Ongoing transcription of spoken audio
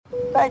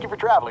Thank you for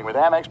traveling with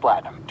Amex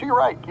Platinum. To your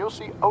right, you'll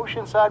see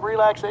oceanside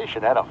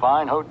relaxation at a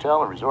fine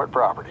hotel and resort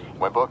property.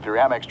 When booked through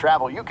Amex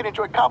Travel, you can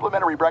enjoy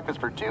complimentary breakfast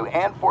for 2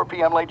 and 4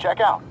 p.m. late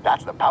checkout.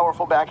 That's the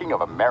powerful backing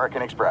of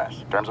American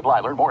Express. Terms apply.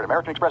 Learn more at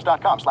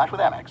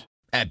americanexpress.com/withAmex.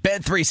 At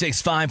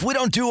Bet365, we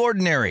don't do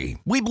ordinary.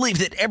 We believe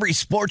that every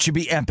sport should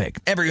be epic.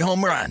 Every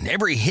home run,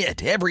 every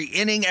hit, every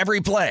inning, every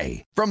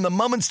play. From the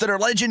moments that are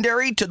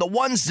legendary to the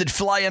ones that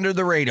fly under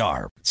the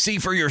radar. See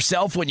for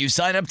yourself when you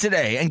sign up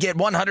today and get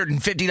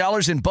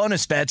 $150 in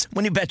bonus bets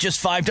when you bet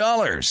just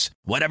 $5.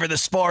 Whatever the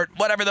sport,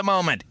 whatever the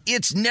moment,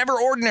 it's never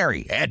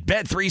ordinary at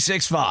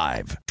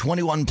Bet365.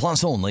 21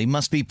 plus only.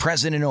 Must be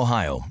present in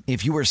Ohio.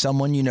 If you or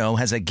someone you know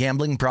has a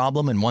gambling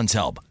problem and wants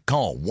help,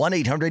 call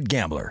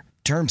 1-800-GAMBLER.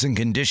 Terms and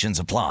conditions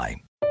apply.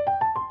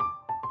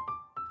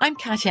 I'm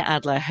Katya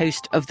Adler,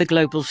 host of The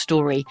Global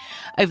Story.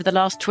 Over the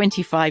last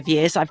 25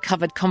 years, I've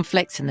covered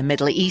conflicts in the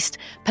Middle East,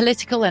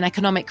 political and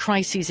economic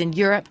crises in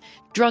Europe,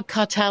 drug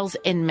cartels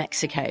in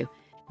Mexico.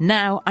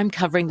 Now I'm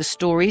covering the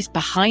stories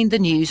behind the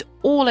news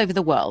all over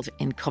the world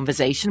in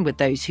conversation with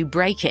those who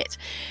break it.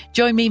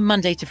 Join me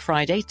Monday to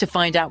Friday to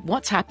find out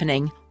what's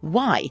happening,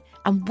 why,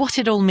 and what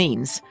it all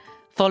means.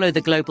 Follow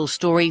The Global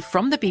Story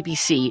from the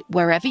BBC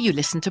wherever you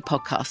listen to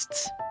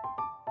podcasts.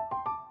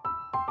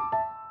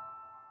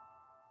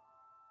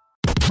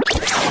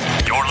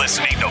 You're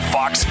listening to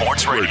Fox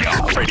Sports Radio.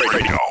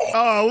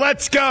 Oh,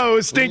 let's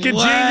go, stinking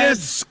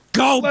genius. Let's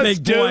go, Let's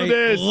big do boy.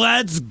 this.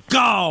 Let's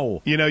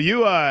go. You know,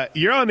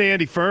 you're on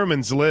Andy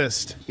Furman's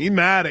list. He's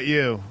mad at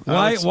you.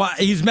 Why?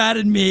 He's mad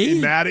at me?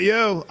 He's mad at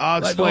you.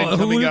 I'll explain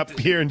coming up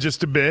here in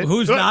just a bit.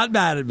 Who's not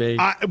mad at me?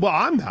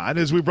 I'm not.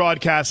 As we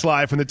broadcast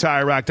live from the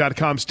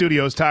TireRack.com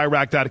studios,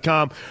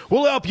 TireRack.com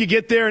will help you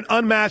get there. An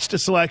unmatched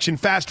selection,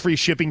 fast free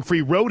shipping,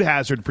 free road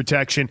hazard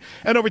protection,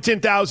 and over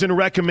 10,000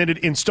 recommended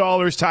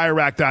installers.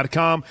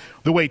 TireRack.com,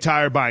 the way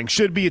tire buying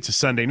should be. It's a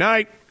Sunday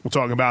night. We'll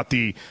talk about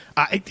the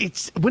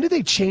when did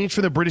they change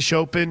for the British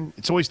Open?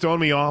 It's always throwing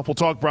me off. We'll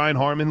talk Brian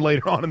Harman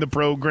later on in the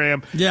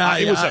program. Yeah,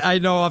 I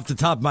know off the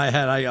top of my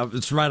head.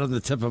 It's right on the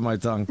tip of my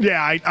tongue.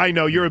 Yeah, I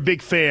know. You're a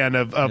big fan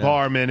of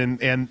Harman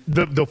and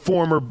the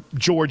former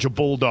Georgia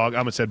Bulldog. I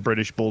almost said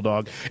British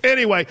Bulldog.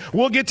 Anyway,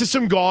 we'll get to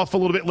some golf a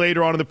little bit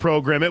later on in the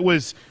program. It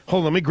was,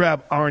 hold on, let me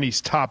grab Arnie's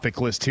topic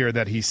list here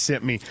that he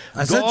sent me.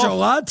 I sent you a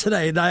lot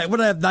today.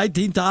 What, I have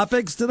 19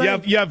 topics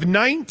today? You have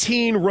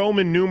 19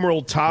 Roman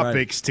numeral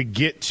topics to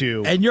get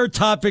to. And your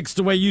topics,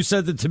 the way you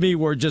sent it to me,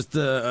 were just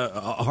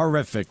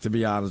horrific, to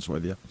be honest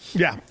with you.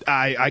 Yeah,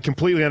 I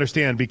completely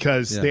understand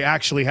because they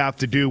actually have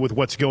to do with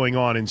what's going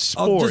on in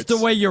sports. Oh, just the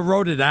way you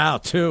wrote it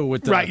out, too.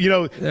 With the, right,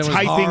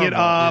 typing it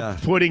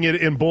up, putting it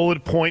in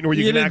bullet point where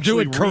you can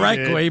actually didn't do it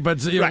correctly,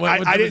 but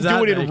I didn't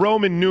do it in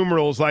Roman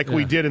numerals like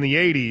we did in the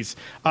 80s,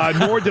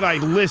 nor did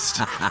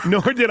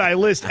I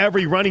list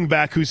every running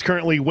back who's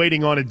currently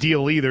waiting on a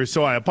deal either,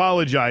 so I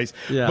apologize.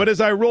 Yeah. But as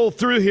I roll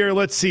through here,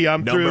 let's see,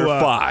 I'm Number through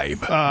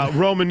 5.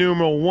 Roman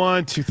numeral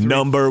 1, 2, 3,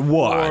 Number 4,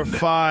 1.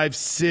 5,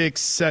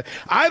 6, 7.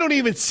 I don't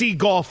even see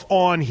golf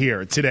on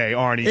here today,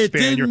 Arnie Spanier. It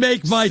didn't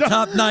make my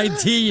top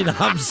 19.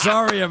 I'm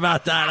sorry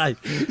about that.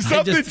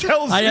 Something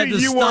tells me I had to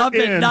you stop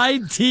weren't at in.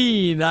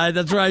 19.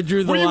 That's where I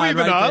drew the line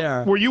right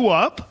there. Were you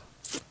up?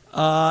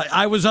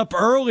 I was up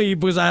early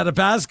because I had a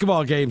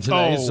basketball game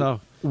today.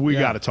 We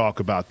got to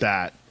talk about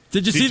that.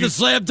 Did you see the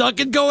slam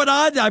dunking going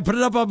on? I put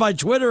it up on my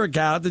Twitter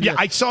account.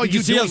 I saw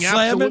you doing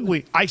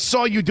absolutely. I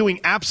saw you doing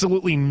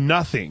absolutely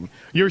nothing.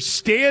 You're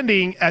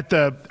standing at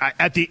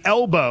the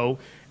elbow,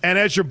 and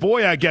as your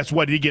boy, I guess,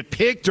 what did he get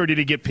picked or did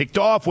he get picked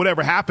off?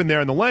 Whatever happened there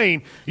in the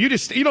lane, you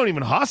don't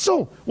even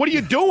hustle. What are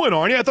you doing,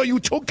 Arnie? I thought you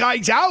took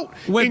guys out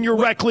in your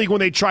rec league when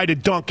they tried to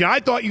dunk. And I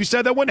thought you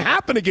said that wouldn't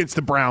happen against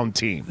the Brown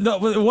team.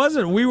 No, it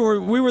wasn't. We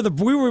were the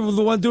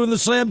one doing the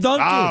slam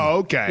dunking. Oh,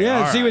 okay.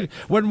 Yeah. All see, right.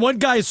 when one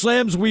guy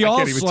slams, we all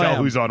slam. I can't even tell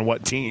who's on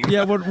what team.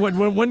 Yeah.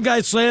 When one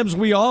guy slams,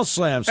 we all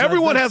slam. So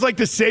everyone has like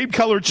the same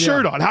colored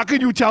shirt on. How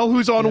can you tell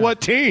who's on what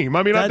team?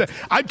 I mean,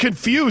 I'm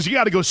confused. You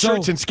got to go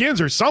shirts and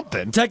skins or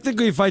something.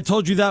 Technically, if I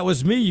told you that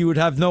was me, you would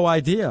have no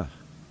idea.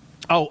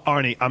 Oh,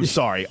 Arnie, I'm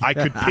sorry. I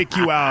could pick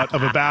you out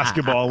of a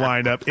basketball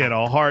lineup in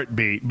a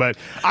heartbeat, but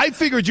I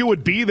figured you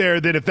would be there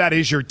that if that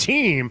is your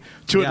team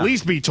to at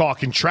least be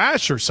talking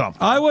trash or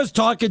something. I was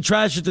talking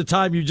trash at the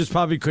time. You just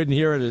probably couldn't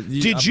hear it.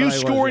 Did you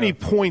score any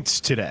points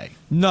today?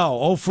 No,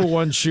 0 for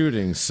 1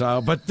 shooting.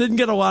 But didn't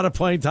get a lot of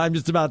playing time,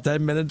 just about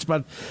 10 minutes.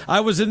 But I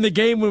was in the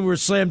game when we were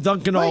slam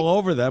dunking all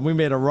over them. We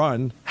made a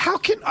run. How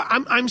can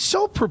I'm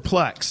so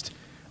perplexed.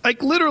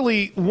 Like,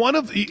 literally,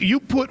 you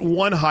put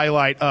one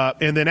highlight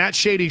up, and then at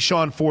Shady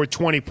Sean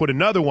 420 put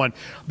another one.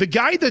 The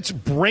guy that's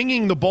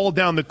bringing the ball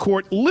down the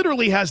court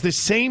literally has the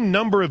same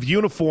number of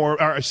uniform,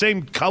 or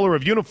same color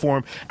of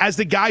uniform as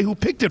the guy who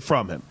picked it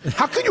from him.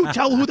 How can you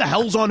tell who the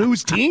hell's on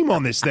whose team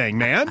on this thing,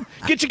 man?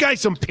 Get you guys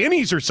some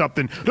pennies or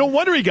something. No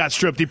wonder he got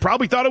stripped. He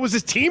probably thought it was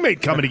his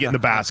teammate coming to get in the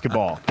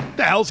basketball. What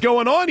the hell's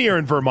going on here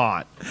in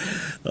Vermont?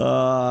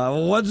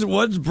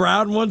 One's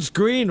brown, one's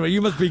green. Well,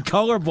 you must be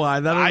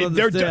colorblind. I don't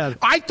understand.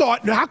 I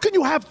thought, how can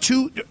you have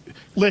two?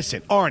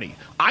 Listen, Arnie,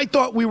 I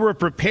thought we were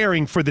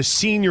preparing for the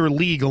Senior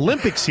League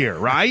Olympics here,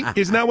 right?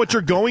 Isn't that what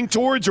you're going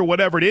towards or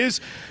whatever it is?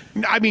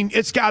 I mean,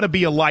 it's got to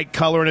be a light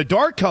color and a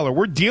dark color.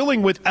 We're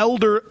dealing with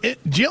elder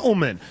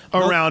gentlemen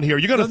around here.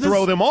 You're going to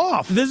throw them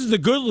off. This is the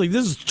good league.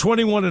 This is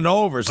 21 and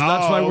over, so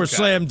that's why we're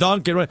slam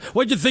dunking.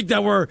 What, you think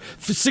that we're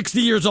 60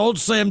 years old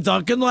slam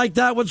dunking like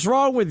that? What's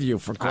wrong with you,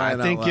 for crying out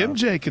loud? I think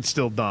MJ could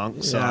still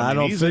dunk. So, I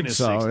don't think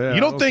so. Yeah, you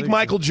don't think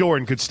Michael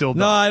Jordan could still dunk?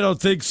 No, I don't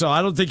think so.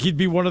 I don't think he'd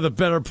be one of the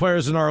better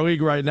players in our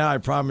league right now. I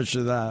promise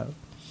you that.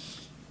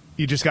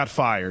 You just got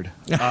fired.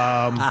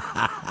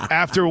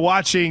 After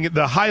watching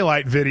the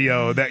highlight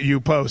video that you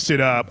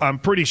posted up, I'm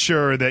pretty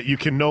sure that you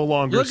can no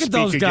longer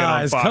speak again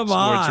on Fox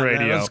Sports Radio.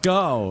 Man, let's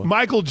go.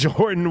 Michael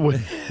Jordan,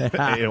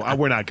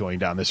 we're not going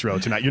down this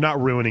road tonight. You're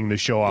not ruining the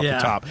show off the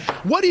top.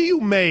 What do you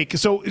make?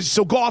 So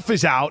golf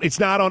is out. It's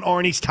not on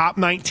Arnie's top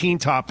 19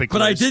 topic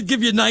But list. I did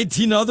give you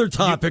 19 other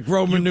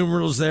Roman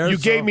numerals there. You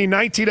gave me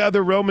 19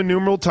 other Roman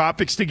numeral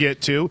topics to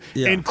get to,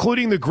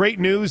 including the great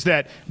news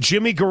that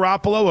Jimmy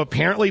Garoppolo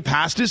apparently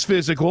passed his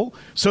physical,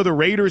 so the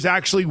Raiders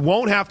actually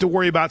won't have to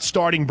worry about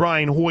starting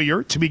Brian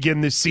Hoyer to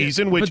begin this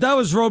season. But that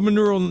was Roman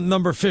numeral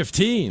number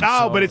 15.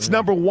 But it's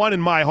number 1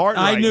 in my heart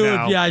I knew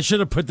now. it. Yeah, I should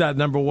have put that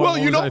number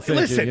 1. Well,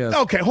 listen. Yes.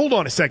 Okay, hold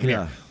on a second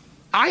here.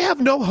 I have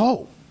no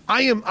hope.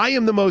 I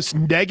am the most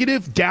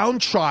negative,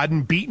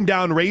 downtrodden, beaten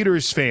down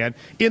Raiders fan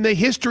in the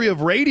history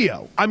of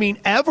radio. I mean,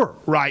 ever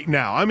right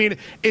now. I mean,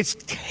 it's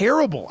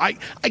terrible. I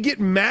get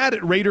mad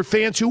at Raider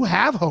fans who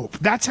have hope.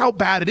 That's how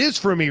bad it is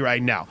for me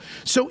right now.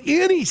 So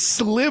any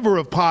sliver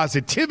of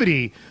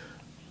positivity,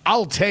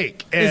 I'll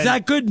take. Is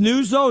that good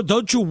news, though?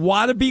 Don't you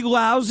want to be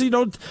lousy?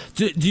 Do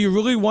you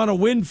really want to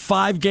win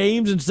 5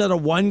 games instead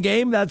of 1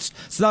 game?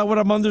 That's not what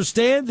I'm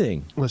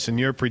understanding. Listen,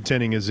 you're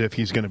pretending as if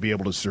he's going to be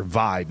able to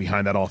survive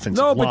behind that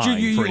offensive line. No, but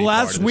you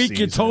last week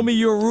you told me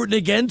you were rooting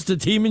against the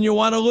team and you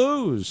want to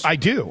lose. I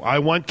do. I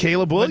want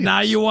Caleb Williams. But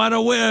now you want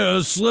to win.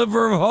 A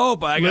sliver of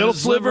hope. I got a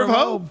sliver of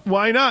hope.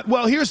 Why not?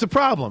 Well, here's the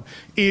problem.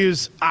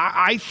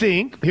 I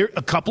think here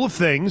a couple of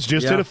things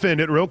just to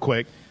defend it real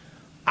quick.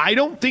 I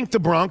don't think the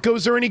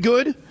Broncos are any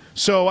good,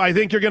 so I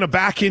think you're going to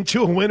back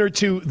into a win or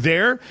two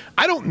there.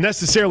 I don't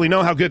necessarily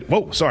know how good –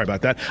 whoa, sorry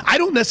about that. I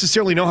don't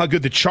necessarily know how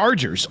good the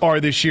Chargers are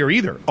this year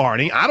either,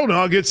 Arnie. I don't know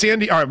how good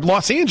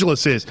Los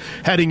Angeles is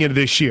heading into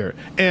this year.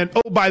 And,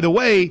 oh, by the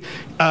way,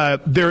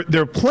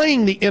 they're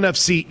playing the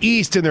NFC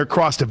East in their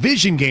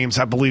cross-division games,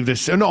 I believe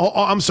this – no,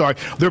 I'm sorry.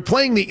 They're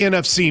playing the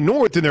NFC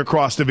North in their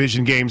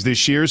cross-division games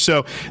this year,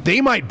 so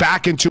they might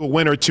back into a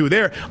win or two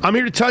there. I'm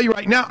here to tell you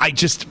right now, I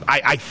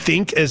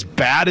think as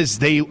bad as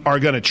they are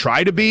going to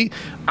try to be,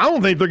 I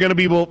don't think they're going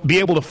to be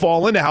able to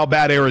fall into how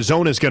bad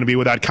Arizona is going to be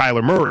without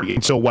Kyler Murray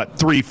until,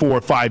 3,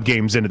 4, 5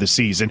 games into the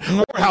season,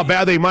 or how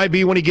bad they might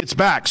be when he gets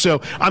back.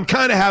 So I'm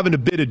kind of having a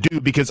bit of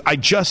do because I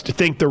just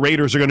think the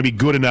Raiders are going to be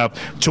good enough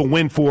to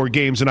win 4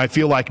 games, and I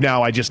feel like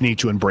now I just need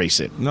to embrace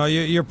it. No,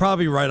 you're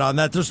probably right on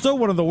that. They're still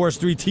one of the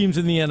worst 3 teams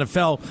in the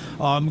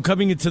NFL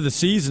coming into the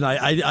season.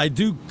 I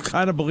do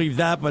kind of believe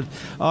that, but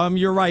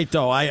you're right,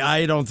 though.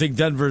 I don't think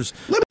Denver's...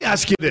 Let me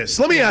ask you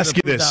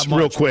this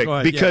real quick,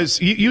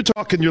 because you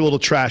talking your little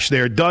trash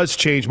there does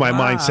change my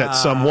mindset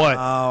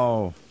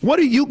somewhat. What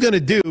are you going to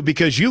do,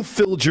 because you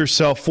filled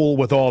yourself full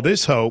with all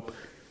this hope,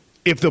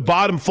 if the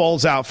bottom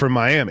falls out from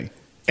Miami?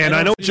 And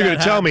I know what you're going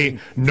to tell me,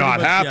 not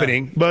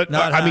happening, but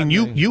I mean,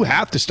 you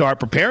have to start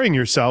preparing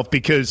yourself,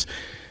 because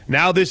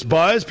now this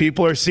buzz,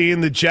 people are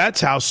seeing the Jets,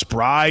 how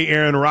spry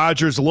Aaron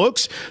Rodgers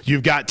looks.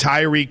 You've got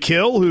Tyreek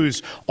Hill,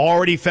 who's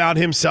already found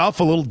himself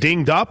a little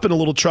dinged up and a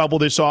little trouble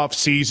this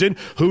offseason.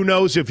 Who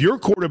knows if your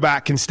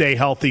quarterback can stay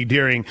healthy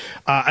during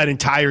an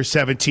entire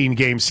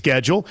 17-game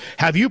schedule?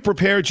 Have you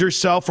prepared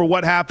yourself for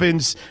what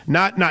happens,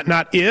 not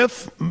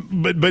if,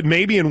 but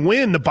maybe and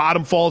when the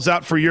bottom falls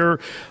out for your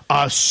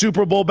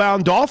Super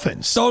Bowl-bound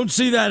Dolphins? Don't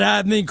see that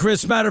happening,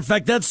 Chris. Matter of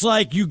fact, that's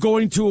like you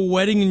going to a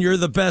wedding and you're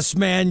the best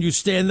man. You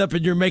stand up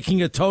and you're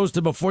making a toast,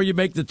 and before you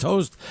make the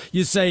toast,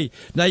 you say,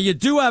 now you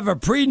do have a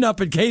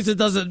prenup in case it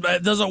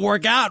doesn't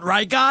work out,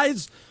 right,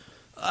 guys?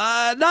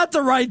 Not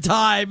the right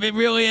time. It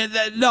really,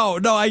 no.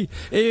 Why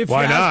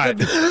not?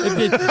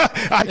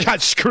 I got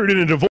screwed in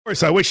a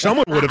divorce. I wish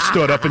someone would have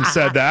stood up and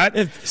said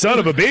that. Son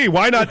of a bee,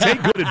 why not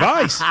take good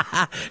advice?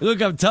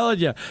 Look, I'm telling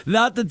you,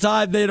 not the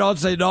time they don't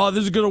say, no,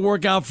 this is going to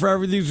work out for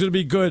everything's going to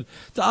be good.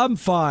 I'm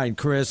fine,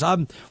 Chris.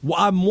 I'm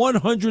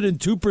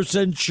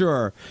 102%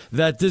 sure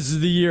that this is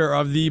the year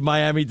of the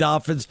Miami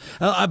Dolphins,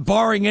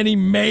 barring any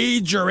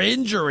major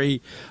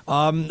injury.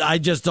 I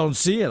just don't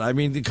see it. I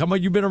mean, come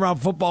on, you've been around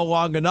football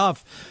long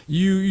enough.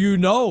 You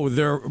know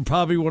they're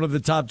probably one of the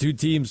top 2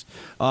 teams.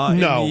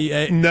 No,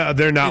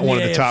 they're not one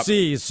of the top.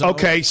 So.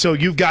 Okay, so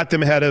you've got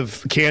them ahead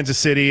of Kansas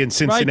City and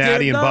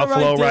Cincinnati and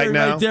Buffalo right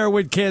now. Right there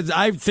with Kansas.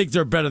 I think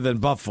they're better than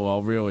Buffalo.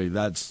 Really,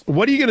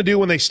 What are you going to do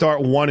when they start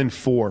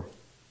 1-4?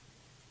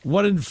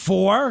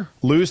 1-4?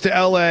 Lose to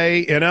L.A.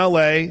 in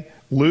L.A.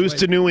 Lose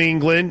to New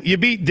England. You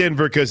beat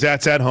Denver because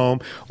that's at home.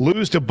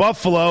 Lose to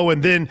Buffalo,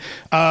 and then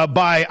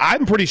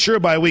I'm pretty sure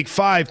by week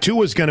 5,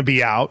 Tua's going to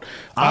be out.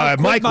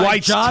 Mike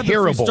White's job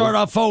terrible. If we start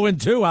off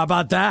 0-2. How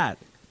about that?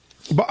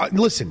 But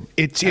listen,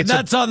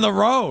 that's on the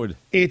road.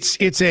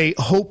 It's a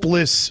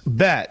hopeless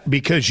bet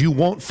because you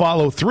won't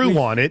follow through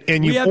on it,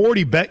 and you've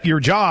already bet your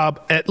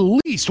job at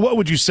least. What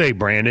would you say,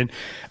 Brandon?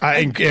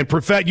 And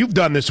Perfett, you've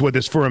done this with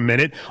us for a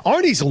minute.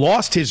 Arnie's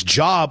lost his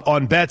job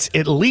on bets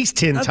at least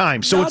 10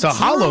 times, so it's a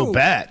hollow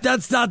bet.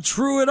 That's not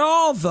true at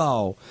all,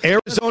 though.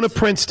 Arizona,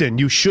 Princeton,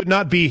 you should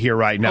not be here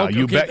right now.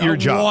 You bet your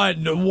job.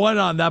 One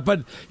on that.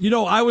 But,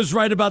 I was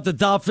right about the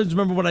Dolphins.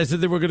 Remember when I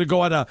said they were going to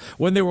go on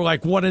when they were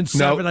like 1-7?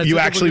 No, you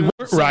actually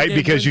weren't right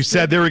because you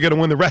said they were going to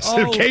win the rest of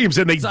their games,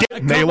 and they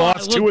didn't. They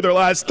lost 2 of their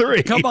last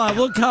 3. Come on,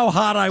 look how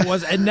hot I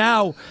was. And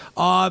now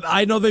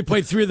I know they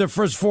played 3 of their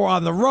first 4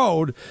 on the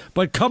road,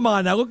 but come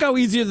on now. Look how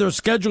easy their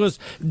schedule is.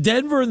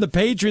 Denver and the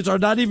Patriots are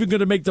not even going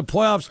to make the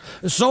playoffs.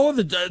 So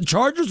the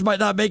Chargers might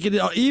not make it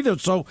either.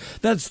 So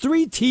that's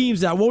 3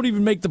 teams that won't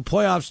even make the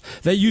playoffs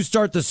that you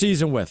start the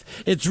season with.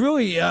 It's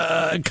really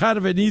kind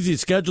of an easy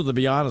schedule, to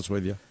be honest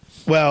with you.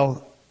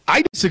 Well,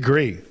 I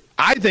disagree.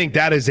 I think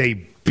that is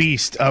a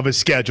beast of a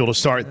schedule to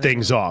start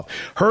things off.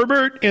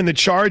 Herbert and the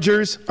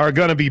Chargers are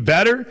going to be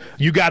better.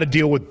 You got to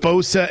deal with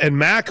Bosa and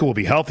Mack, who will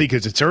be healthy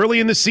because it's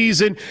early in the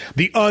season.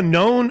 The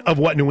unknown of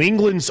what New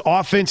England's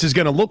offense is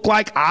going to look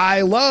like.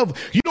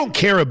 You don't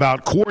care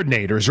about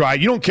coordinators, right?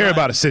 You don't care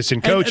about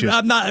assistant coaches.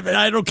 And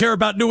I don't care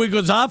about New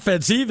England's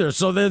offense either.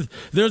 So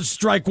there's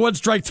strike 1,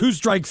 strike 2,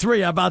 strike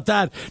 3. How about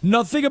that?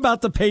 Nothing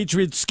about the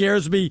Patriots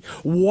scares me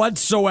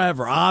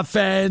whatsoever.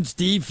 Offense,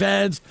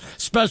 defense,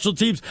 special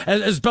teams.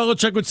 As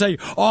Belichick would say,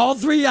 all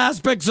 3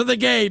 aspects of the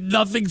game,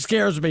 nothing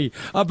scares me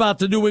about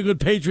the New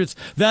England Patriots.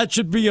 That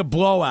should be a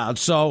blowout.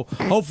 So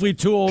hopefully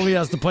Tua only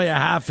has to play a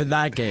half in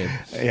that game.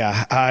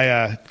 Yeah,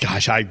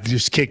 I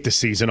just kicked the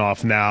season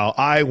off now.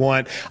 I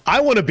want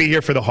to be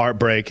here for the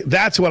heartbreak.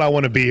 That's what I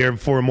want to be here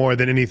for more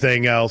than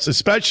anything else,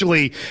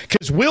 especially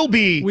because we'll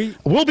be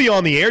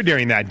on the air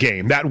during that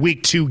game, that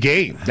Week 2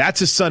 game.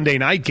 That's a Sunday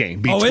night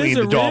game between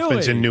the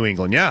Dolphins and New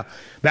England. Yeah.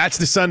 That's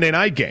the Sunday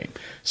night game.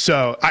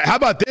 So how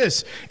about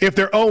this? If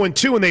they're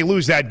 0-2 and they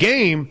lose that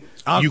game,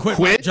 you quit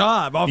my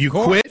job. You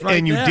quit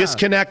and you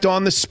disconnect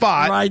on the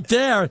spot. Right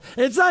there.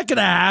 It's not going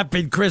to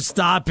happen, Chris.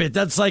 Stop it.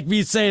 That's like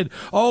me saying,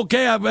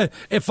 okay,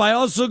 if I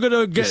also going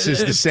to get... This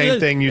is the same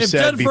thing you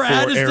said before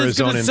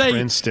Arizona and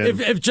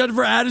Princeton. If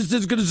Jennifer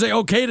Aniston's going to say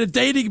okay to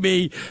dating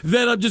me,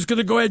 then I'm just going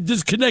to go ahead and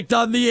disconnect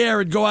on the air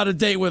and go on a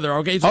date with her.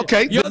 Okay? So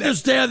okay. You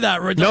understand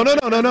that, right? No. Okay.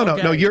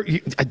 No,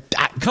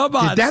 come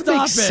on, did that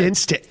make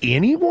sense to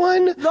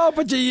anyone? No,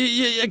 but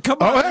you come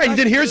on. All right,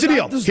 then here's the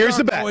deal. Here's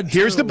the bet.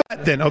 Here's the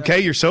bet then, okay?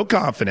 You're so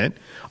confident.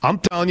 I'm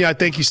telling you, I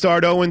think you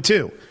start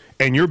 0-2,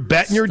 and you're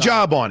betting your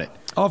job on it.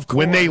 Of course.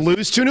 When they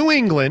lose to New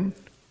England,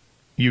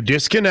 you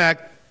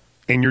disconnect,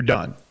 and you're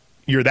done.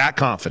 You're that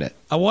confident.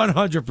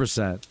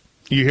 100%.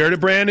 You heard it,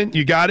 Brandon?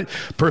 You got it?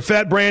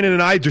 Perfett, Brandon,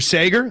 and I,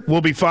 DeSager,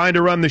 will be fine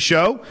to run the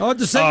show.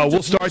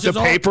 We'll start the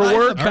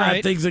paperwork.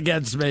 Bad things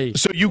against me.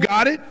 So you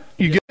got it?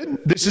 You good?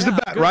 This is the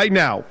bet right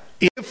now.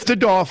 If the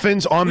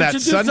Dolphins on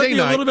that Sunday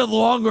night, a little bit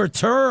longer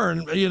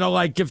turn,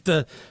 like if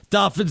the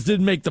Dolphins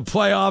didn't make the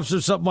playoffs or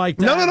something like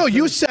that. No.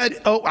 You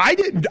said, I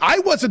didn't. I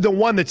wasn't the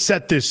one that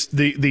set these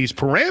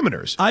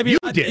parameters. I mean,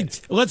 you did.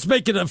 Let's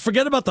make it.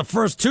 Forget about the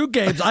first 2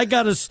 games. I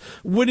got us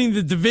winning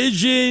the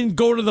division,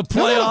 go to the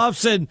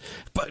playoffs, and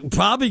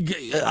probably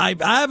I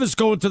have us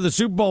going to the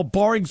Super Bowl,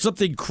 barring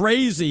something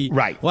crazy,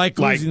 right? Like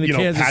losing the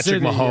Kansas Patrick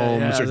City.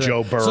 Mahomes or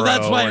Joe Burrow. So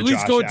that's why at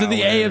least Josh going to Allen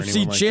the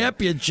AFC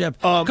Championship.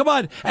 Come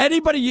on,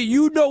 anybody.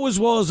 You know as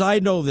well as I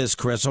know this,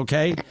 Chris,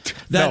 okay?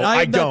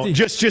 I don't.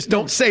 Just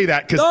don't say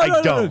that because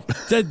I don't.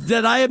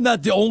 That I am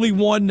not the only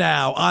one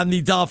now on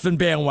the Dolphin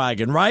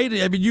bandwagon, right?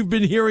 I mean, you've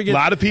been hearing it. A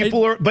lot of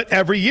people are, but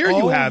every year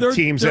you have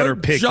teams that are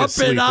picked as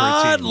sleeper jumping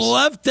on teams.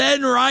 left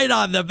and right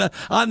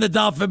on the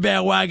Dolphin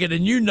bandwagon,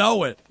 and you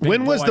know it.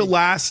 When was the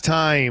last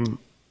time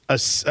a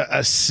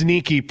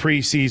sneaky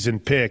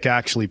preseason pick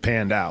actually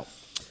panned out?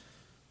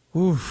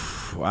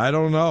 Oof, I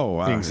don't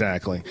know.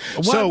 Exactly.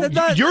 So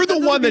you're the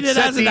one that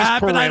set these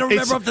parameters. I don't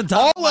remember off the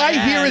top all I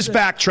hear is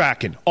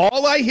backtracking.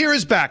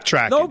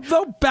 No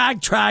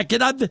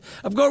backtracking.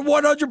 I'm going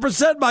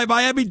 100% by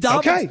Miami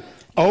Dolphins. Okay.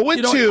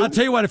 0-2. I'll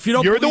tell you what, if you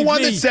don't you're the believe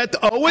one me, that set the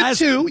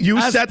 0-2. You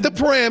set the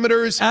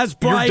parameters. As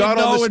Brian you're done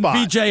on the spot.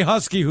 And VJ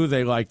Husky, who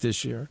they like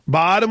this year.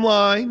 Bottom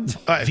line.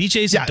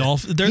 VJ's a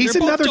Dolphin. He's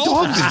they're another both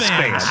Dolphins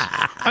fan.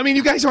 I mean,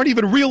 you guys aren't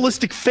even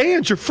realistic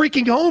fans. You're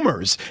freaking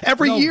homers.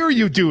 Every year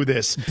you do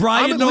this.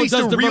 Brian I'm at least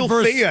a real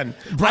fan.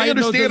 I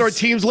understand our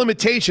team's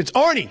limitations.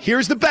 Arnie,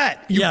 here's the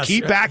bet. You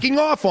keep backing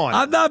off on it.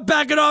 I'm not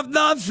backing off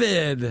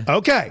nothing.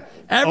 Okay.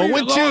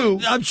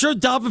 0-2. I'm sure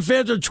Dolphin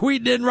fans are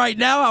tweeting in right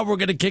now how we're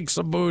going to kick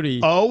some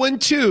booty.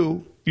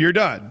 0-2, you're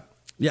done.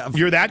 Yeah,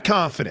 you're that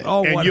confident.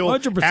 Oh, and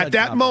 100% at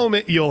that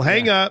moment, you'll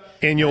hang up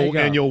and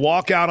you'll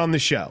walk out on the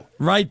show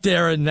right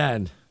there and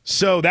then.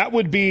 So that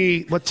would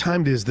be what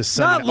time is the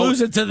Sunday? Not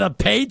losing to the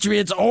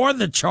Patriots or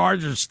the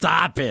Chargers.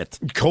 Stop it.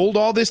 Hold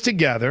all this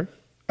together.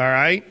 All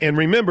right? And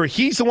remember,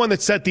 he's the one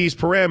that set these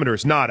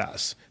parameters, not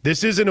us.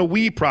 This isn't a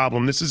we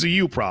problem. This is a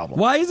you problem.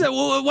 Why is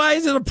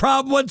it a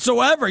problem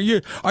whatsoever?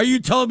 Are you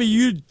telling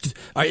me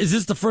is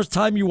this the first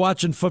time you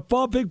watching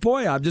football, big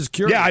boy? I'm just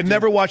curious. Yeah, I've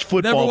never watched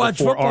football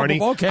before,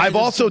 Arnie. Okay, I've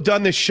also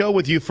done this show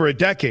with you for a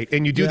decade,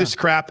 and you do this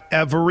crap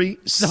every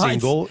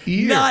single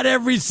year. Not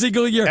every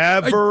single year.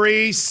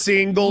 Every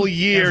single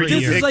year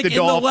you pick the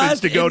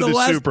Dolphins to go to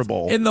the Super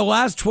Bowl. In the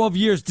last 12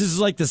 years, this is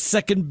like the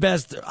second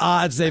best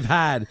odds they've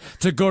had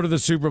to go to the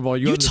Super Bowl.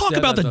 You talk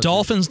about the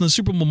Dolphins in the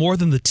Super Bowl more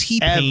than the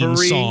T-Pain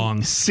song.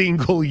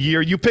 Single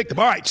year you pick them.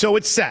 All right, so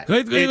it's set.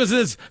 Listen,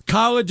 this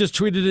Colin just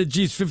tweeted it,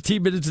 geez,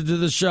 15 minutes into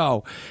the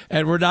show,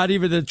 and we're not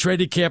even in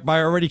training camp.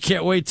 I already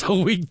can't wait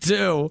till week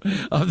 2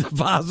 of the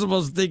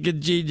possible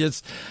stinking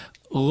genius.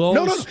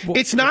 No,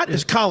 it's not,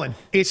 Colin,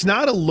 it's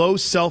not a low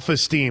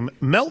self-esteem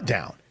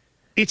meltdown.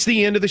 It's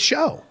the end of the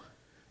show.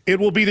 It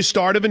will be the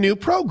start of a new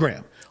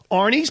program.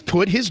 Arnie's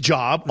put his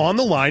job on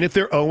the line if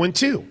they're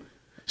 0-2.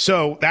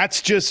 So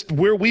that's just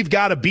where we've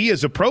got to be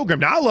as a program.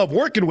 Now, I love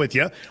working with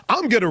you.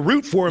 I'm going to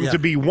root for him to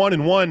be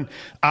 1-1,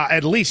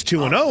 at least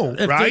 2-0,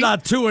 if right? If they're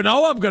not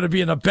 2-0, I'm going to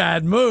be in a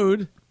bad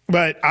mood.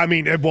 But, I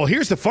mean, well,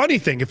 here's the funny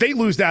thing. If they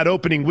lose that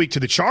opening week to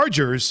the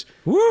Chargers,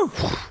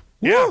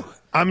 yeah.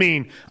 I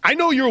mean, I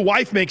know your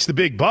wife makes the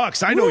big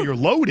bucks. I know you're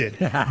loaded.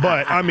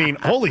 But, I mean,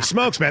 holy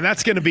smokes, man,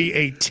 that's going to be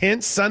a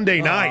tense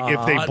Sunday night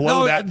if they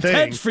blow that thing.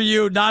 Tense for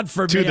you, not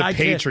for me. To the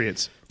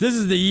Patriots. This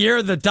is the year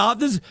of the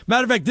Dolphins.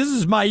 Matter of fact, this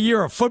is my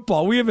year of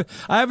football.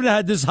 I haven't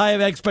had this high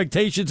of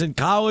expectations in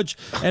college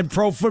and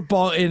pro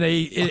football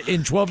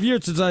in 12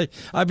 years since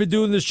I've been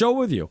doing this show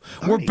with you.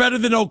 We're better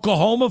than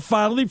Oklahoma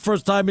finally,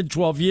 first time in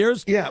 12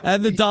 years. Yeah,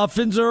 and the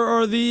Dolphins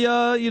are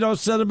the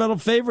sentimental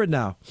favorite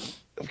now.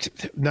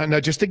 Now,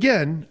 just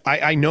again,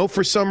 I know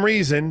for some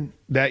reason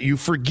that you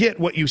forget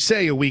what you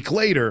say a week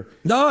later.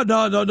 No,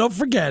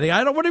 forgetting.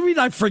 What do you mean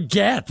I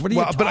forget? What are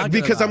you talking about?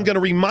 Because I'm going to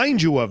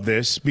remind you of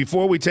this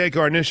before we take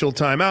our initial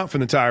timeout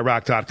from the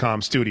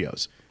TireRock.com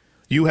studios.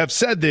 You have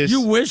said this. You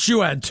wish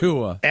you had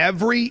Tua.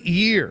 Every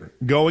year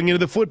going into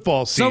the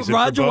football season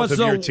for both of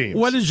your teams.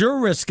 What is your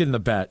risk in the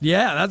bet?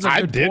 Yeah, that's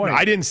a good point.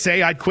 I didn't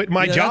say I'd quit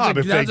my job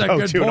if they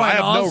go to it. I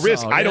have no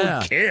risk. I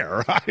don't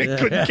care. I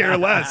couldn't care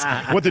less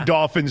what the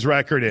Dolphins'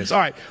 record is. All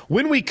right,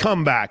 when we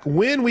come back,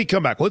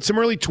 let's some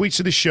early tweets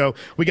to the show.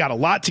 We got a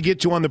lot to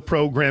get to on the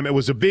program. It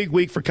was a big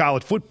week for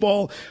college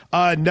football.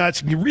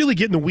 Nuts. You really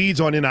get in the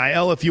weeds on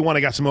NIL if you want.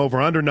 I got some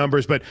over-under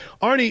numbers. But,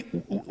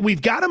 Arnie,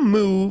 we've got to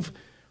move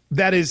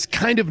that is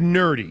kind of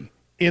nerdy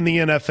in the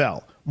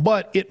NFL,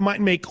 but it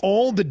might make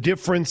all the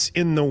difference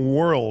in the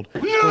world for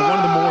one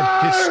of the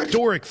more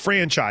historic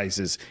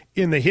franchises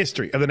in the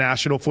history of the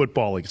National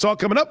Football League. It's all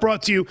coming up,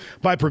 brought to you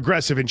by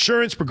Progressive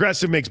Insurance.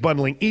 Progressive makes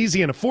bundling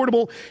easy and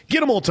affordable.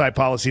 Get a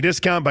multi-policy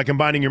discount by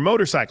combining your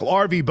motorcycle,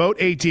 RV, boat,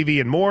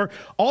 ATV, and more.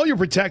 All your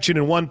protection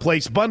in one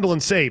place. Bundle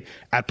and save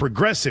at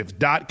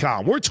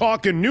Progressive.com. We're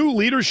talking new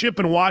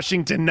leadership in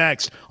Washington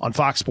next on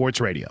Fox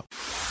Sports Radio.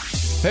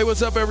 Hey,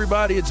 what's up,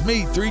 everybody? It's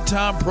me,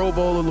 3-time Pro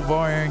Bowler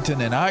LeVar Arrington,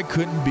 and I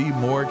couldn't be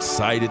more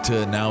excited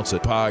to announce a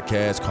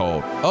podcast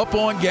called Up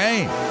On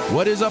Game.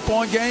 What is Up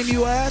On Game,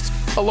 you ask?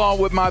 Along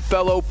with my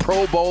fellow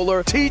Pro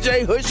Bowler,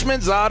 TJ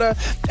Hushmanzada,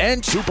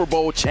 and Super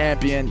Bowl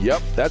champion,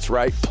 yep, that's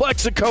right,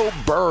 Plexico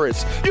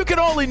Burris. You can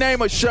only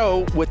name a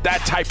show with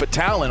that type of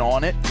talent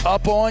on it.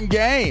 Up On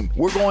Game.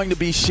 We're going to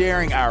be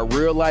sharing our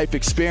real-life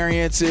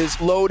experiences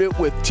loaded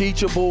with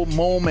teachable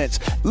moments.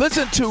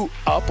 Listen to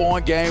Up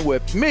On Game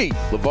with me,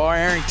 LeVar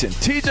Arrington,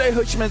 TJ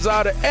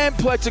Hushmanzada, and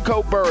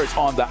Plexico Burris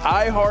on the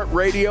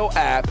iHeartRadio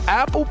app,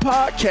 Apple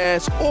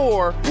Podcasts,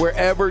 or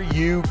wherever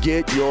you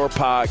get your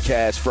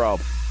podcasts from.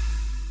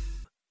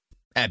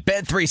 At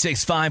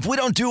Bet365, we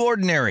don't do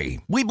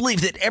ordinary. We believe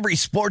that every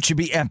sport should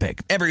be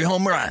epic. Every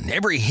home run,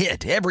 every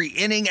hit, every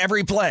inning,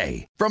 every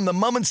play. From the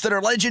moments that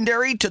are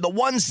legendary to the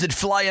ones that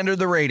fly under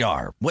the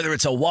radar. Whether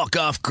it's a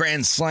walk-off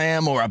grand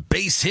slam or a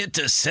base hit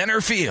to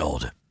center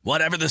field.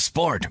 Whatever the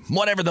sport,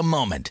 whatever the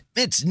moment,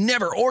 it's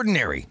never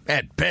ordinary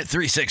at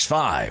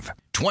Bet365.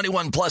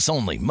 21 plus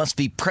only. Must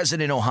be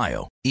present in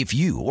Ohio. If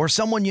you or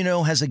someone you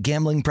know has a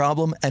gambling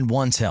problem and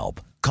wants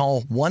help,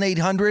 call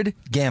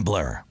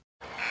 1-800-GAMBLER.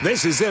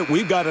 This is it.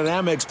 We've got an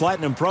Amex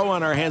Platinum Pro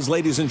on our hands,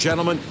 ladies and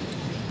gentlemen.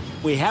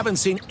 We haven't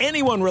seen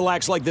anyone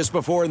relax like this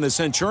before in the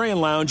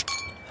Centurion Lounge.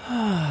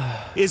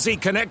 Is he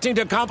connecting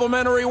to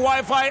complimentary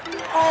Wi-Fi?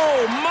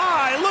 Oh,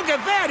 my. Look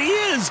at that. He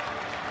is.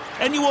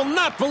 And you will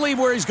not believe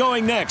where he's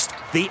going next.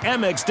 The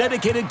Amex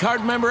dedicated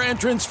card member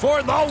entrance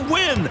for the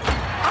win.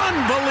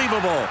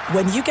 Unbelievable.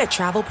 When you get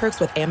travel perks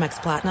with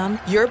Amex Platinum,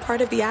 you're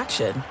part of the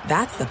action.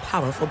 That's the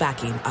powerful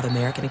backing of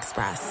American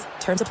Express.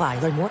 Terms apply.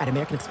 Learn more at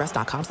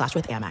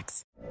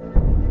americanexpress.com/withAmex.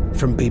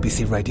 From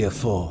BBC Radio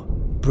 4,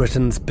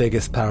 Britain's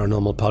biggest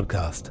paranormal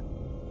podcast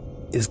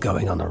is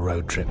going on a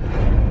road trip.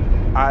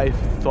 I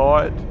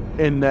thought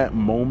in that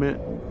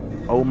moment,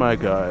 oh my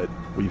God,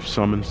 we've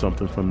summoned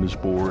something from this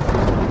board.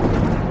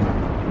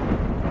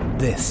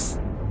 This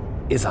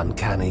is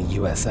Uncanny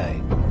USA.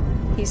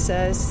 He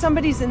says,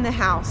 somebody's in the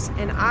house,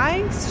 and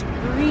I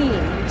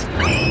screamed.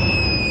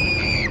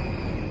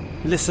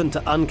 Listen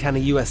to Uncanny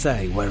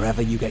USA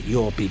wherever you get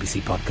your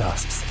BBC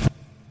podcasts,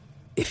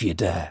 if you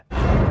dare.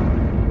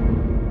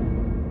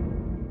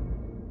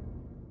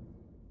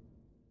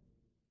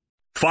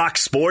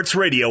 Fox Sports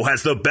Radio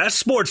has the best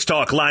sports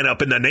talk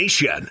lineup in the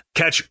nation.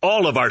 Catch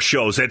all of our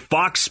shows at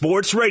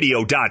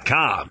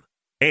foxsportsradio.com.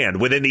 And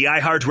within the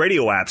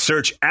iHeartRadio app,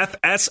 search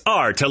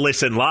FSR to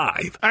listen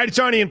live. All right, it's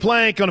Arnie and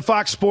Plank on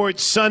Fox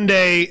Sports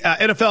Sunday.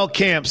 NFL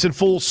camps in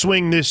full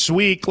swing this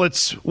week.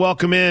 Let's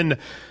welcome in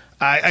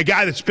a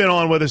guy that's been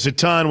on with us a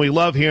ton. We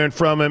love hearing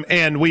from him,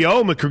 and we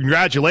owe him a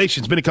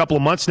congratulations. It's been a couple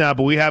of months now,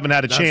 but we haven't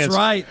had a chance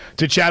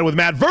to chat with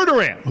Matt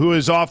Verderame, who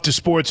is off to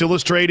Sports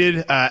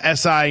Illustrated,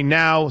 SI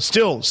Now.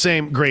 Still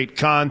same great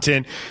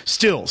content,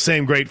 still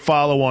same great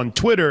follow on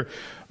Twitter.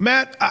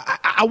 Matt,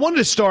 I wanted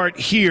to start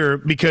here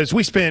because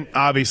we spent,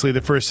 obviously, the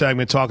first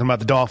segment talking about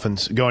the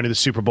Dolphins going to the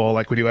Super Bowl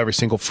like we do every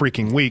single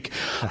freaking week.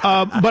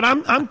 But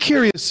I'm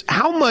curious,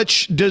 how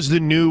much does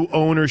the new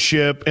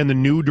ownership and the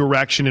new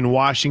direction in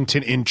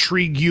Washington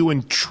intrigue you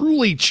and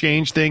truly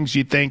change things,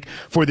 you think,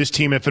 for this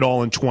team, if at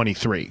all, in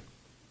 23?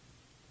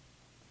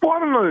 Well, I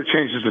don't know that it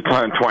changes the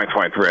time in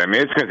 2023. I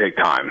mean, it's going to take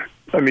time.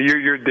 I mean,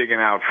 you're digging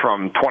out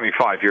from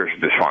 25 years of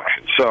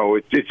dysfunction. So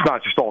it's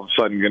not just all of a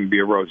sudden going to be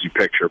a rosy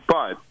picture.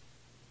 But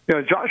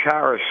Josh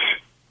Harris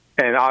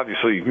and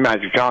obviously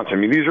Magic Johnson, I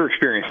mean, these are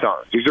experienced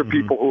owners. These are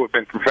people who have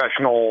been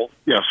professional,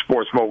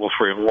 sports moguls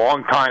for a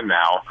long time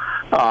now.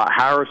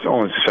 Harris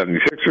owns the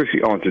 76ers.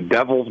 He owns the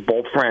Devils.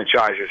 Both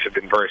franchises have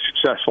been very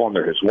successful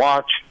under his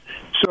watch.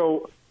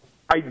 So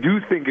I do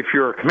think if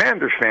you're a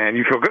Commanders fan,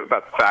 you feel good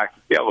about the fact,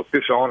 look,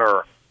 this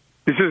owner,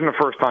 this isn't a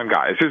first-time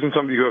guy. This isn't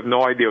somebody who have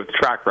no idea what the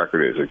track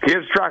record is. He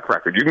has a track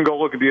record. You can go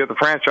look at the other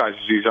franchises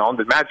he's owned.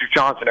 And Magic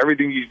Johnson,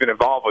 everything he's been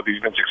involved with,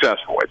 he's been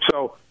successful with.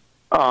 So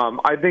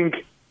I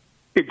think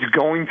it's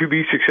going to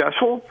be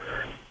successful.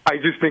 I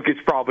just think it's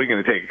probably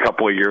going to take a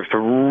couple of years to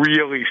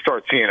really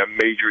start seeing a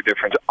major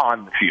difference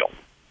on the field.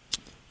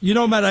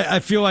 Matt, I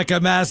feel like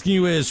I'm asking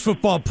you, is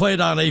football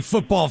played on a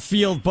football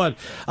field? But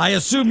I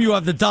assume you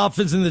have the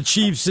Dolphins and the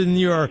Chiefs in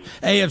your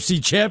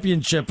AFC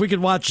championship. We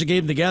could watch the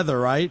game together,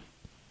 right?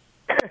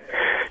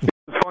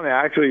 It's funny.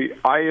 Actually,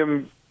 I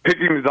am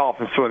picking the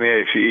Dolphins to win the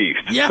AFC East.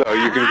 Yeah. So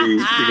you can be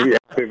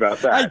happy about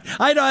that.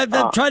 I know.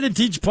 I'm trying to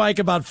teach Plank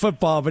about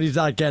football, but he's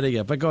not getting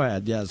it. But go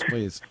ahead. Yes,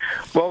 please.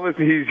 Well,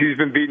 listen, he's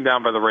been beaten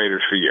down by the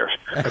Raiders for years.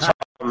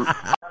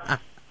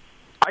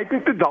 I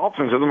think the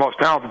Dolphins are the most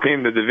talented team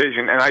in the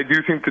division, and I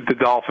do think that the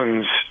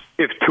Dolphins,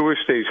 if Tua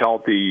stays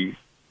healthy,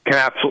 can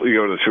absolutely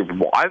go to the Super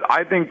Bowl.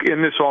 I think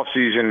in this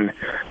offseason,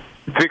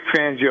 Vic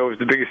Fangio is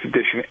the biggest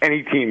addition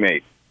any team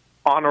made.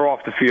 On or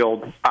off the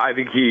field, I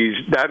think he's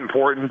that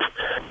important.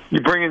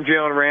 You bring in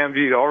Jalen Ramsey,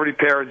 you already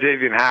pair with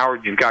Xavier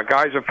Howard. You've got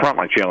guys up front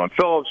like Jalen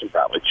Phillips and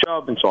Bradley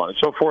Chubb and so on and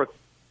so forth.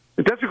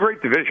 But that's a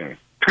great division.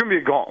 It's going to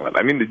be a gauntlet.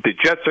 I mean, the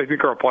Jets, I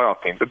think, are a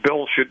playoff team. The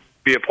Bills should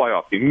be a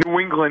playoff team. New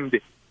England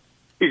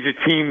is a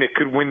team that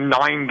could win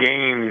 9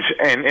 games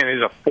and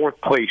is a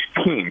fourth-place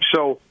team.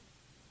 So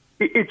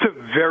it's a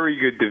very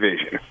good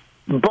division.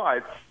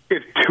 But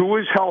if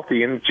Tua is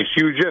healthy, and it's a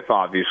huge if,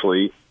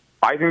 obviously,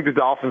 I think the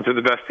Dolphins are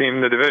the best team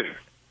in the division.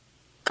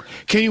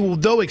 Can you,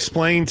 though,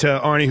 explain to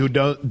Arnie, who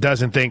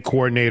doesn't think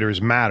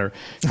coordinators matter,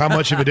 how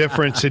much of a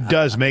difference it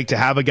does make to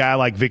have a guy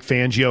like Vic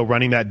Fangio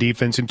running that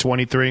defense in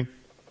 23?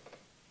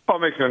 Well,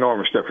 it makes an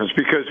enormous difference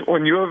because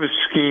when you have a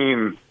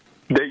scheme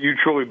that you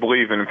truly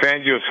believe in, and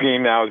Fangio's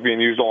scheme now is being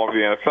used all over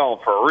the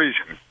NFL for a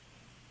reason,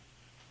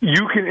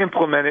 you can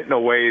implement it in a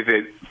way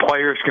that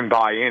players can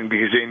buy in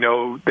because they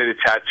know that it's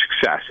had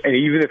success. And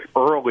even if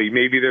early,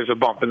 maybe there's a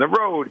bump in the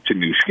road, it's a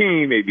new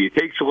scheme, maybe it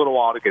takes a little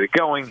while to get it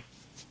going,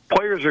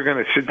 players are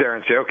going to sit there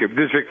and say, okay, but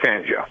this is Vic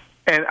Fangio.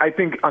 And I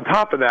think on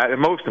top of that,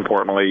 and most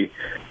importantly,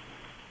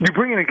 you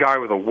bring in a guy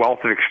with a wealth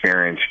of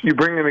experience. You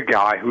bring in a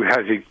guy who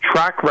has a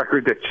track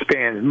record that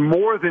spans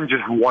more than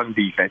just one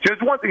defense.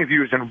 It's one thing if he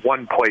was in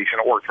one place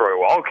and it worked very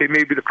well. Okay,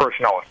 maybe the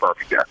personnel was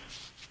perfect there.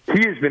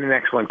 He has been an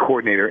excellent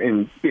coordinator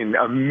in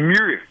a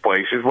myriad of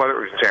places, whether it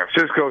was in San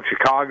Francisco,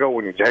 Chicago,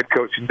 when he was head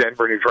coach in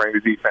Denver and he was running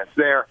the defense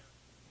there.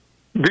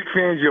 Vic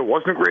Fangio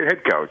wasn't a great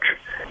head coach,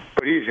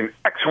 but he is an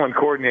excellent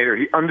coordinator.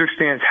 He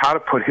understands how to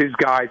put his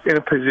guys in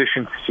a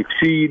position to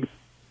succeed.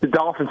 The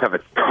Dolphins have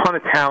a ton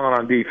of talent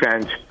on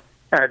defense,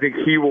 and I think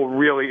he will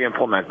really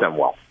implement them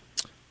well.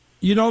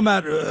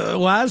 Matt,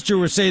 last year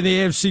we were saying the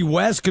AFC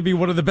West could be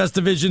one of the best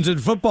divisions in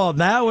football.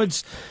 Now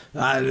it's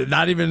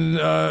not even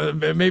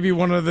maybe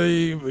one of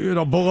the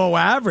below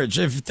average.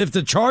 If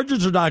the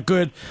Chargers are not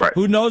good, right,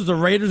 who knows? The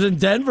Raiders in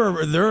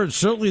Denver, they're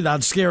certainly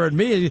not scaring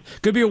me. It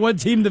could be a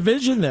one-team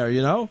division there,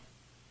 It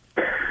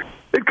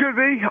could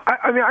be.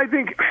 I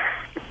think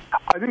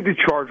the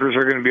Chargers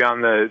are going to be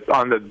on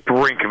the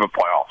brink of a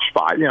playoff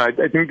spot. I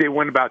think they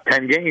win about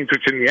 10 games,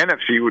 which in the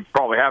NFC would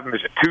probably have them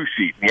as a 2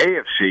 seed. In the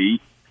AFC,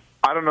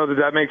 I don't know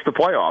that makes the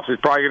playoffs.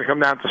 It's probably going to come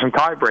down to some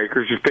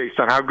tiebreakers just based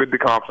on how good the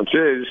conference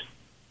is.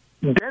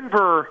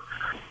 Denver,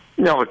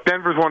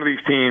 Denver's one of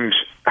these teams.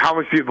 How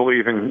much do you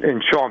believe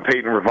in Sean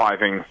Payton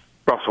reviving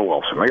Russell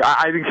Wilson?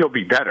 I think he'll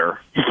be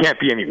better. He can't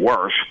be any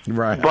worse.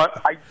 Right.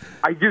 But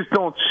I just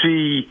don't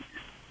see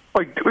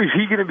like, is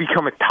he going to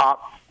become a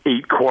top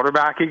 8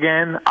 quarterback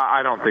again?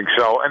 I don't think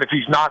so. And if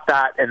he's not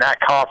that in that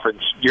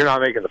conference, you're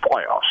not making the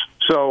playoffs.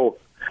 So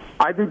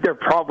I think they're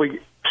probably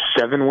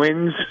 7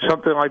 wins,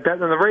 something like that.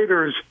 And the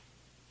Raiders,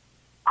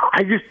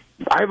 I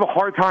have a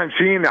hard time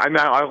seeing that. I mean,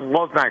 I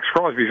love Max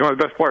Crosby. He's one of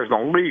the best players in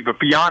the league. But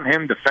beyond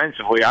him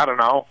defensively, I don't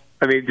know.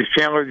 I mean, does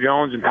Chandler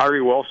Jones and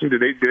Tyree Wilson, do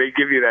they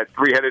give you that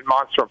 3-headed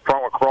monster up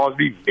front with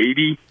Crosby?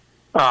 Maybe.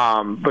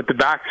 But the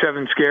back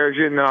 7 scares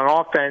you. And then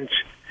on offense,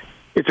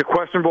 it's a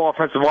questionable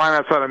offensive line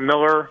outside of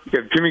Miller.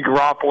 You have Jimmy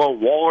Garoppolo.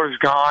 Waller's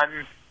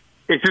gone.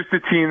 It's just a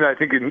team that I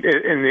think in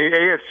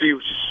the AFC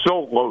was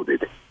so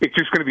loaded. It's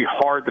just going to be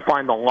hard to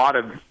find a lot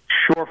of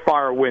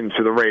surefire wins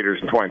for the Raiders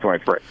in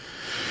 2023.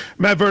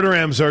 Matt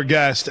Verderam's our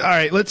guest. All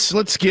right,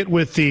 let's get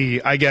with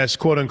the, I guess,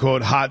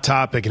 quote-unquote hot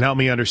topic and help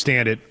me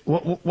understand it.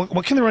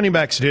 What can the running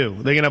backs do?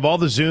 They can have all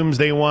the Zooms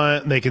they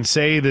want. They can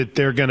say that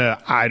they're going to,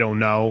 I don't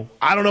know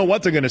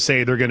what they're going to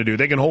say they're going to do.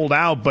 They can hold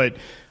out, but,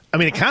 I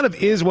mean, it kind of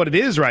is what it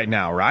is right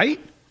now, right?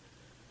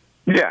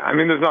 Yeah, I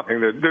mean, there's nothing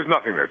they're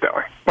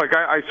doing. Like,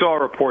 I saw a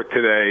report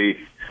today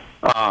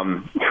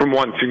from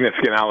one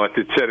significant outlet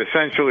that said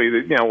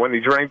essentially that, when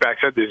these running backs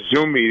had this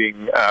Zoom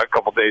meeting a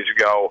couple days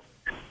ago,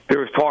 there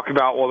was talk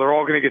about, well, they're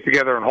all going to get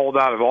together and hold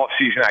out of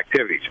off-season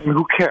activities. I mean,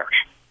 who cares?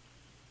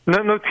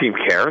 No team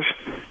cares.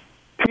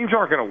 Teams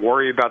aren't going to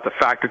worry about the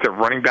fact that their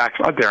running backs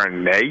are there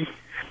in May.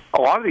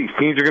 A lot of these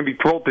teams are going to be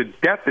thrilled to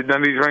death that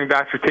none of these running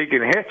backs are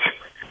taking hits.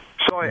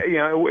 So,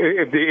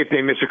 if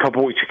they miss a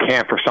couple weeks of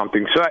camp or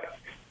something. So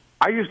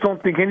I just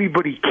don't think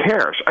anybody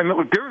cares. I mean,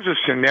 look, there's a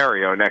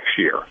scenario next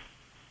year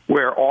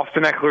where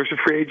Austin Eckler's a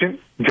free agent,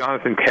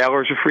 Jonathan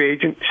Taylor's a free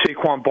agent,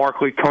 Saquon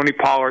Barkley, Tony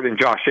Pollard, and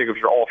Josh Jacobs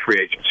are all free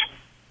agents.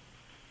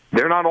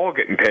 They're not all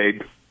getting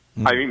paid.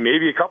 I mean,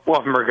 maybe a couple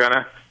of them are going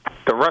to.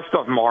 The rest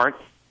of them aren't.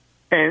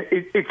 And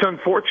it's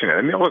unfortunate.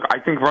 I mean, look, I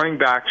think running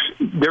backs,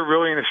 they're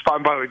really in a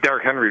spot. By the way,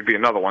 Derrick Henry would be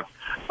another one.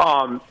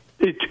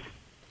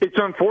 It's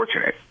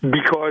unfortunate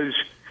because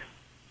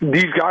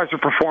these guys are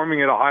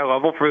performing at a high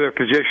level for their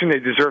position. They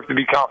deserve to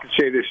be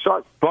compensated as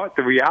such. But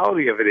the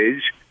reality of it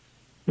is,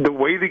 the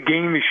way the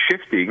game is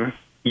shifting,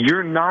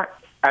 you're not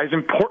as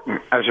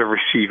important as a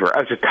receiver,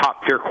 as a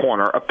top-tier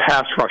corner, a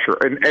pass rusher,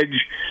 an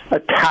edge, a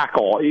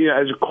tackle,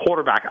 as a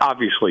quarterback,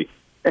 obviously.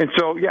 And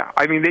so, yeah,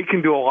 I mean, they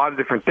can do a lot of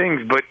different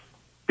things, but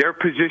their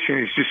position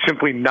is just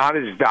simply not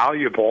as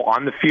valuable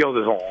on the field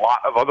as a lot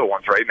of other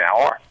ones right now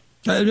are.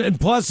 And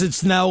plus,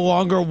 it's no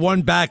longer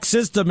one back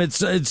system.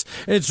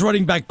 It's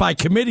running back by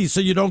committee, so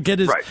you don't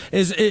get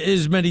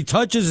as many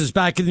touches as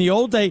back in the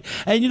old day.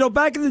 And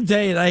back in the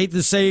day, and I hate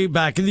to say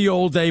back in the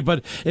old day,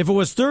 but if it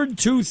was 3rd and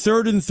 2,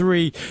 3rd and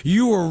 3,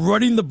 you were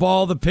running the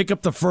ball to pick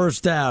up the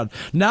first down.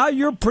 Now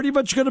you're pretty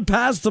much going to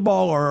pass the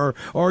ball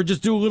or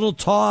just do a little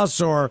toss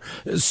or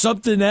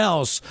something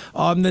else,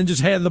 then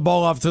just hand the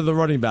ball off to the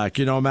running back.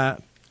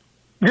 Matt.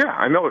 Yeah,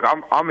 I know. Look,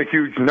 I'm a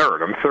huge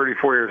nerd. I'm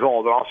 34 years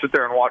old, and I'll sit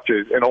there and watch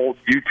an old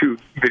YouTube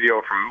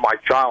video from my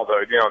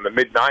childhood, in the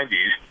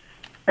mid-'90s.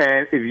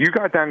 And if you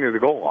got down near the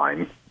goal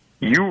line,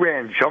 you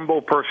ran jumbo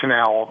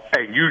personnel,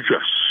 and you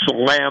just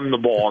slammed the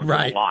ball into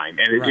the line.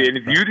 And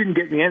if you didn't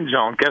get in the end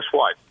zone, guess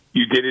what?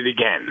 You did it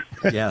again.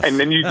 Yes. And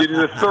then you did it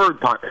a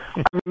third time.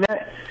 I mean,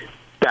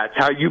 that's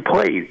how you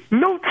played.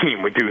 No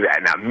team would do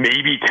that. Now,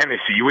 maybe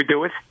Tennessee would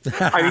do it.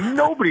 I mean,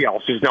 nobody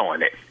else is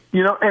doing it.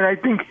 And I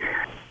think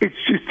it's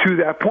just to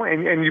that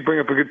point, and you bring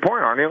up a good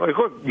point, Arnie. Like,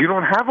 look, you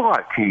don't have a lot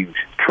of teams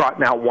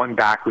trotting out one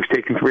back who's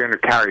taking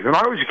 300 carries. When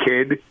I was a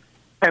kid,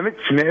 Emmitt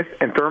Smith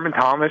and Thurman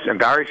Thomas and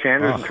Barry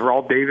Sanders and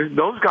Terrell Davis,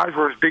 those guys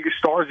were as big as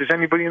stars as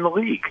anybody in the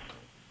league.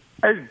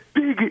 As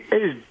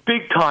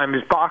big time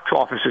as box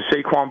office as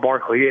Saquon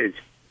Barkley is,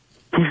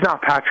 he's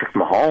not Patrick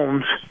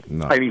Mahomes.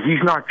 No. I mean,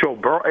 he's not Joe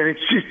Burrow. And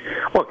it's just,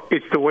 look,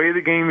 it's the way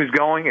the game is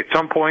going. At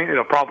some point,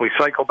 it'll probably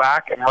cycle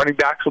back, and running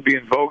backs will be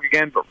in vogue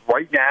again. But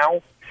right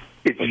now,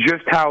 it's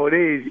just how it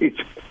is.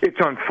 It's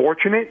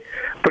unfortunate,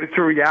 but it's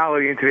a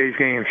reality in today's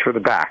games for the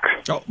backs.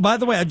 Oh, by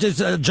the way, I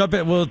just jump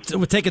in. Will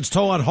it take its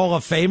toll on Hall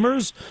of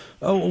Famers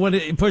when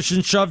it push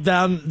and shove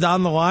down the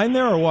line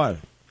there, or what?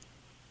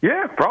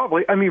 Yeah,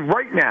 probably. I mean,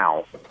 right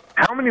now,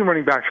 how many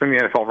running backs from the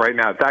NFL right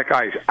now? That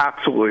guy is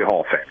absolutely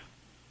Hall of Fame.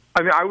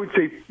 I mean, I would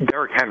say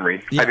Derrick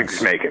Henry, yes. I think,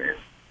 is making it,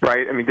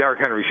 right? I mean, Derrick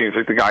Henry seems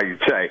like the guy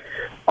you'd say.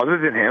 Other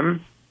than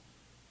him,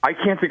 I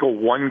can't think of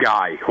one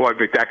guy who I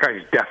think that guy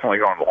is definitely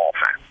going to the Hall of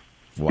Fame.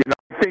 Wow.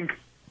 I think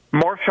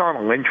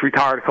Marshawn Lynch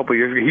retired a couple of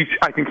years ago.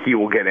 I think he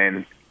will get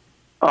in.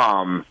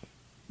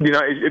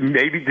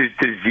 Maybe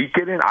does Zeke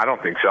get in? I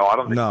don't think so. I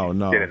don't think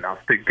he get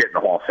enough to get in the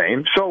Hall of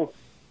Fame. So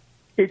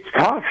it's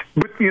tough.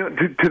 But,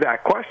 to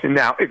that question,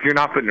 now, if you're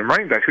not putting in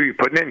running backs, who are you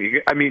putting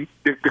in?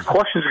 The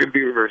question is going to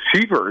be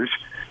receivers.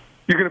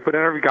 You're going to put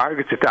in every guy who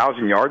gets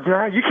 1,000 yards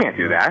now? You can't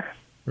do that.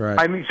 Right.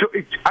 I mean, so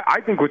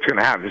I think what's going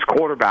to happen is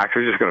quarterbacks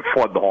are just going to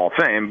flood the Hall of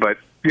Fame, but,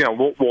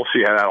 we'll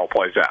see how that all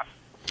plays out.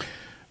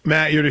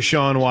 Matt, your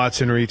Deshaun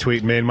Watson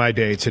retweet made my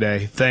day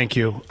today. Thank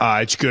you.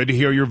 It's good to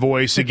hear your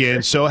voice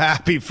again. So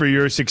happy for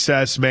your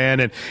success, man.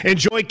 And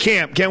enjoy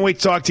camp. Can't wait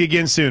to talk to you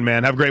again soon,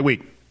 man. Have a great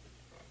week.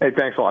 Hey,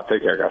 thanks a lot.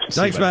 Take care, guys.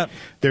 Thanks, Matt.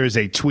 There is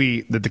a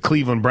tweet that the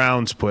Cleveland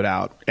Browns put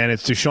out, and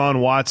it's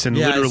Deshaun Watson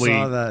literally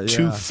I saw that,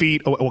 2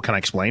 feet. Well, can I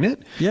explain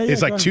it? Yeah,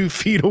 it's like 2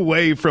 feet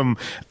away from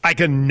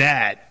like a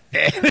net.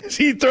 And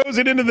he throws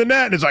it into the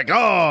net, and it's like,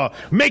 oh,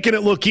 making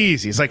it look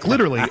easy. It's like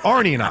literally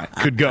Arnie and I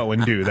could go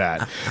and do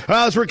that.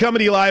 Well, as we're coming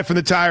to you live from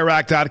the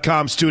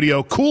TireRack.com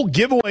studio, cool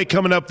giveaway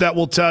coming up that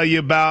we'll tell you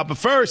about. But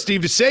first, Steve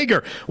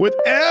DeSager with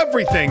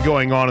everything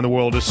going on in the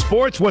world of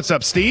sports. What's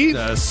up, Steve?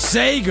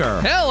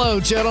 DeSager. Hello,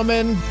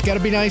 gentlemen. Got to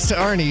be nice to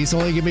Arnie. He's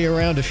only going to be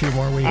around a few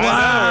more weeks.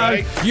 Wow.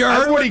 Right? You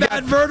heard what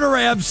Matt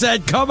Verderam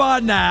said. Come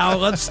on now.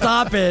 Let's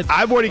stop it.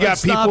 I've already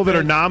got people that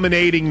are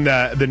nominating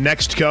the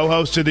next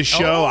co-host of the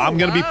show. I'm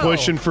going to be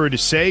pushing for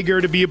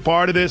DeSager to be a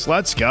part of this.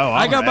 Let's go.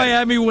 I got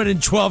Miami winning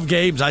 12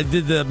 games. I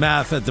did the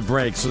math at the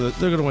break, so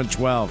they're going to win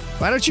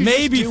 12. Why don't you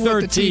maybe just do 13?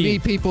 What the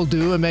TV people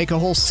do and make a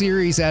whole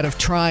series out of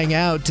trying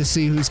out to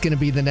see who's going to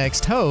be the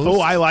next host?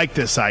 Oh, I like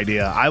this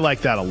idea. I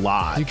like that a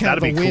lot.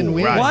 That'd be win-win.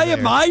 Cool. Right. Why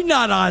am I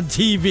not on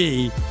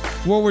TV?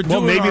 Well,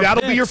 maybe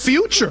that'll be your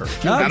future.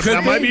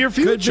 That might be your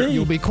future.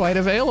 You'll be quite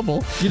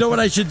available. You know what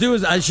I should do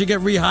is I should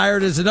get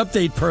rehired as an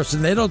update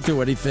person. They don't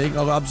do anything.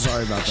 Oh, I'm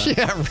sorry about that.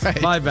 Yeah,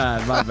 right. My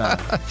bad.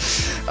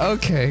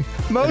 Okay.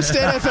 Most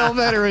NFL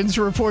veterans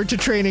report to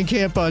training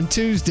camp on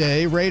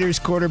Tuesday. Raiders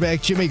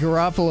quarterback Jimmy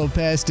Garoppolo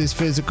passed his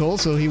physical,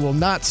 so he will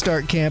not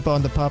start camp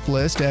on the PUP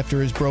list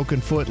after his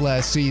broken foot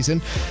last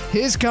season.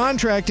 His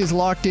contract is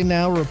locked in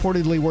now,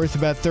 reportedly worth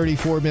about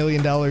 $34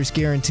 million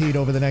guaranteed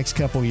over the next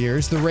couple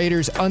years. The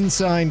Raiders'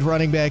 unsigned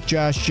running back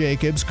Josh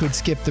Jacobs could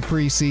skip the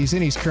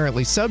preseason. He's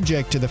currently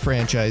subject to the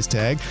franchise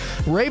tag.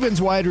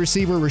 Ravens wide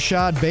receiver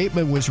Rashad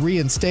Bateman was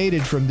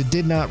reinstated from the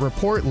did not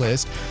report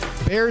list.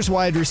 Bears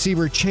wide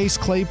receiver Chase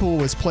Claypool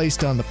was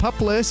placed on the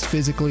PUP list,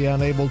 physically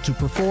unable to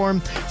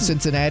perform.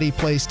 Cincinnati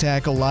placed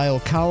tackle Lyle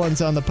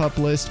Collins on the PUP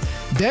list.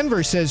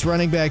 Denver says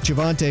running back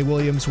Javonte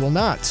Williams will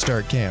not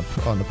start camp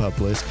on the PUP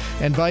list.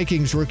 And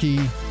Vikings rookie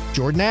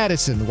Jordan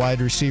Addison, the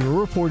wide receiver,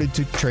 reported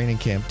to training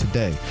camp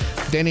today.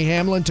 Denny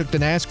Hamlin took the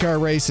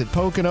NASCAR race at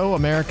Pocono.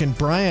 American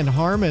Brian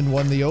Harmon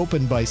won the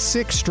Open by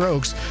 6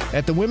 strokes.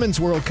 At the Women's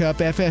World Cup,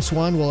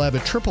 FS1 will have a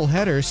triple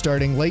header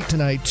starting late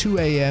tonight, 2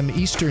 a.m.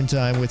 Eastern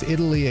Time, with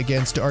Italy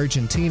against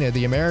Argentina.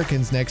 The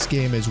Americans' next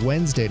game is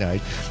Wednesday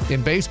night.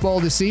 In baseball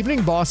this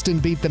evening, Boston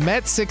beat the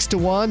Mets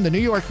 6-1. The New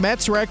York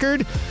Mets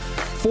record,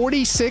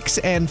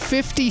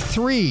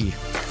 46-53.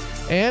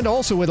 And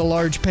also with a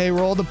large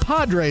payroll, the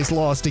Padres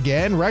lost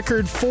again.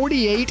 Record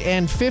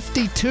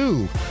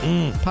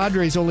 48-52.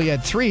 Padres only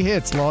had 3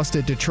 hits, lost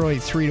at Detroit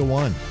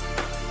 3-1.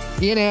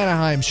 In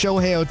Anaheim,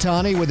 Shohei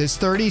Ohtani with his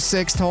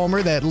 36th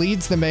homer that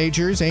leads the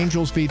majors.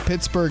 Angels beat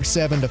Pittsburgh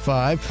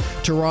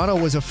 7-5. Toronto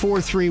was a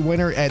 4-3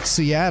 winner at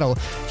Seattle.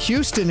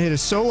 Houston hit a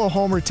solo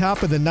homer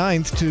top of the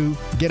 9th to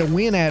get a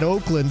win at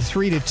Oakland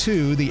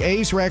 3-2. The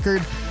A's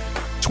record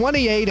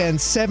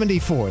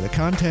 28-74. The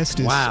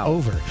contest is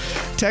over.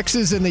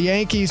 Texas and the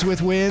Yankees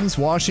with wins.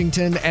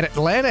 Washington and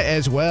Atlanta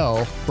as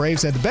well.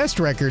 Braves had the best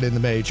record in the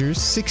majors,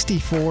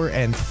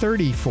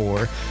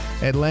 64-34.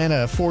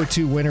 Atlanta, a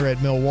 4-2 winner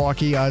at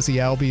Milwaukee. Ozzie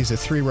Albies, a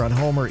 3-run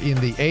homer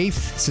in the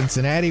 8th.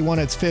 Cincinnati won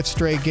its 5th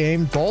straight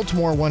game.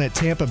 Baltimore won at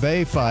Tampa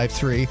Bay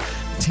 5-3.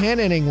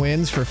 10-inning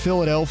wins for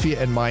Philadelphia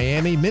and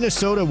Miami.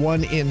 Minnesota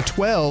won in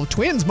 12.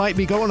 Twins might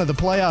be going to the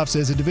playoffs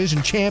as a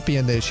division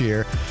champion this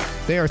year.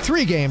 They are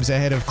 3 games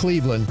ahead of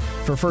Cleveland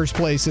for first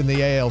place in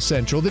the AL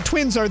Central. The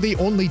Twins are the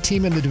only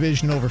team in the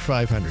division over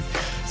 500.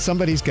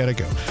 Somebody's got to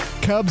go.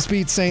 Cubs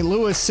beat St.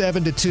 Louis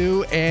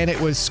 7-2, and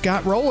it was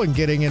Scott Rowland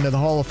getting into the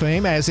Hall of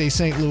Fame as a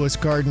St. Louis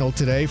Cardinal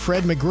today.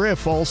 Fred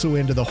McGriff also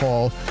into the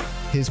Hall.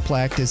 His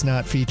plaque does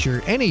not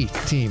feature any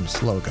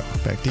team's logo.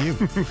 Back to you.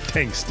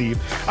 Thanks,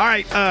 Steve. All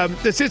right,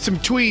 let's hit some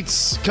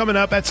tweets coming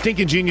up at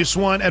Stinking Genius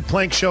One, at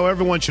Plank Show.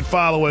 Everyone should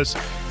follow us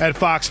at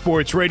Fox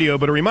Sports Radio.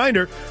 But a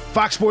reminder,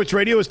 Fox Sports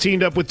Radio has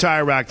teamed up with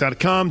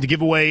TireRack.com to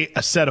give away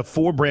a set of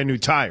 4 brand new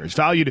tires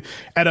valued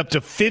at up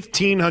to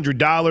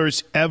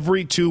 $1,500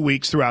 every 2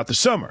 weeks throughout the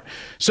summer.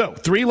 So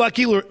 3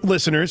 lucky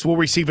listeners will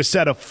receive a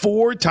set of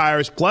 4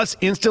 tires plus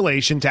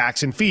installation,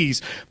 tax, and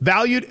fees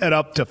valued at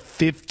up to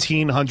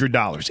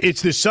 $1,500.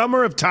 It's the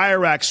Summer of Tire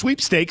Rack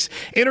Sweepstakes.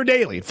 Enter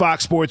daily at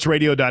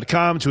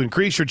foxsportsradio.com to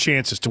increase your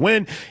chances to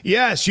win.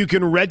 Yes, you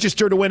can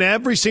register to win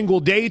every single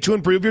day to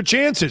improve your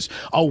chances.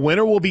 A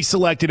winner will be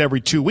selected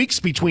every 2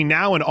 weeks between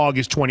now and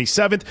August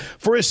 27th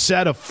for a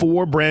set of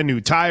 4 brand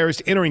new tires.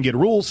 To enter and get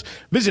rules,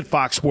 visit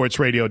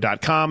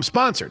foxsportsradio.com.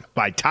 Sponsored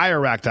by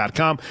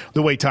TireRack.com,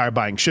 the way tire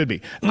buying should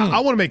be. I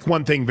want to make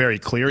one thing very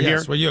clear here.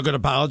 Yes, well, you're going to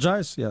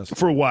apologize? Yes.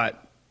 For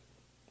what?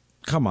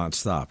 Come on,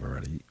 stop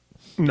already.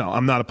 No,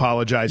 I'm not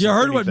apologizing. You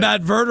heard what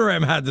Matt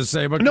Verderam had to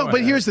say, but no.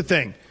 But here's the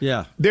thing.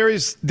 Yeah, there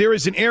is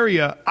an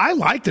area. I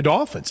like the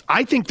Dolphins.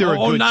 I think they're a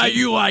good now team.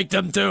 You like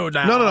them too.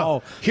 Now,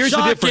 no. Here's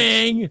Shocking. The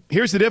difference.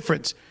 Here's the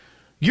difference.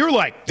 You're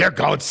like, they're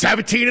going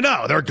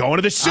 17-0. They're going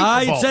to the Super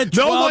Bowl. I said 12-5.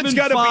 No one's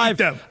got to beat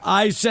them.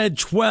 I said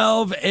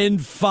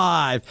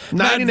 12-5.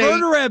 Matt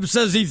Verderam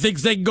says he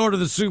thinks they can go to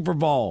the Super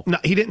Bowl. No,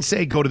 he didn't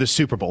say go to the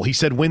Super Bowl. He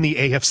said win the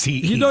AFC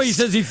East. You know, he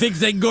says he thinks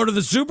they can go to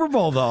the Super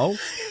Bowl, though.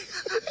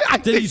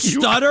 Did he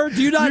stutter?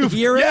 Do you not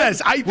hear it?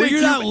 Yes, I think Were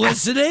you not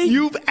listening?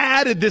 You've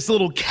added this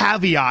little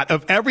caveat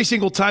of every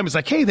single time. It's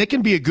like, hey, they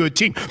can be a good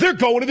team. They're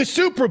going to the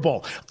Super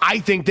Bowl. I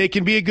think they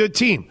can be a good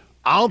team.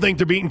 I don't think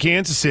they're beating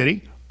Kansas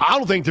City. I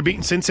don't think they're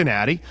beating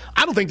Cincinnati.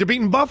 I don't think they're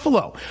beating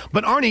Buffalo.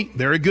 But, Arnie,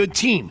 they're a good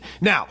team.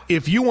 Now,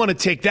 if you want to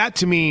take that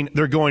to mean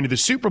they're going to the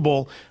Super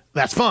Bowl,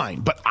 that's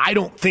fine. But I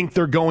don't think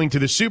they're going to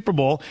the Super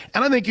Bowl.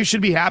 And I think you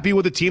should be happy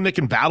with a team that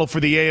can battle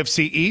for the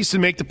AFC East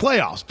and make the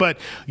playoffs. But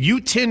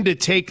you tend to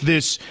take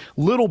this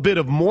little bit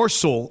of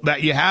morsel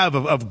that you have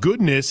of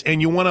goodness and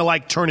you want to,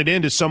 like, turn it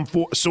into some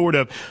sort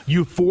of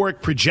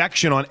euphoric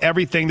projection on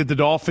everything that the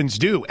Dolphins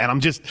do. And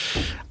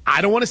I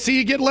don't want to see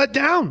you get let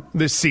down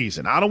this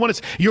season. I don't want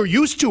to. You're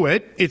used to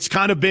it. It's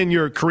kind of been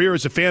your career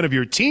as a fan of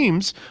your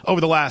teams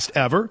over the last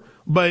ever.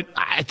 But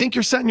I think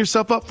you're setting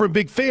yourself up for a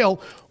big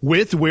fail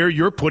with where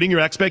you're putting your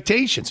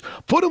expectations.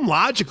 Put them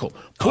logical.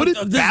 Put it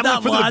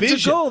battling for the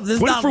division.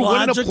 Put it for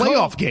winning a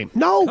playoff game.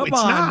 No, it's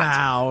not. Come on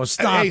now.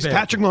 Stop Is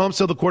Patrick Mahomes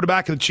still the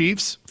quarterback of the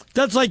Chiefs?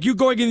 That's like you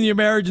going into your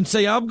marriage and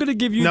saying, I'm going to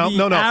give you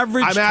the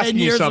average 10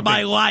 years of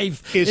my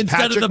life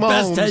instead of the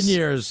best 10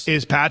 years.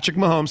 Is Patrick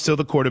Mahomes still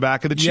the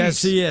quarterback of the Chiefs?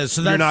 Yes, he is.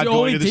 So you're not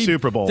going to the team,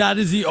 Super Bowl. That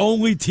is the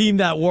only team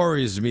that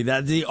worries me.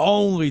 That's the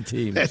only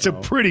team. That's a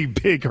pretty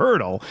big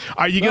hurdle.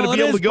 Are you going to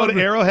be able to go to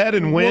Arrowhead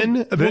and win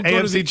the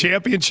AFC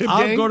Championship game?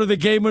 I'll go to the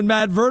game with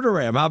Matt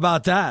Verderame. How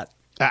about that?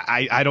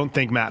 I don't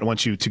think Matt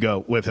wants you to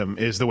go with him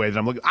is the way that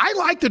I'm looking. I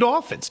like the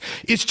Dolphins.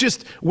 It's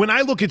just when I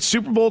look at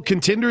Super Bowl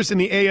contenders in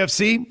the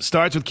AFC,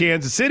 starts with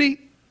Kansas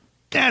City.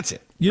 That's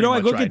it. You know, I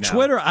look at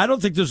Twitter. I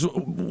don't think there's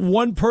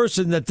one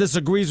person that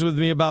disagrees with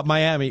me about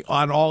Miami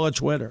on all of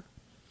Twitter.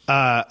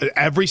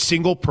 Every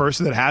single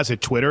person that has a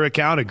Twitter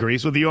account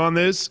agrees with you on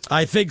this?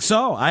 I think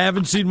so. I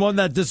haven't seen one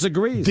that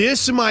disagrees.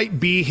 This might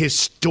be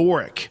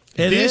historic.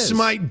 This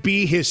might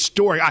be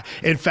historic.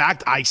 In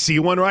fact, I see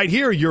one right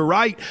here. You're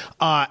right.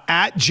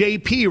 At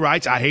JP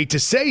writes, I hate to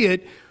say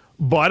it,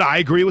 but I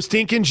agree with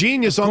Stinking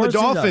Genius on the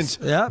Dolphins.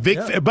 Yeah,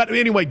 But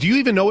anyway, do you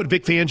even know what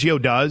Vic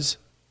Fangio does?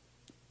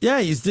 Yeah,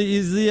 he's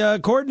the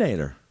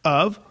coordinator.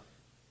 Of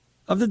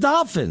the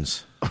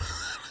Dolphins.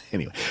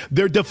 Anyway,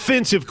 their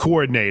defensive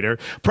coordinator,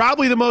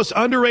 probably the most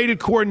underrated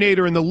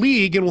coordinator in the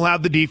league, and will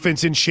have the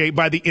defense in shape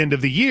by the end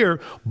of the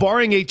year.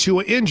 Barring a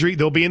Tua injury,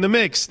 they'll be in the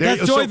mix.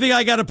 That's the only thing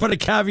I got to put a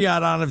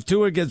caveat on if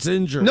Tua gets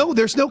injured. No,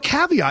 there's no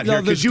caveat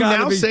here because you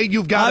now say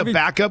you've got a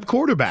backup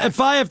quarterback. If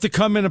I have to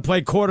come in and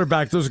play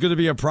quarterback, there's going to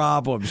be a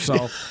problem.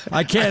 So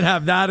I can't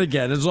have that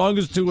again. As long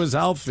as Tua's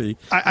healthy.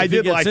 I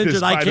did like injured,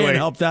 this, by I the way. can't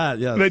help that.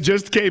 Yes. That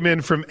just came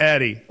in from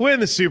Eddie. Win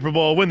the Super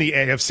Bowl, win the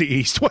AFC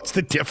East. What's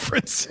the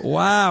difference?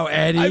 Wow,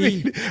 Eddie.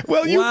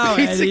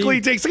 Basically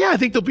take, I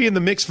think they'll be in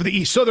the mix for the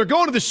East. So they're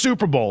going to the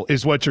Super Bowl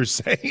is what you're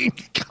saying.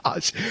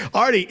 Gosh.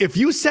 Artie, if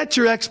you set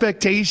your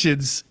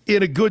expectations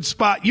in a good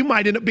spot, you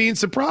might end up being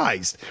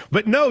surprised.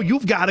 But no,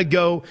 you've got to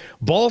go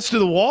balls to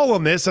the wall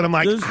on this. And I'm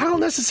like, I don't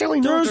necessarily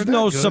know. There's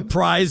no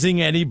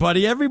surprising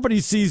anybody.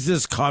 Everybody sees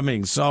this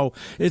coming. So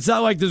it's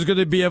not like there's going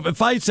to be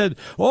if I said,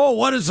 oh,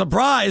 what a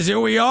surprise. Here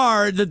we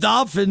are. The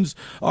Dolphins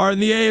are in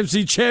the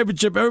AFC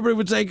Championship. Everybody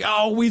would say,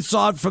 oh, we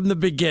saw it from the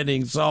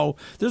beginning. So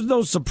there's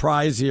no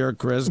surprise here,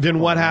 Chris. Then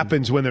what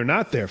happens when they're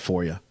not there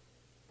for you?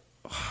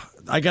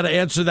 I got to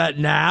answer that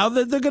now.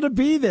 That they're going to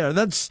be there.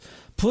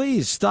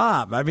 Please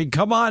stop. I mean,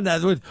 come on.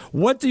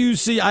 What do you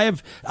see? I'm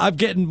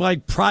getting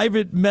like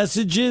private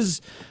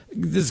messages.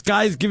 This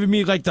guy's giving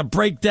me like the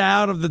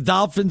breakdown of the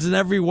Dolphins in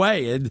every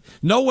way, and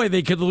no way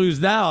they could lose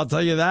now. I'll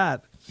tell you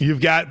that.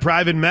 You've got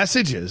private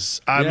messages.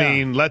 I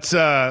mean, let's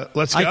go.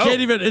 I can't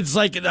even. It's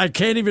like I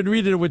can't even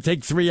read it. It would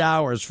take 3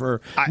 hours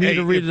for me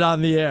to read it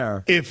on the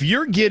air. If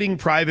you're getting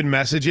private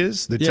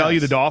messages that tell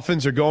you the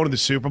Dolphins are going to the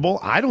Super Bowl,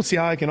 I don't see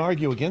how I can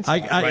argue against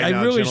that.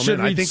 I really should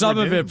read some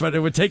of it, but it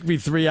would take me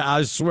 3 hours.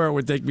 I swear it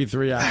would take me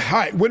 3 hours. All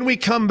right, when we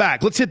come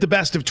back, let's hit the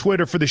best of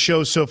Twitter for the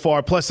show so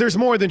far. Plus, there's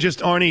more than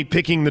just Arnie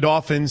picking the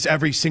Dolphins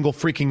every single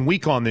freaking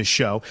week on this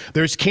show.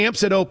 There's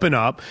camps that open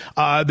up.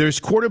 There's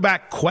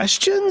quarterback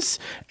questions,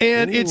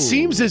 and it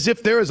seems as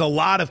if there is a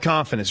lot of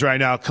confidence right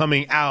now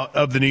coming out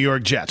of the New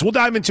York Jets. We'll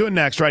dive into it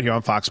next right here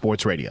on Fox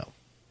Sports Radio.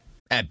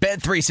 At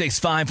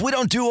Bet365, we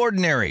don't do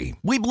ordinary.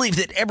 We believe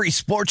that every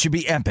sport should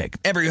be epic.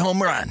 Every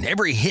home run,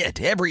 every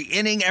hit, every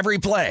inning, every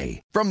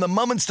play. From the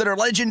moments that are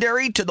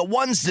legendary to the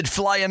ones that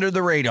fly under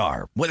the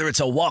radar. Whether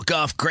it's a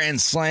walk-off grand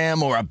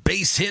slam or a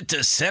base hit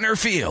to center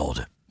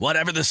field.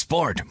 Whatever the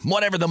sport,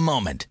 whatever the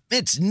moment,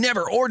 it's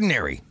never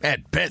ordinary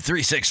at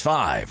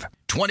Bet365.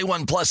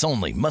 21 plus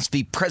only. Must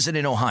be present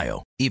in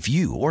Ohio. If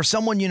you or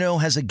someone you know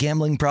has a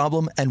gambling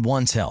problem and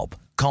wants help,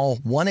 call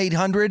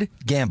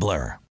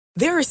 1-800-GAMBLER.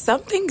 There are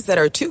some things that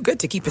are too good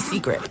to keep a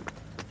secret.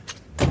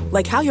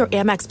 Like how your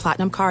Amex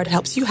Platinum card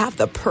helps you have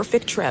the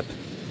perfect trip.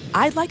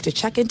 I'd like to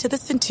check into the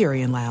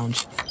Centurion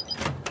Lounge.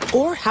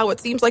 Or how it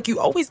seems like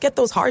you always get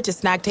those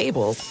hard-to-snag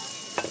tables.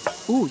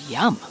 Ooh,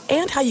 yum.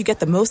 And how you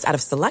get the most out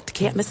of select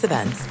can't-miss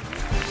events.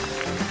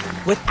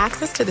 With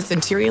access to the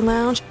Centurion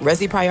Lounge,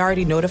 Resi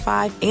Priority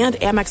Notified, and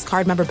Amex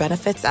card member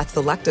benefits at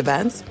select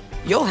events,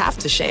 you'll have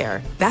to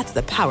share. That's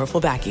the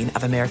powerful backing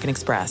of American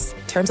Express.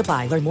 Terms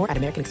apply. Learn more at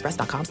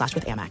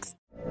americanexpress.com/withAmex.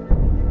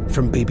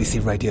 From BBC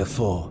Radio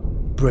 4,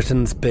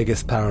 Britain's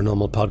biggest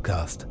paranormal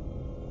podcast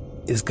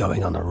is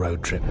going on a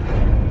road trip.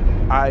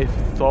 I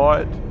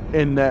thought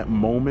in that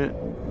moment,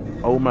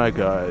 oh my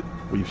God,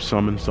 we've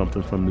summoned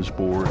something from this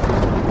board.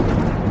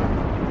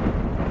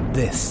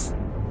 This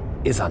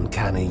is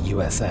Uncanny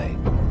USA.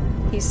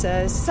 He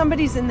says,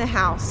 somebody's in the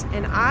house,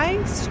 and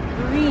I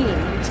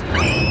screamed.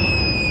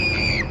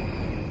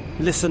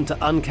 Listen to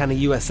Uncanny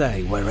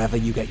USA wherever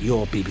you get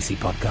your BBC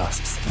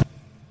podcasts,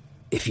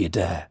 if you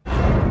dare.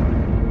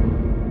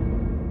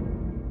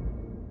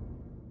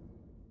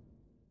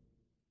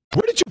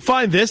 Where did you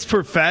find this,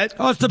 Perfett?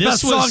 Oh, it's the best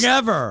song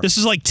ever. This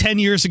is like 10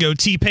 years ago.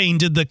 T-Pain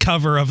did the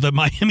cover of the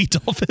Miami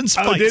Dolphins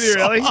fight. Oh, did he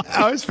really? song.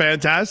 Oh, it was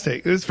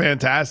fantastic. It was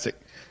fantastic.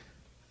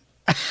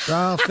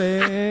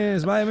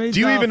 Dolphins, Miami.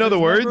 Do you even know the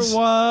words?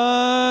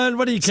 One.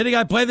 What are you kidding?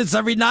 I play this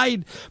every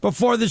night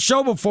before the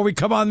show, before we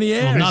come on the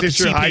air. Well, not the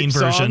T-Pain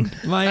version.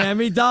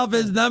 Miami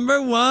Dolphins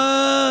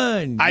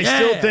 #1. I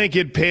still think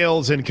it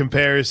pales in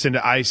comparison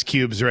to Ice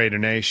Cube's Raider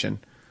Nation.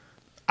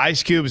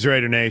 Ice Cube's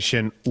Raider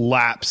Nation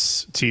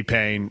laps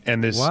T-Pain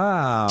and this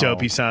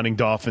dopey-sounding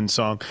Dolphin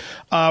song.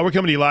 We're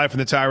coming to you live from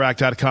the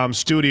TireRack.com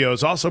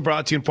studios. Also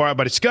brought to you in part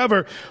by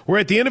Discover, where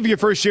at the end of your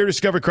first year,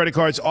 Discover credit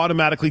cards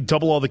automatically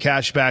double all the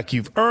cash back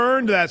you've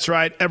earned. That's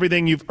right.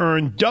 Everything you've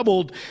earned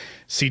doubled.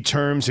 See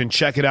terms and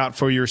check it out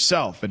for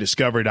yourself at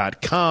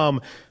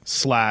Discover.com/match.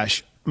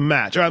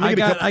 All right,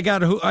 I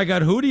got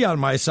Hootie on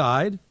my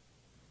side.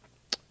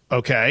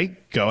 Okay,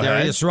 go ahead.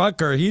 Darius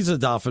Rucker, he's a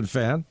Dolphin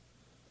fan.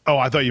 Oh,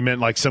 I thought you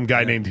meant like some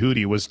guy named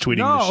Hootie was tweeting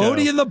the show. No,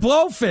 Hootie and the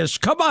Blowfish.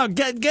 Come on,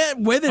 get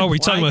with it. Oh, are we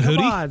talking about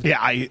Hootie? On. Yeah,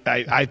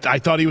 I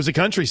thought he was a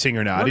country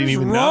singer now. I didn't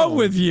even know. What's wrong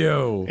with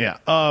you? Yeah.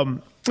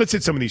 Let's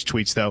hit some of these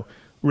tweets, though,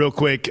 real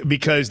quick,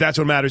 because that's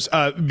what matters.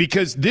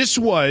 Because this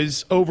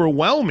was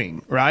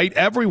overwhelming, right?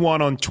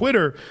 Everyone on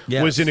Twitter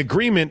was in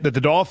agreement that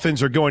the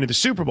Dolphins are going to the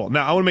Super Bowl.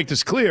 Now, I want to make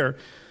this clear.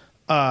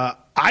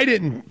 I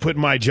didn't put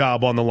my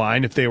job on the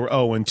line if they were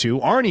 0-2.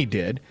 Arnie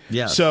did.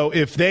 Yes. So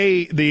if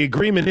the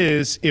agreement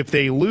is if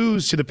they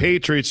lose to the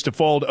Patriots to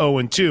fall to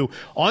 0-2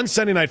 on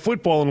Sunday Night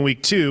Football in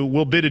Week 2,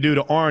 we'll bid adieu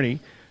to Arnie.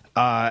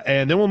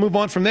 And then we'll move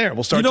on from there.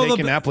 We'll start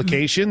taking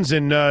applications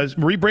and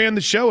rebrand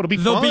the show. It'll be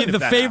fun. They'll be the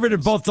favorite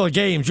in both the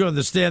games. You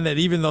understand that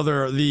even though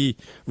they're the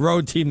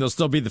road team, they'll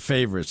still be the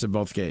favorites in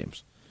both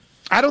games.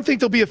 I don't think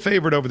they'll be a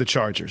favorite over the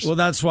Chargers. Well,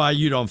 that's why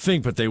you don't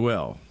think, but they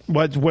will.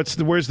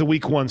 Where's the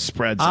Week 1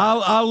 spread?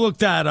 I'll look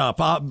that up.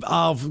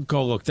 I'll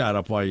go look that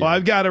up while you. Well,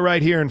 I've got it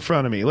right here in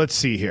front of me. Let's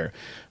see here.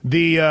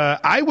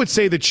 I would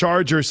say the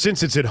Chargers,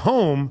 since it's at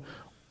home,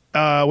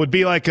 would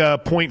be like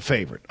a point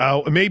favorite.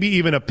 Maybe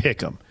even a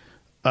pick 'em.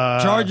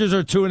 Chargers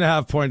are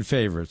 2.5-point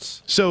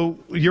favorites. So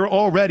you're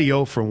already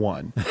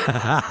 0-1.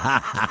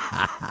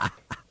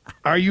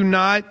 Are you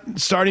not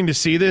starting to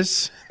see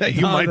this? That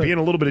you might be in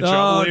a little bit of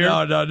trouble here?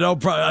 No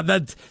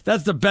problem.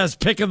 That's the best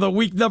pick of the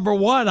week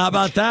 #1. How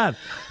about that?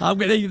 I'm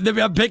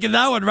picking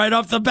that one right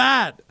off the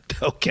bat.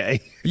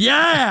 Okay.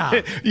 Yeah.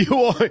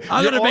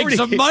 I'm going to make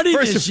some money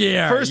this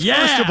year. First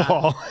of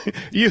all,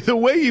 the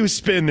way you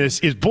spin this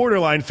is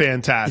borderline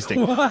fantastic.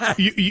 What?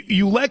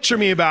 You lecture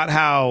me about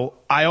how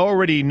I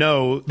already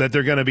know that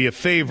they're going to be a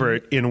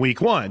favorite in Week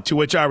 1, to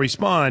which I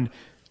respond,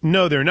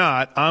 no, they're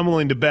not. I'm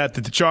willing to bet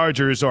that the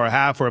Chargers are a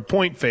half or a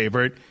point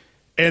favorite.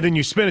 And then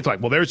you spin it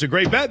like, well, there's a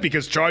great bet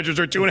because Chargers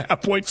are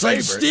 2.5-point favorite.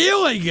 It's like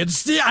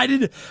stealing. I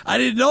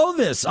didn't know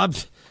this.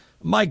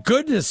 My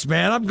goodness,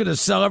 man! I'm going to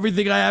sell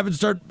everything I have and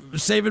start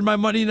saving my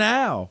money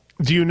now.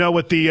 Do you know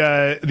what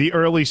the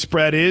early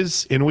spread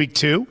is in Week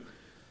 2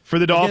 for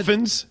the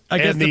Dolphins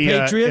against the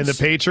Patriots? And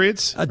the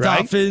Patriots, right?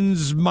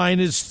 Dolphins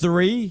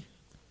 -3.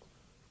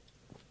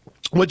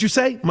 What'd you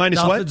say? Minus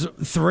Dolphins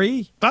what?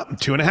 3.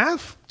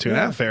 2.5.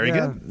 2.5. Very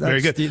good.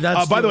 Very good.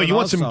 By the way, you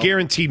want some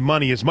guaranteed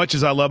money? As much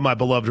as I love my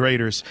beloved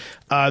Raiders,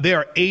 they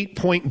are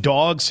 8-point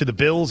dogs to the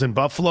Bills in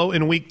Buffalo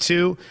in Week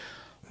 2.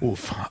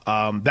 Oof.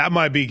 That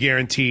might be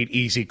guaranteed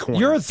easy coin.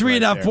 You're a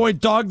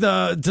 3.5-point dog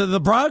to the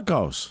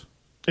Broncos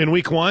in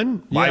Week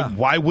 1. Yeah.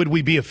 Why would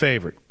we be a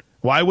favorite?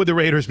 Why would the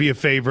Raiders be a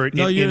favorite in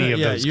any of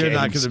those games? You're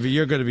not going to be.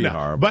 You're going to be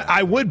horrible. But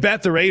I would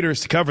bet the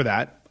Raiders to cover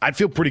that. I'd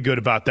feel pretty good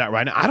about that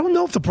right now. I don't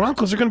know if the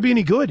Broncos are going to be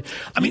any good.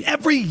 I mean,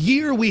 every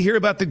year we hear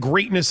about the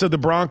greatness of the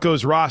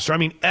Broncos roster. I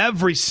mean,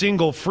 every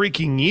single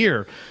freaking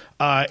year.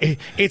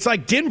 It's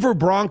like Denver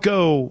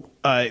Bronco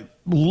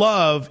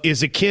love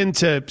is akin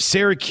to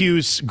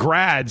Syracuse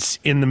grads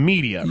in the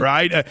media,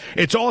 right?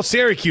 It's all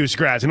Syracuse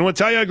grads. And I want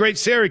to tell you how great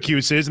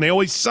Syracuse is, and they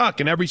always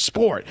suck in every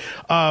sport.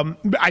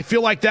 I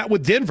feel like that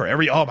with Denver.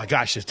 Oh, my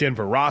gosh, this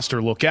Denver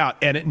roster, look out.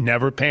 And it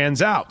never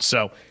pans out.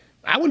 So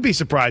I wouldn't be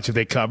surprised if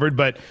they covered.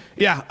 But,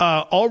 yeah,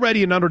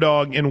 already an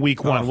underdog in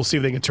Week 1. We'll see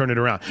if they can turn it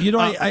around. You know,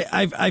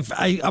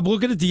 I'm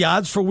looking at the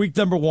odds for Week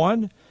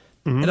 1.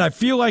 Mm-hmm. And I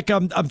feel like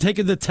I'm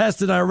taking the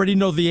test and I already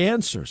know the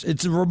answers.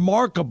 It's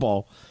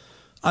remarkable.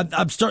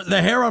 I'm starting.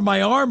 The hair on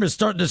my arm is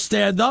starting to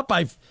stand up.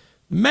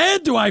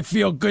 Man, do I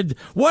feel good!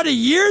 What a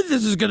year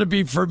this is going to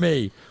be for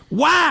me!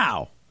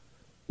 Wow,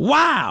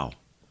 Wow.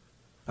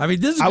 I mean,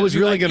 this is I was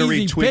really going to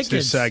retweet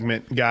this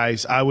segment,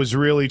 guys. I was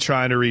really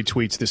trying to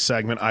retweet this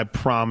segment, I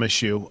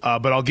promise you.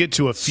 But I'll get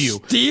to a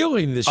few.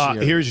 Stealing this year.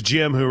 Here's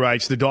Jim who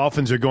writes, the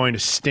Dolphins are going to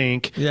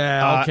stink.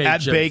 Yeah, okay, at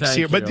Jim, Bakes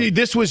here. you. But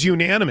this was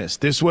unanimous.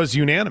 This was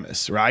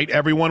unanimous, right?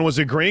 Everyone was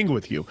agreeing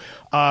with you.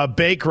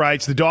 Bake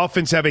writes, the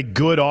Dolphins have a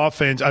good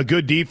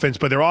defense,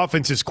 but their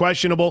offense is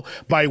questionable.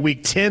 By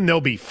week 10,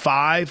 they'll be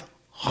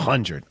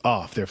 500.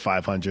 Oh, if they're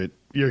 500,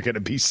 you're going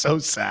to be so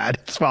sad.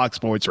 It's Fox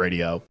Sports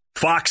Radio.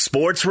 Fox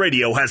Sports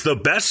Radio has the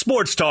best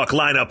sports talk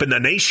lineup in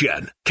the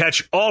nation.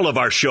 Catch all of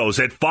our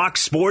shows at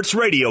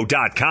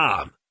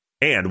foxsportsradio.com.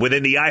 And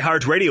within the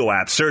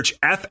iHeartRadio app, search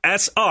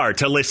FSR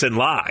to listen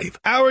live.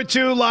 Hour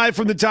 2 live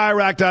from the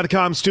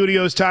TireRack.com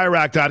studios.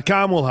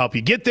 TireRack.com will help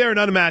you get there. An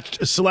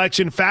unmatched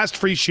selection, fast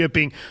free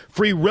shipping,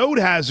 free road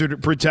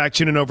hazard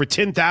protection, and over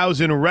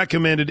 10,000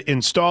 recommended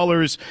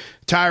installers.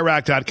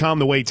 TireRack.com,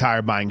 the way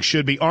tire buying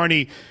should be.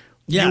 Arnie,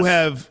 you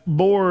have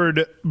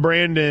bored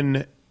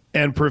Brandon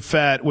and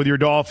Perfett with your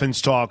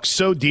Dolphins talk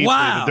so deeply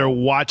that they're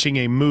watching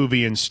a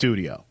movie in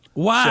studio.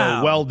 Wow.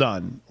 So well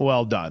done.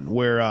 Well done.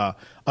 We're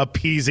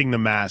appeasing the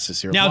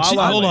masses here. Now,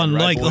 hold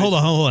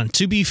on.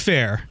 To be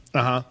fair,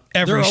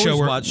 every show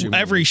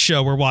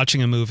we're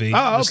watching a movie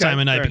this time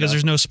of night because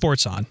there's no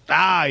sports on.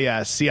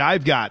 Yeah. See,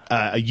 I've got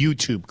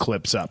YouTube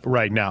clips up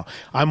right now.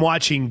 I'm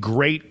watching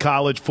great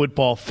college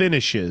football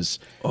finishes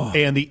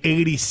and the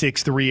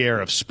 86th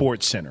re-air of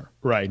SportsCenter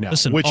right now.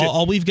 Listen,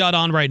 all we've got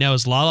on right now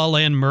is La La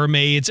Land,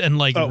 Mermaids, and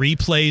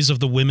replays of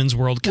the Women's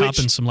World Cup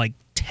and some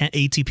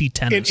ATP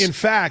tennis. In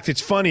fact,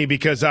 it's funny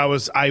because I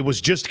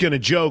was just going to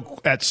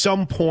joke at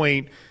some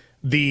point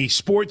the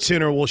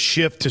SportsCenter will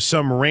shift to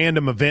some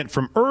random event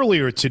from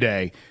earlier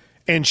today,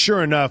 and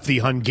sure enough, the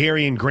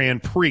Hungarian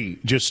Grand Prix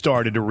just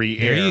started to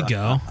re-air. There you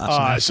go.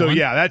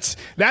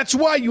 That's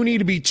why you need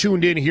to be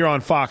tuned in here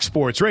on Fox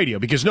Sports Radio,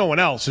 because no one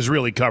else is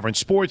really covering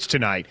sports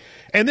tonight.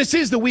 And this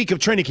is the week of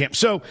training camp.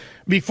 So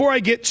before I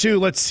get to,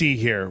 let's see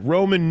here,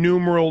 Roman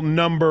numeral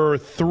number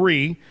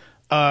 3,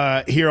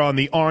 here on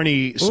the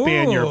Arnie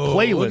Spanier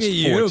playlist look at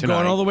you, for tonight.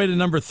 Going all the way to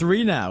number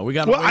 3 now. We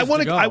got. Well,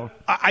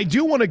 I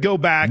do want to go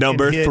back.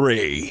 Number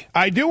 3.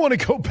 I do want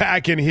to go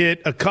back and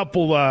hit a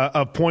couple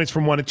of points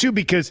from 1 and 2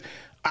 because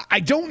I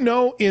don't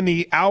know in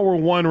the hour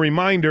 1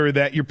 reminder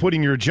that you're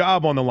putting your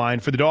job on the line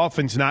for the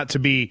Dolphins not to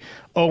be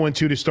 0-2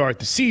 to start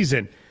the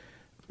season.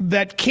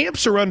 That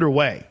camps are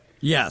underway.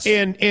 Yes,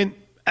 and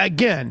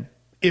again,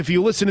 if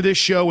you listen to this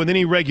show with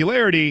any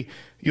regularity,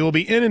 you'll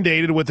be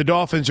inundated with the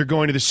Dolphins are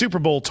going to the Super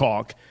Bowl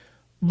talk.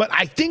 But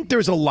I think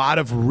there's a lot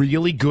of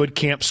really good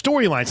camp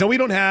storylines. Now, we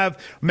don't have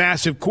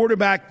massive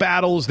quarterback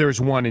battles. There's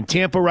one in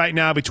Tampa right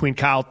now between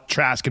Kyle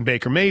Trask and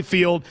Baker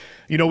Mayfield.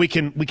 We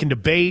can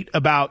debate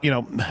about,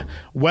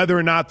 whether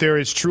or not there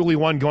is truly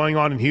one going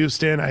on in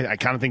Houston. I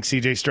kind of think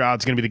C.J.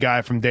 Stroud's going to be the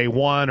guy from day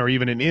one, or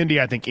even in Indy,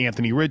 I think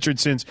Anthony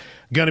Richardson's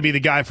going to be the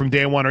guy from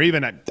day one, or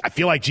even I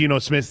feel like Geno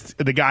Smith's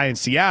the guy in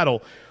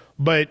Seattle.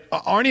 But,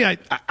 Arnie,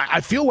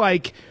 I feel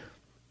like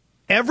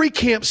every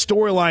camp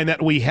storyline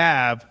that we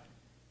have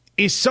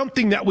is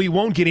something that we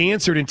won't get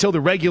answered until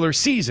the regular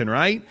season,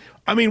 right?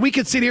 I mean, we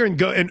could sit here and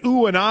go and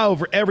ooh and ah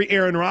over every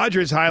Aaron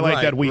Rodgers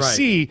highlight that we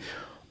see,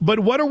 but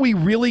what are we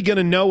really going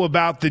to know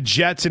about the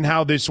Jets and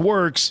how this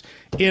works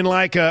in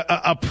like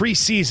a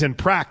preseason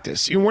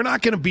practice? We're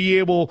not going to be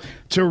able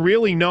to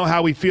really know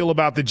how we feel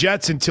about the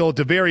Jets until at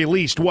the very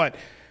least,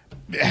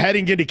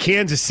 heading into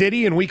Kansas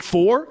City in week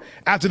 4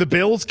 after the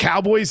Bills,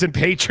 Cowboys, and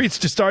Patriots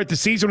to start the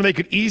season when they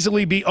could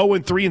easily be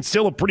 0-3 and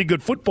still a pretty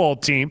good football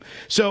team.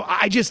 So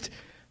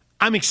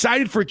I'm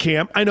excited for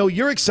camp. I know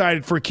you're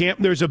excited for camp.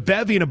 There's a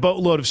bevy and a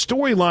boatload of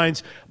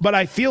storylines, but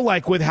I feel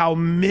like with how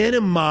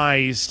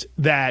minimized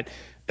that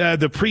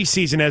the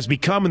preseason has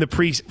become and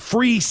the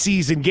free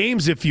season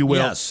games, if you will.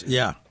 Yes,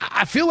 yeah.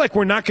 I feel like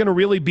we're not going to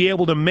really be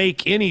able to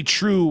make any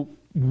true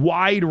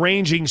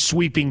wide-ranging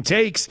sweeping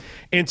takes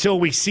until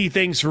we see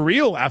things for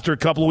real after a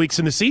couple of weeks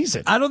in the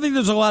season. I don't think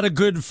there's a lot of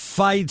good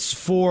fights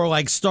for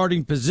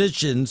starting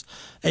positions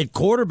at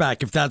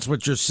quarterback, if that's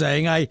what you're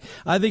saying. I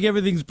think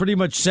everything's pretty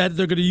much set.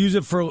 They're going to use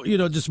it for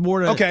just more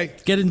to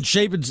get in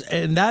shape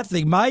and that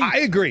thing. I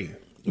agree.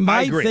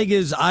 My thing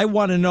is I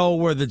want to know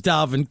where the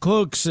Dalvin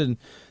Cooks and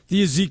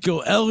the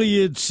Ezekiel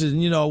Elliott's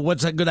and,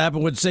 what's going to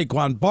happen with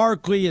Saquon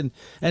Barkley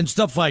and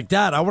stuff like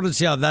that. I want to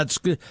see how that's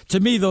 – to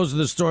me, those are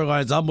the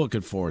storylines I'm looking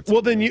forward to.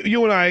 Well, then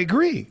you and I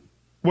agree.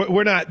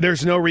 We're not –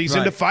 there's no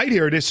reason to fight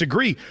here or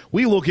disagree.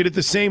 We look at it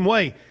the same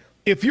way.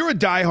 If you're a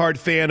diehard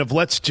fan of,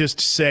 let's just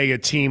say, a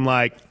team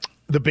like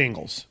the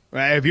Bengals,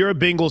 right? If you're a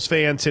Bengals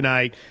fan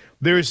tonight,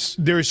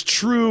 there's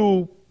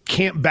true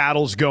camp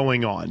battles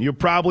going on. You're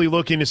probably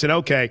looking to say,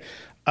 okay,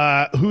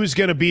 who's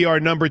going to be our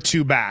number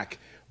 2 back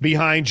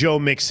behind Joe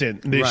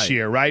Mixon this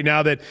year, right?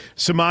 Now that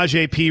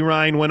Samaje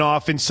Perine went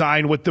off and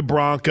signed with the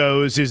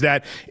Broncos, is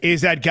that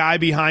guy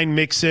behind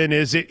Mixon?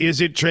 Is it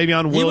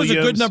Travion Williams? He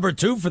was a good number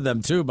 2 for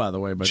them too, by the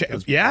way. But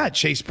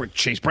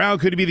Chase Brown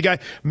could be the guy.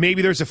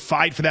 Maybe there's a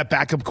fight for that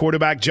backup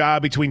quarterback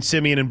job between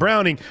Simeon and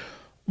Browning.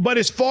 But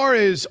as far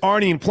as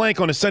Arnie and Plank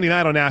on a Sunday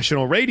night on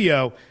national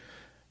radio,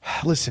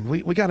 listen,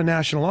 we got a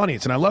national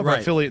audience, and I love our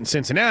affiliate in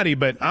Cincinnati,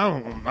 but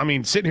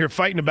sitting here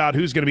fighting about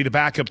who's going to be the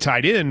backup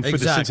tight end for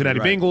the Cincinnati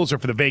Bengals or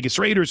for the Vegas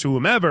Raiders or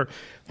whomever,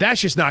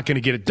 that's just not going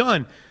to get it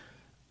done.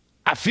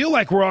 I feel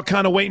like we're all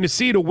kind of waiting to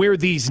see to where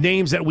these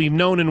names that we've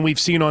known and we've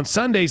seen on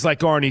Sundays, like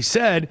Arnie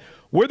said,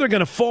 where they're going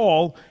to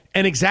fall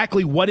and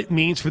exactly what it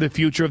means for the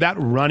future of that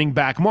running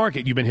back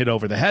market. You've been hit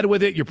over the head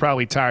with it. You're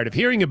probably tired of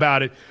hearing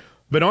about it.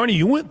 But, Arnie,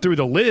 you went through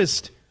the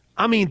list.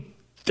 I mean,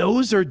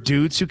 those are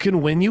dudes who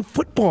can win you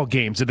football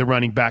games at the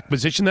running back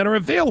position that are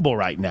available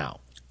right now.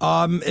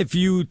 If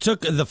you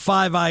took the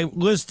 5 I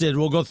listed,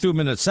 we'll go through them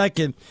in a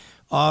second,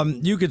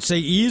 you could say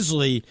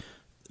easily,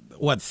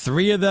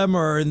 3 of them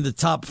are in the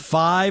top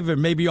 5,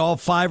 and maybe all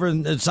 5 are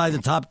inside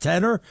the top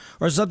 10 or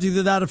something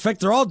to that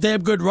effect. They're all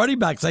damn good running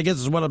backs, I guess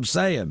is what I'm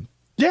saying.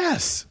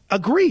 Yes,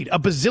 agreed, a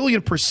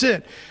bazillion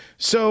 %.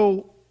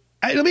 So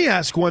let me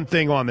ask one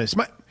thing on this.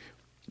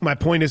 My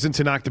point isn't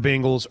to knock the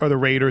Bengals or the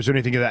Raiders or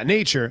anything of that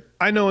nature.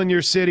 I know in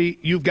your city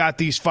you've got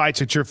these fights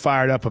that you're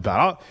fired up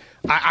about.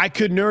 I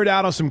could nerd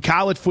out on some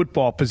college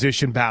football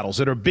position battles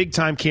that are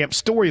big-time camp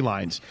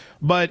storylines.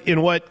 But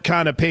in what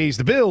kind of pays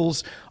the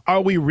bills,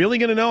 are we really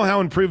going to know how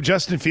improved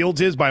Justin Fields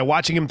is by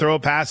watching him throw a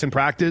pass in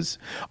practice?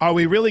 Are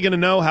we really going to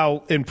know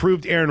how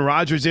improved Aaron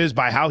Rodgers is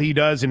by how he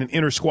does in an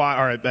inter-squad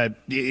or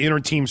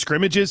inter-team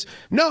scrimmages?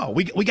 No,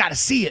 we got to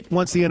see it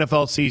once the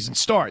NFL season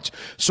starts.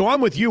 So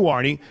I'm with you,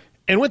 Arnie.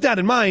 And with that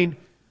in mind,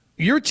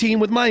 your team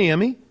with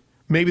Miami,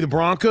 maybe the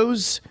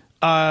Broncos,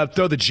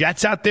 throw the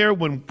Jets out there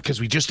because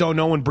we just don't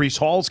know when Breece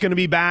Hall's going to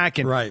be back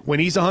and when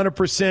he's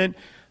 100%.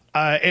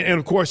 And,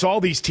 of course, all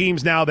these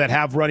teams now that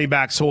have running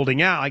backs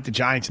holding out, like the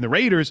Giants and the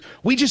Raiders,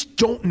 we just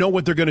don't know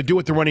what they're going to do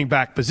at the running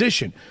back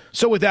position.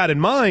 So with that in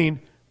mind,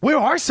 where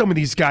are some of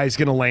these guys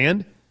going to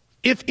land,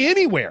 if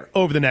anywhere,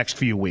 over the next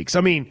few weeks?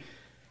 I mean,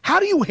 how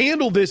do you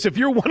handle this if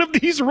you're one of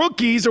these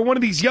rookies or one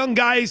of these young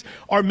guys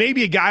or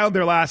maybe a guy on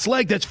their last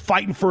leg that's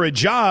fighting for a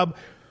job,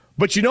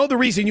 but you know the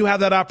reason you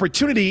have that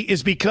opportunity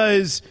is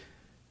because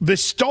the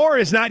star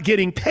is not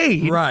getting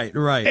paid. Right.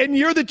 And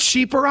you're the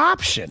cheaper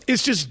option.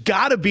 It's just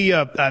got to be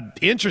a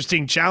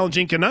interesting,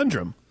 challenging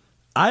conundrum.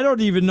 I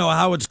don't even know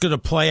how it's going to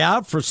play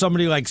out for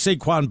somebody like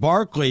Saquon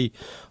Barkley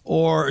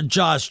or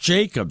Josh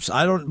Jacobs.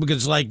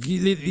 Because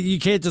you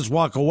can't just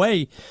walk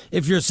away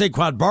if you're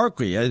Saquon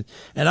Barkley. And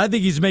I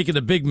think he's making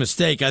a big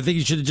mistake. I think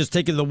he should have just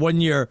taken the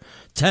 1-year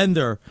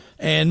tender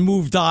and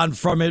moved on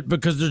from it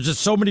because there's just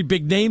so many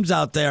big names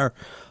out there.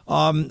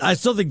 I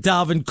still think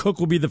Dalvin Cook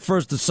will be the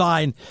first to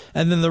sign,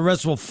 and then the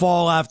rest will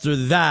fall after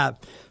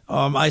that.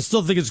 I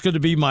still think it's going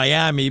to be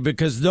Miami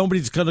because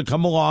nobody's going to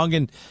come along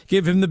and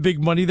give him the big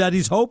money that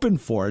he's hoping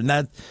for,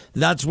 and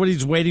that's what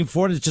he's waiting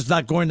for, and it's just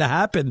not going to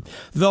happen.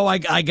 Though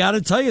I got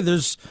to tell you,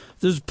 there's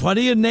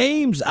plenty of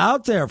names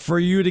out there for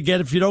you to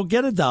get if you don't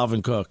get a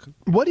Dalvin Cook.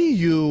 What do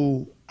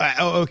you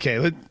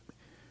okay,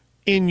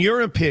 in your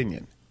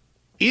opinion,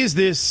 is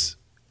this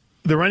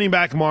the running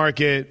back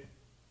market,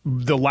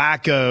 the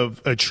lack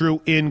of a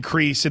true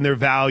increase in their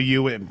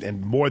value,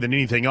 and more than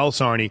anything else,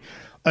 Arnie,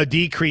 a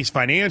decrease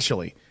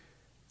financially?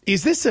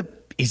 Is this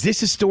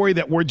a story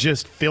that we're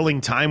just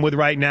filling time with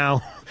right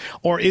now?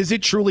 Or is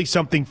it truly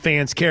something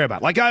fans care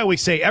about? Like I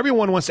always say,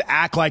 everyone wants to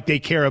act like they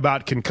care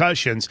about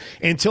concussions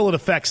until it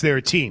affects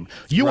their team.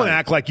 You want to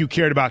act like you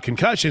cared about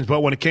concussions,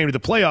 but when it came to the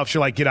playoffs,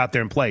 you're like, get out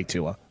there and play,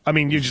 Tua. I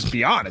mean, you just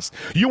be honest.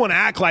 You want to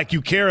act like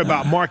you care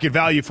about market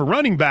value for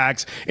running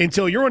backs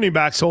until your running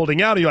back's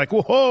holding out. And you're like,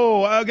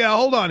 whoa, okay,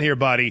 hold on here,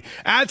 buddy.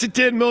 That's a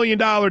 $10 million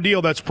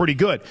deal. That's pretty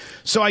good.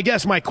 So I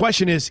guess my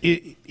question is,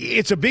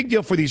 it's a big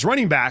deal for these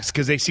running backs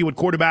because they see what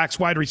quarterbacks,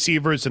 wide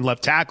receivers, and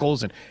left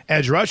tackles and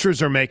edge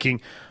rushers are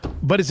making.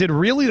 But is it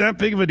really that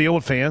big of a deal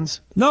with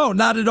fans? No,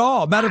 not at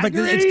all. Matter of fact,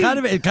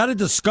 it's kind of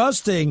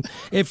disgusting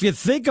if you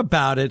think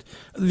about it.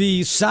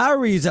 The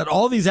salaries that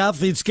all these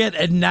athletes get,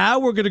 and now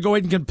we're going to go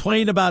ahead and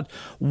complain about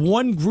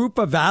one group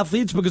of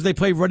athletes because they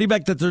play running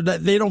back that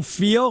they don't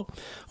feel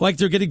like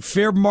they're getting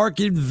fair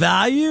market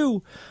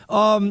value.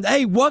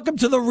 Hey, welcome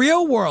to the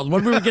real world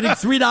when we were getting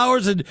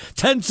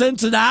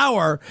 $3.10 an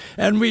hour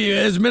and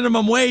as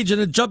minimum wage,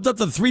 and it jumped up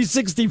to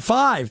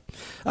 $3.65.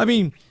 I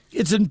mean,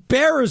 it's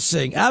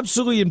embarrassing,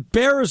 absolutely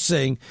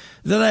embarrassing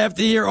that I have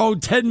to hear,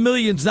 $10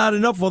 million's not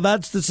enough. Well,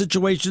 that's the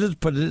situation it's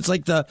put in. It's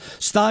like the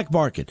stock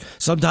market.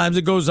 Sometimes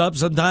it goes up,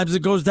 sometimes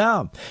it goes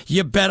down.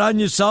 You bet on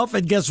yourself,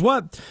 and guess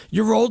what?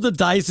 You rolled the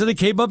dice, and it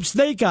came up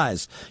snake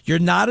eyes. You're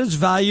not as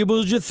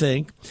valuable as you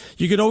think.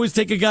 You can always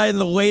take a guy in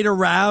the later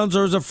rounds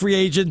or as a free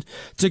agent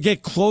to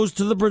get close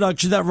to the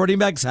production that running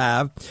backs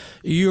have.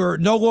 You're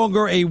no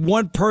longer a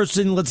one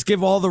person, let's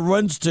give all the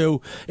runs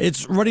to.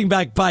 It's running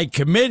back by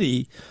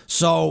committee.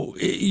 So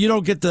you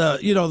don't get the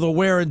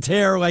wear and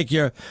tear like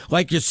you're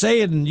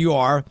saying you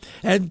are.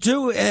 And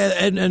 2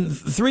 and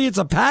 3, it's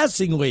a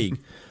passing league.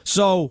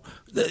 So,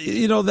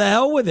 the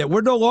hell with it.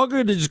 We're no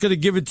longer just going to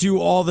give it to you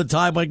all the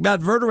time. Like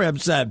Matt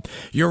Verderame said,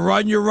 you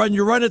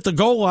run at the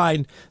goal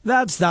line.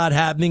 That's not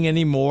happening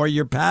anymore.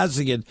 You're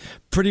passing it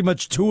pretty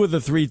much 2 of the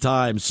 3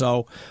 times.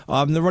 So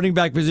the running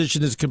back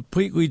position has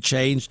completely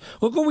changed.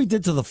 Look what we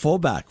did to the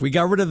fullback. We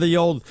got rid of the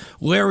old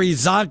Larry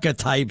Zonka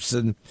types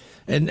and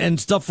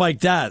stuff like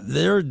that.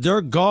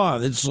 They're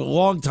gone. It's a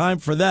long time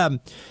for them,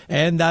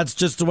 and that's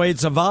just the way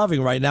it's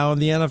evolving right now in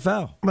the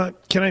NFL.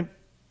 But can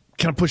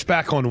I push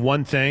back on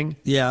one thing?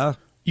 Yeah.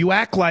 You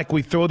act like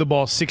we throw the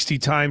ball 60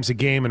 times a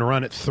game and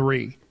run it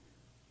 3.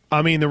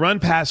 I mean, the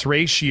run-pass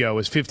ratio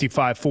is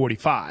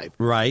 55-45.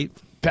 Right.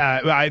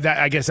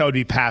 I guess that would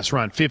be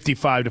pass-run,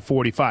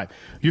 55-45.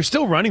 You're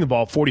still running the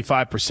ball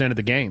 45% of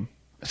the game.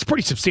 That's a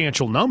pretty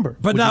substantial number.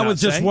 But not with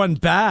just one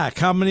back.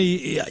 How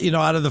many,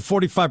 out of the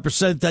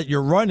 45% that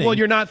you're running? Well,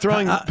 you're not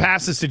throwing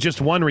passes to just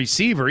one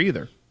receiver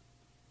either.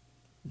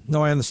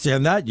 No, I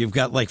understand that. You've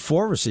got like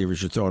 4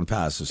 receivers you're throwing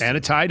passes to. And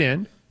a tight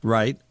end.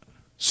 Right.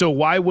 So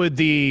why would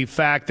the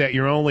fact that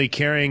you're only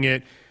carrying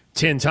it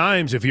 10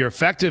 times, if you're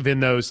effective in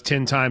those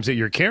 10 times that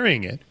you're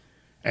carrying it,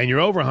 and you're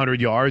over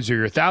 100 yards or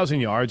you're 1,000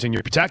 yards and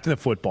you're protecting the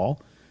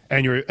football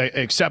and you're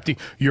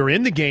you're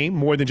in the game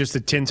more than just the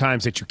 10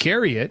 times that you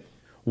carry it,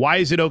 why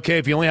is it okay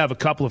if you only have a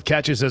couple of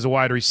catches as a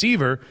wide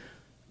receiver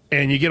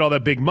and you get all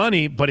that big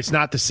money, but it's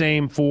not the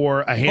same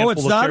for a handful of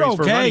carries for running back? Oh,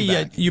 it's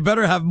not okay. You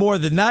better have more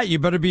than that. You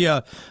better be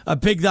a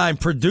big-time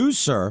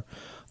producer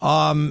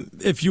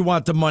if you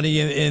want the money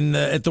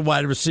at the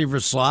wide receiver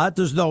slot.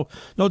 There's no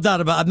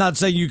doubt about it. I'm not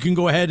saying you can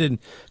go ahead and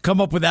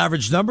come up with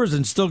average numbers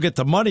and still get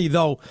the money,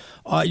 though.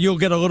 You'll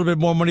get a little bit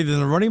more money than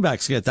the running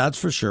backs get. That's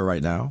for sure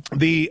right now.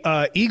 The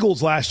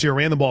Eagles last year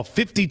ran the ball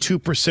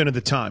 52% of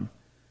the time.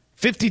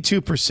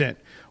 52%.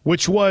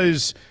 Which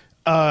was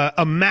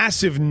a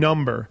massive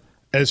number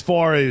as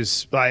far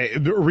as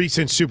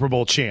recent Super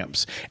Bowl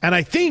champs. And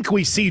I think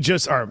we see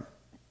our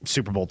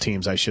Super Bowl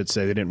teams, I should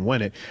say. They didn't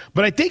win it.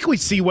 But I think we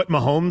see what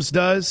Mahomes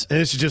does, and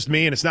this is just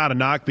me, and it's not a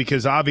knock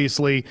because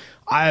obviously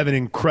I have an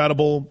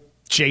incredible,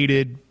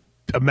 jaded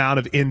amount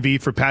of envy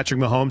for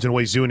Patrick Mahomes and what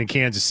he's doing in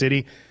Kansas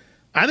City.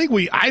 I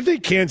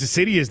think Kansas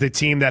City is the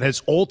team that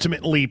has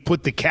ultimately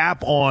put the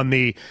cap on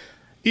you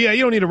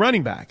don't need a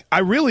running back. I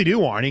really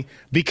do, Arnie,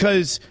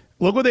 because –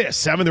 look what they had.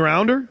 7th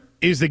rounder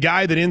is the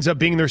guy that ends up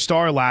being their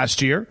star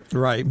last year.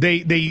 Right.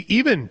 They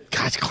even,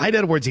 Clyde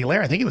Edwards-Helaire,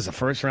 I think it was a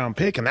first-round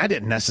pick, and that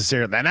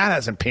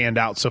hasn't panned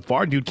out so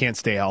far. Dude can't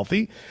stay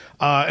healthy.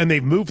 And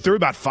they've moved through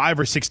about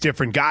 5 or 6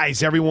 different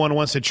guys. Everyone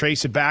wants to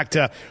trace it back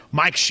to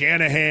Mike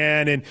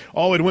Shanahan, and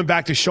it went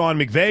back to Sean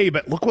McVay.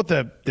 But look what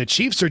the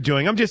Chiefs are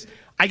doing.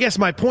 I guess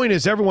my point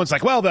is everyone's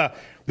like, well, the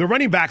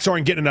running backs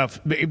aren't getting enough.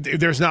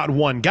 There's not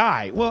one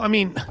guy. Well, I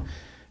mean,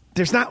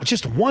 there's not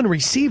just one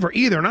receiver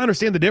either. And I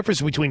understand the difference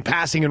between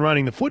passing and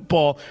running the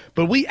football,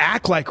 but we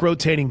act like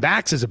rotating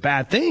backs is a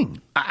bad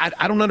thing.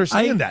 I don't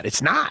understand that.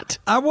 It's not.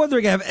 I'm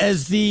wondering,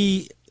 has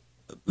the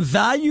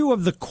value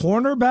of the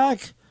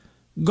cornerback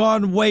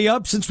gone way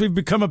up since we've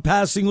become a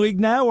passing league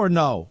now, or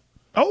no?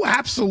 Oh,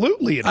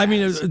 absolutely. I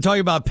mean,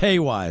 talking about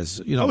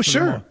pay-wise. Oh,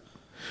 sure.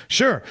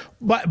 Sure.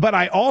 But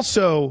I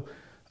also,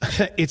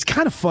 it's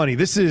kind of funny.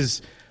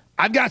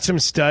 I've got some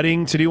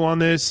studying to do on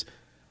this.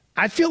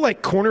 I feel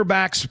like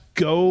cornerbacks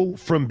go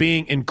from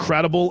being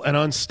incredible and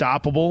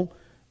unstoppable,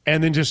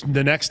 and then just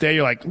the next day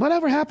you're like,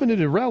 whatever happened to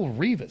Darrelle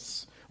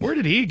Revis? Where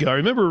did he go?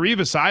 Remember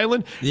Revis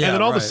Island? Yeah, and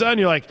then all of a sudden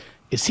you're like,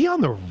 is he on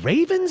the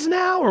Ravens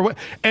now? Or what?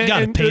 And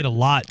got paid a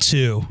lot,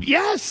 too.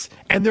 Yes.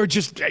 And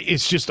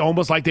it's just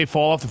almost like they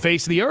fall off the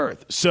face of the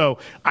earth. So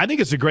I think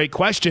it's a great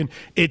question.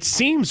 It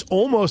seems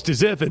almost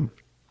as if, and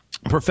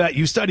Perfett,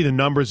 you study the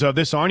numbers of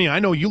this, Arnie. I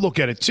know you look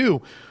at it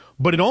too,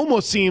 but it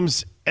almost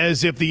seems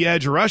as if the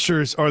edge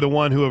rushers are the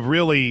one who have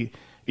really,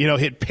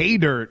 hit pay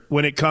dirt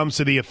when it comes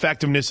to the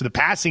effectiveness of the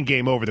passing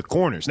game over the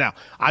corners. Now,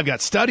 I've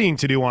got studying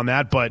to do on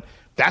that, but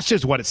that's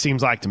just what it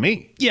seems like to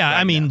me. Yeah,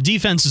 I mean,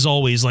 defense is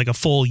always like a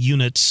full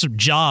unit's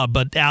job,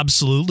 but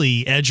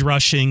absolutely edge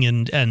rushing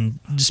and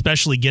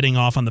especially getting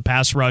off on the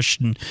pass rush,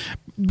 and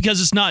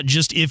because it's not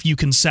just if you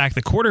can sack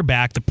the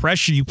quarterback, the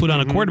pressure you put on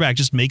a quarterback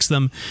just makes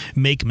them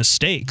make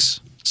mistakes.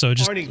 So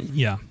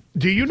Arnie,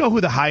 do you know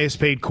who the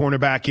highest paid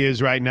cornerback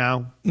is right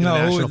now in the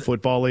National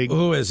Football League?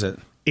 Who is it?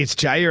 It's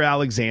Jair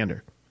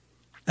Alexander.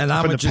 And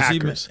how much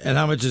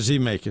is he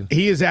making?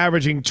 He is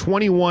averaging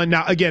 21.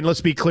 Now, again,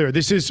 let's be clear.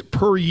 This is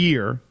per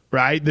year,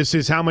 right? This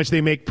is how much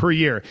they make per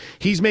year.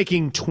 He's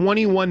making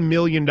 $21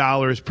 million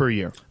per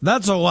year.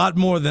 That's a lot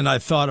more than I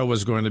thought it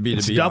was going to be.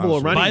 It's double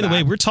a running back. By the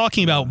way, we're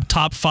talking about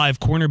top 5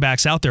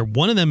 cornerbacks out there.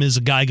 One of them is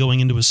a guy going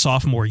into his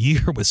sophomore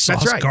year with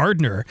Sauce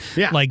Gardner.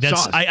 Yeah,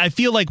 I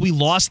feel like we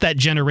lost that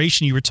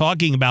generation you were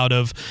talking about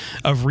of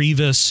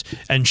Revis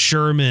and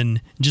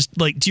Sherman. Just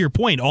like to your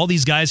point, all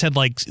these guys had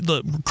like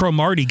the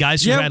Cromartie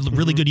guys who had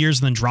really good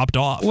years and then dropped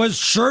off. Was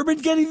Sherman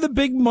getting the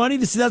big money?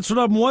 That's what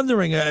I'm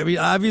wondering. I mean,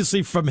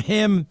 obviously from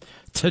him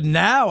to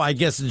now, I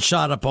guess it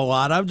shot up a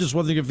lot. I'm just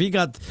wondering if he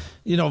got,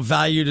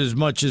 valued as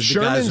much as the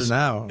guys are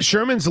now.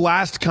 Sherman's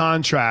last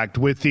contract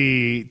with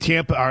the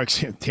Tampa.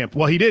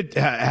 Well, he did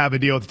have a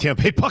deal with the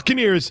Tampa Bay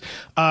Buccaneers,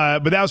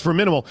 but that was for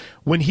minimal.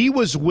 When he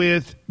was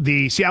with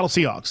the Seattle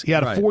Seahawks, he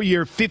had a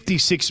 4-year,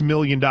 $56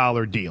 million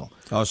deal.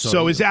 Oh,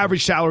 so his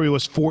average salary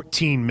was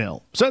 $14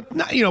 million. So,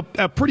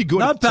 pretty good.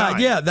 Not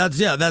bad.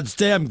 That's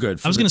damn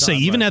good. I was going to say,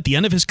 even at the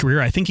end of his career,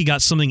 I think he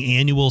got something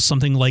annual,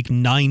 something like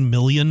 $9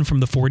 million from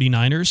the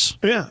 49ers.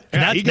 Yeah.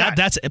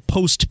 That's a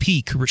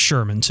post-peak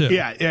Sherman, too.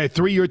 Yeah,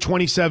 3-year,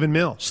 $27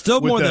 million.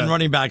 Still more than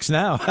running backs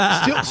now.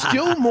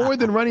 still more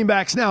than running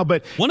backs now.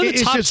 But one of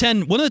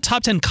the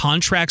top 10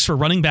 contracts for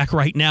running back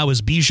right now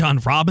is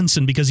Bijan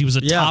Robinson because he was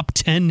a top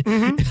 10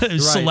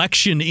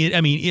 selection.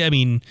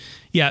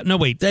 Yeah, no,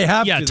 wait. They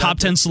have top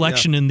 10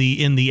 selection in the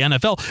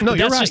NFL. No, but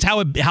that's just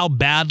how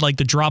bad like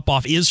the drop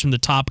off is from the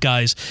top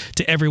guys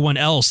to everyone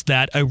else.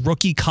 That a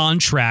rookie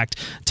contract,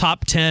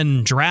 top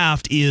 10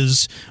 draft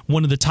is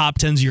one of the top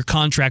 10s of your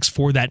contracts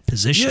for that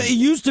position. Yeah, it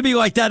used to be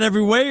like that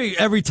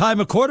every time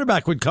a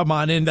quarterback would come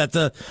on in, that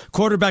the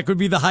quarterback would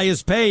be the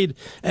highest paid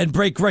and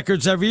break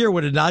records every year.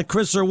 Would it not,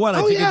 Chris, or what?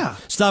 I think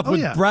it stopped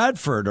with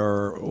Bradford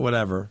or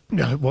whatever.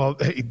 No, well,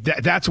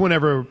 that's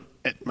whenever.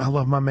 I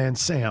love my man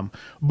Sam,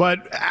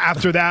 but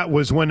after that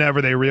was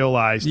whenever they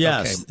realized,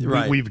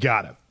 we've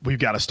got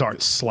to start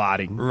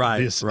slotting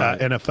this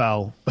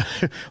NFL,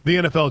 the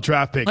NFL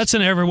draft picks. That's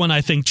when everyone,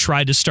 I think,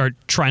 tried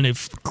to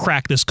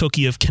crack this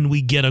cookie of can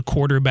we get a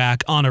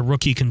quarterback on a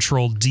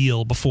rookie-controlled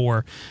deal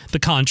before the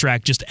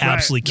contract just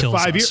absolutely kills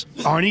us.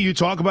 Arnie, you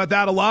talk about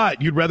that a lot.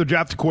 You'd rather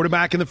draft a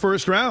quarterback in the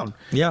first round,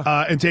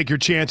 and take your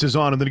chances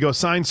on him than to go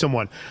sign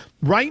someone.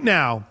 Right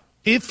now,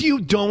 if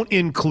you don't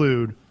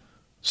include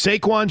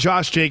Saquon,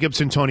 Josh Jacobs,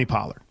 and Tony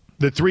Pollard,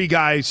 the three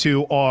guys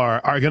who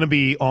are going to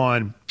be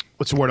on,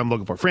 what's the word I'm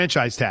looking for?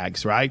 Franchise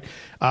tags, right?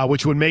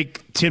 Which would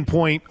make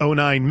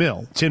 $10.09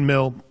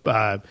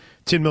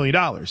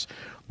 million.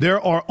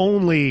 There are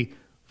only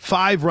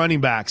 5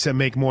 running backs that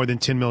make more than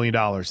 $10 million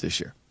this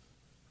year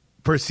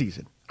per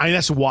season. I mean,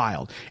 that's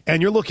wild.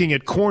 And you're looking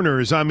at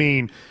corners. I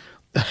mean,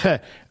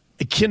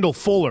 Kendall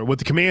Fuller with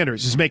the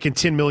Commanders is making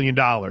 $10 million.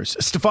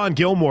 Stephon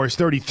Gilmore is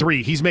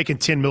 33. He's making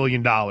 $10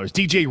 million.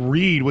 DJ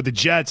Reed with the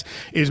Jets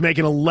is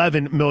making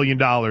 $11 million.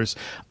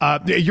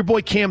 Your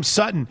boy Cam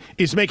Sutton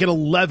is making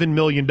 $11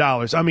 million.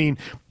 I mean,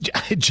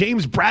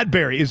 James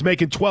Bradbury is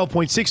making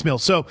 $12.6 million.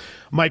 So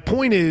my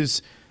point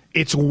is,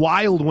 it's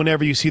wild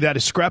whenever you see that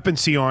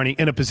discrepancy, Arnie,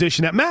 in a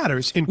position that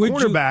matters in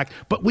quarterback.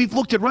 But we've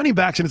looked at running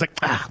backs, and it's like,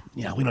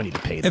 we don't need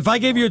to pay them. If I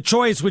gave you a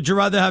choice, would you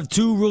rather have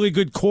 2 really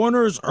good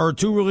corners or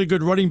 2 really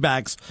good running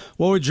backs?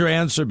 What would your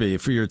answer be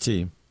for your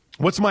team?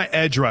 What's my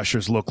edge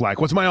rushers look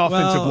like? What's my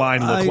offensive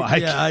line look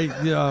like?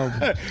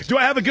 Do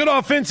I have a good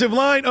offensive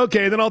line?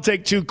 Okay, then I'll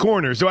take 2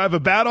 corners. Do I have a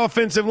bad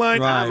offensive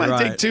line? I might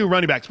take 2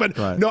 running backs. But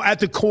no, at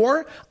the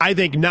core, I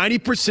think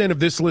 90% of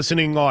this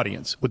listening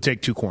audience would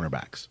take 2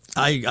 cornerbacks.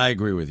 I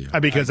agree with you.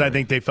 Because I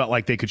think they felt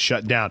like they could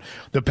shut down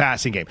the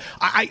passing game.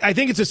 I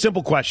think it's a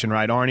simple question,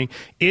 right, Arnie?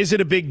 Is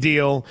it a big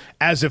deal?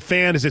 As a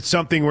fan, is it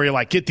something where you're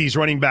like, get these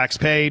running backs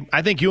paid?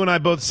 I think you and I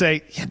both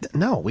say,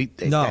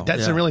 that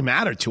doesn't really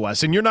matter to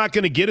us. And you're not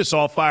going to get us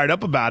all fired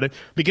up about it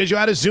because you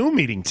had a Zoom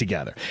meeting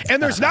together.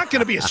 And there's not going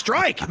to be a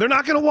strike. They're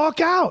not going to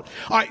walk out.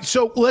 All right,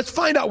 so let's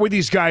find out where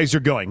these guys are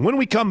going. When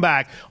we come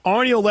back,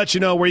 Arnie will let you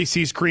know where he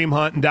sees Kareem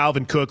Hunt and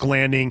Dalvin Cook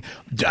landing.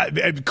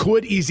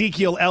 Could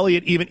Ezekiel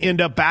Elliott even end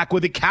up back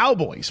with the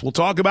Cowboys? We'll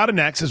talk about it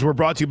next, as we're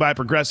brought to you by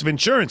Progressive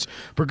Insurance.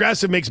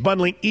 Progressive makes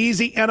bundling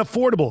easy and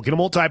affordable. Get a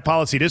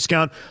multi-policy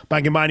discount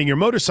by combining your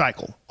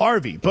motorcycle,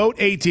 RV, boat,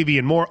 ATV,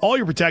 and more. All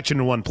your protection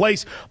in one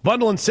place.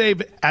 Bundle and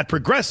save at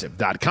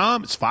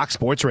Progressive.com. It's Fox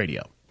Sports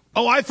Radio.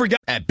 Oh, I forgot.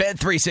 At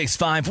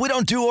Bet365, we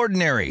don't do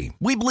ordinary.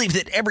 We believe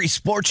that every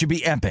sport should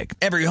be epic.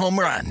 Every home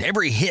run,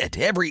 every hit,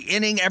 every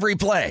inning, every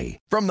play.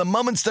 From the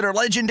moments that are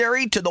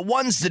legendary to the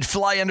ones that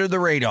fly under the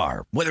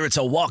radar. Whether it's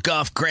a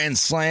walk-off grand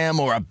slam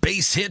or a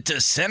base hit to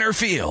center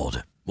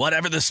field.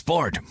 Whatever the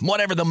sport,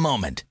 whatever the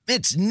moment.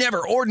 It's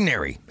never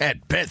ordinary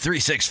at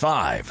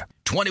Bet365.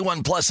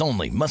 21 plus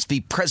only. Must be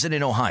present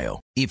in Ohio.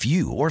 If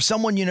you or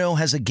someone you know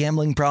has a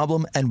gambling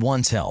problem and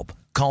wants help,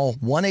 call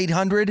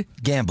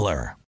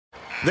 1-800-GAMBLER.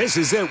 This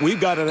is it. We've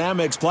got an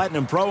Amex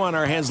Platinum Pro on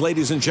our hands,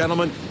 ladies and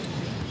gentlemen.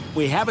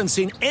 We haven't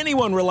seen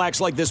anyone relax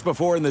like this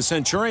before in the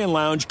Centurion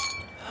Lounge.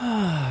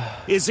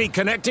 Is he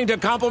connecting to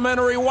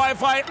complimentary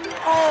Wi-Fi?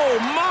 Oh,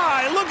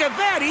 my! Look at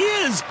that! He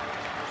is!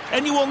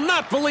 And you will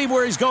not believe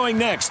where he's going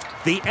next.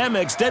 The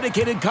Amex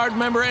dedicated card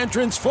member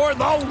entrance for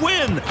the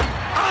win!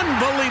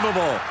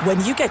 Unbelievable!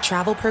 When you get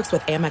travel perks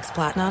with Amex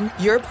Platinum,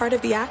 you're part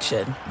of the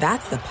action.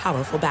 That's the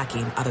powerful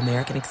backing of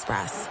American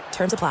Express.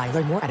 Terms apply.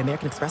 Learn more at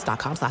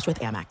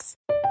americanexpress.com/withAmex.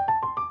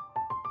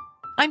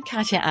 I'm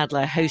Katya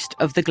Adler, host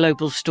of The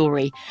Global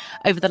Story.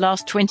 Over the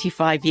last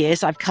 25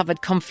 years, I've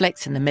covered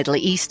conflicts in the Middle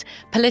East,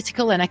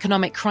 political and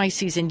economic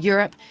crises in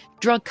Europe,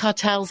 drug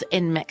cartels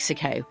in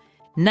Mexico.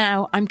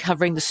 Now I'm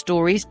covering the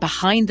stories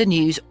behind the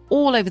news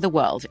all over the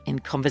world in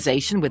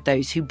conversation with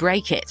those who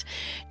break it.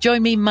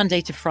 Join me Monday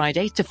to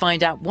Friday to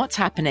find out what's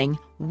happening,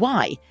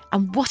 why,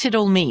 and what it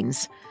all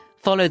means.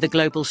 Follow The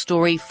Global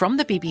Story from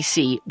the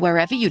BBC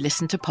wherever you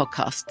listen to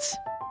podcasts.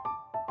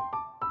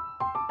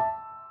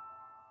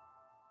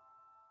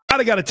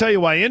 I got to tell you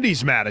why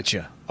Indy's mad at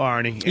you,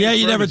 Arnie. Yeah,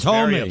 you never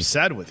told me.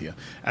 Upset with you.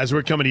 As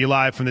we're coming to you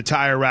live from the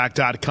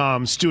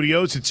TireRack.com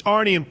studios, it's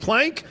Arnie and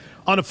Plank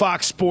on a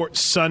Fox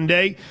Sports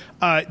Sunday.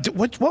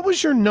 What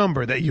was your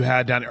number that you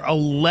had down there?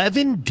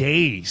 11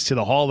 days to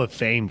the Hall of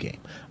Fame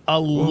game.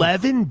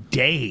 11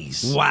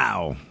 days.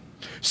 Wow.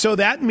 So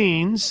that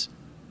means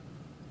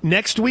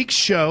next week's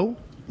show,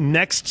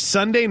 next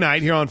Sunday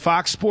night here on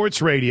Fox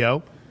Sports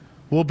Radio,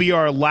 will be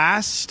our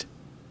last.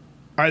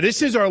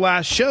 This is our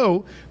last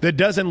show that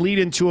doesn't lead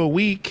into a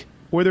week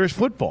where there's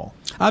football.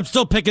 I'm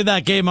still picking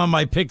that game on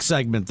my pick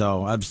segment,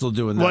 though. I'm still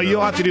doing that. Well,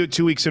 you'll have to do it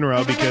 2 weeks in a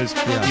row because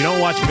you don't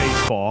watch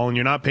baseball and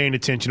you're not paying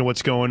attention to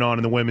what's going on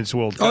in the Women's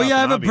World Cup. Oh, yeah, I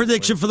have a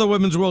prediction for the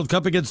Women's World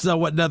Cup against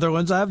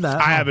Netherlands. I have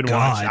that. I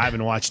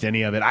haven't watched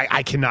any of it.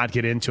 I cannot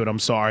get into it. I'm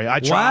sorry. I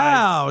tried.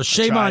 Wow,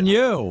 shame on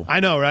you. I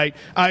know, right?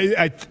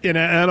 I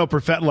know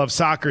Perfett loves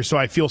soccer, so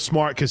I feel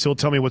smart because he'll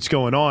tell me what's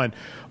going on.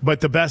 But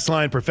the best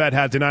line Perfett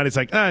had tonight is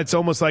like, it's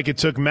almost like it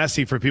took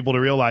Messi for people to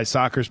realize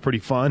soccer's pretty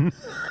fun.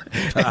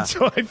 And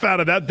so I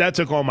found out that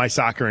took all my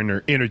soccer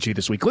energy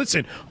this week.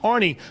 Listen,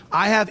 Arnie,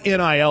 I have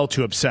NIL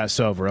to obsess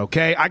over,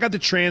 okay? I got the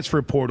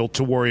transfer portal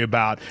to worry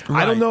about.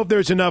 Right. I don't know if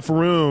there's enough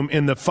room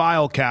in the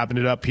file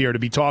cabinet up here to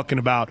be talking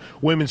about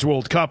Women's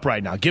World Cup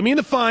right now. Give me in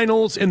the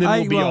finals, and then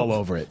we'll be all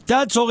over it.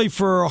 That's only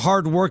for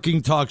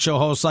hard-working talk show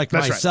hosts like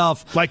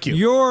myself. Right. Like you.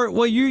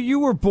 You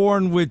were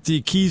born with the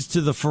keys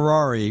to the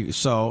Ferrari,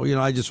 so,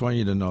 I just want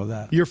you to know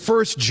that. Your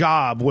first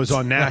job was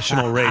on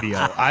national radio.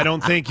 I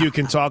don't think you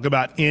can talk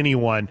about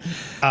anyone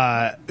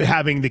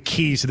having the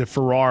keys to the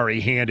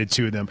Ferrari handed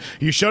to them.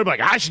 You showed up like,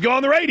 I should go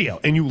on the radio.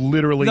 And you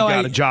literally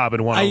got a job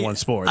in one-on-one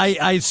sports.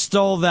 I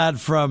stole that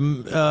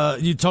from,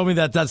 you told me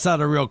that's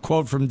not a real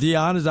quote from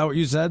Dion. Is that what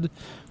you said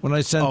when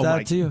I sent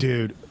that to you?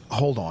 Dude,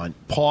 hold on.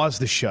 Pause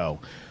the show.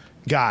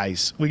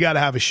 Guys, we got to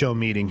have a show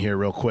meeting here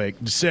real quick.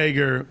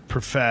 Sager,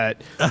 Perfett,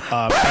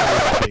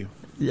 everybody.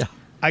 Yeah.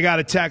 I got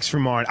a text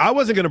from Arnie. I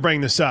wasn't going to bring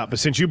this up, but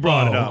since you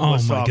brought it up,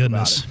 let's talk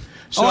about it.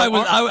 So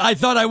I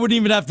thought I wouldn't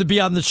even have to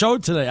be on the show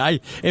today.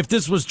 If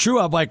this was true,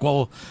 I'm like,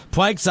 well,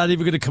 Plank's not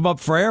even going to come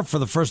up for air for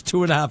the first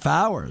 2.5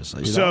 hours.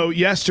 So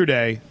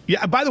yesterday,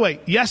 by the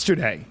way, yes,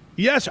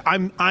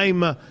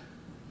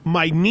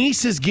 my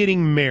niece is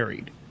getting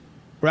married,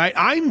 right?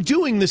 I'm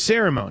doing the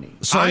ceremony.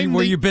 So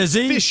were you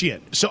busy?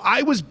 Officiant. So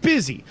I was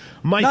busy.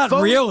 Not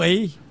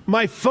really.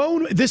 My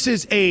phone. This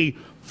is a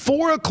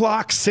 4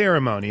 o'clock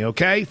ceremony.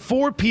 Okay,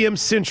 4 p.m.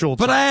 Central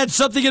time. But I had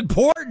something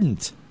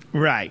important.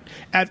 Right.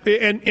 And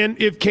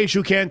in case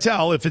you can't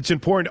tell, if it's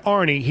important to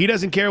Arnie, he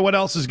doesn't care what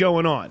else is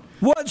going on.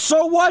 What?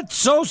 So what?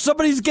 So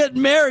somebody's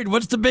getting married.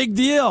 What's the big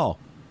deal?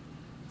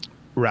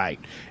 Right.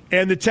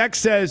 And the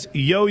text says,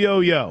 yo,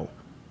 yo, yo.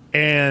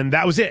 And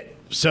that was it.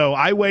 So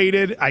I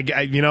waited. I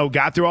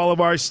got through all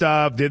of our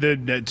stuff, did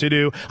the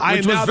to-do.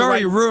 Which was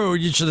very rude.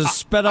 You should have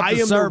sped up the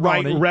ceremony. I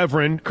am the right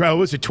Reverend. It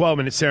was a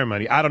 12-minute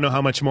ceremony. I don't know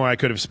how much more I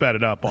could have sped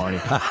it up,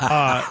 Arnie.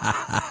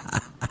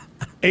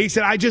 And he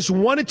said, I just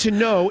wanted to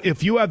know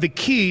if you have the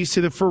keys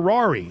to the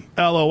Ferrari,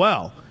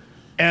 LOL.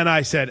 And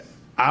I said,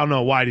 I don't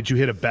know. Why? Did you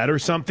hit a bet or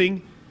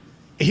something?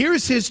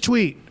 Here's his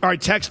tweet. All right,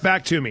 text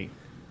back to me.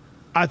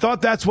 I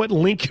thought that's what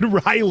Lincoln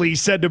Riley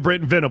said to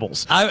Britton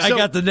Venables. I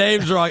got the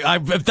names wrong.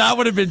 If that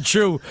would have been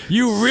true,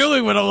 you really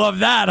would have loved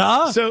that,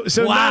 huh? So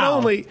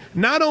wow.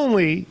 not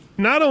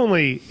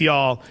only,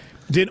 y'all,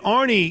 did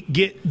Arnie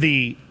get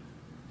the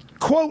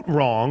quote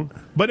wrong,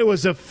 but it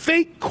was a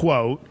fake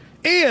quote.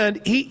 And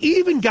he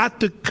even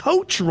got the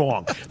coach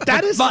wrong.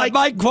 That is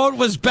my quote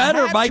was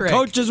better. My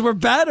coaches were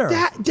better.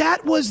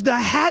 That was the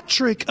hat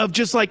trick of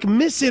just like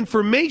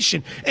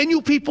misinformation. And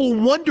you people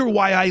wonder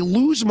why I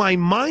lose my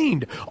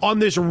mind on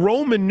this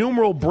Roman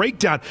numeral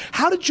breakdown.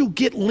 How did you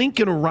get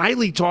Lincoln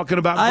Riley talking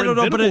about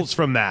Brent Venables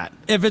from that?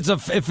 If it's a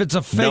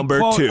fake Number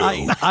quote, 2.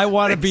 I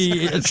want to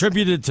be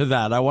attributed to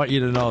that. I want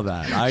you to know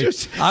that.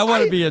 I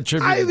want to be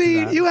attributed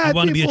to that. I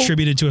want to be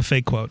attributed to a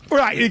fake quote.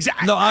 Right,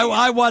 exactly. No,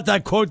 I want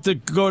that quote to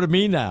go to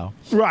me now.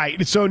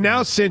 Right. So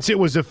now, since it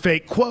was a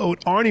fake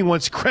quote, Arnie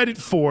wants credit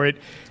for it.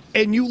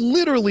 And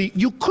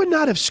you could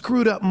not have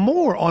screwed up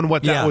more on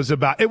what that was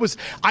about. It was,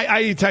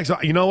 I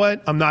texted, you know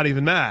what? I'm not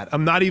even mad.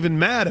 I'm not even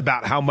mad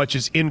about how much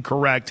is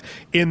incorrect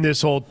in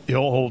this whole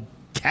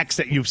text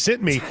that you've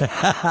sent me.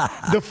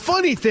 The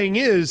funny thing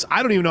is,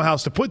 I don't even know how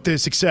else to put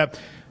this, except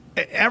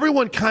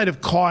everyone kind of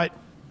caught,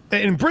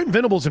 and Brent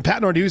Venables and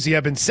Pat Narduzzi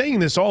have been saying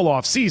this all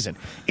off season.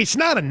 It's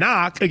not a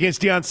knock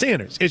against Deion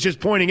Sanders. It's just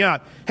pointing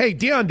out, hey,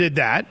 Deion did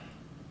that.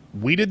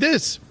 We did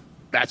this.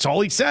 That's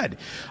all he said.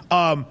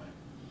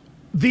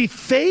 The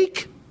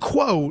fake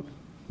quote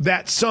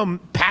that some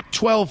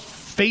Pac-12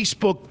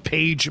 Facebook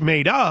page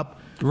made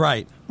up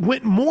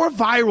went more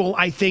viral,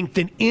 I think,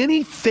 than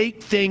any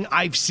fake thing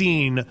I've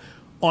seen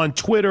on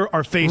Twitter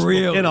or Facebook.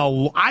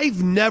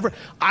 Really?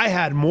 I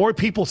had more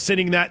people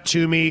sending that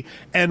to me,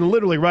 and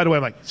literally right away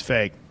I'm like, it's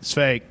fake. It's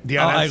fake.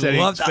 I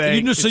love that.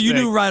 You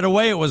knew right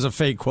away it was a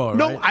fake quote,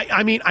 No, right?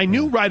 I mean, I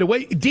knew right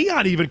away.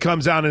 Dion even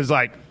comes out and is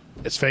like,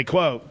 it's a fake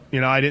quote.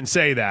 I didn't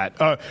say that.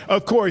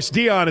 Of course,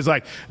 Dion is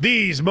like,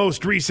 these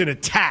most recent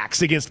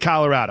attacks against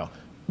Colorado.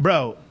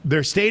 Bro,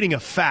 they're stating a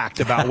fact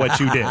about what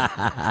you did.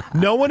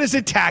 No one is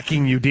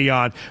attacking you,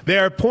 Dion.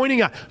 They're pointing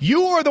out.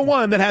 You are the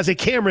one that has a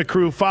camera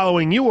crew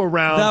following you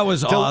around. That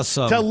was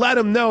awesome. To let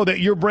them know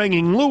that you're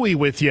bringing Louis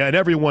with you and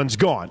everyone's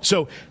gone.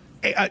 So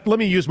let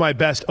me use my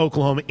best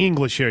Oklahoma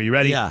English here. You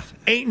ready? Yeah.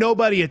 Ain't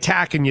nobody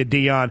attacking you,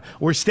 Dion.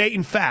 We're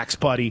stating facts,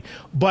 buddy.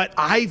 But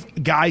I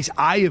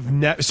have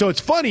never. So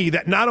it's funny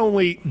that not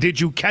only did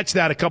you catch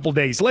that a couple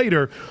days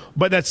later,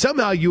 but that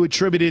somehow you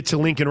attributed it to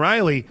Lincoln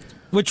Riley.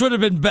 Which would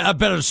have been a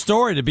better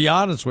story, to be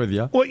honest with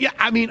you. Well, yeah,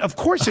 I mean, of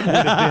course it would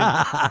have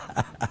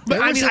been. But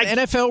there was an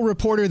NFL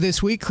reporter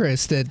this week,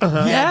 Chris, that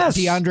Yes.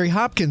 DeAndre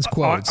Hopkins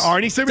quotes.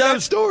 Arnie sent me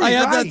that story. I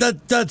have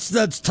right.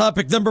 that's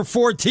topic number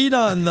 14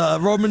 on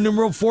Roman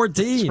numeral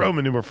 14. It's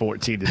Roman numeral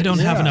 14. I don't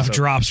have enough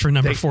drops for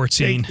number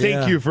 14.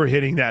 Thank you for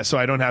hitting that so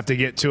I don't have to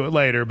get to it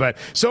later. But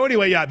so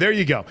anyway, yeah, there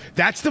you go.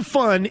 That's the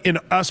fun in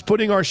us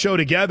putting our show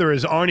together,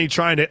 is Arnie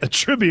trying to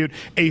attribute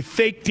a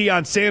fake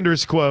Deion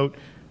Sanders quote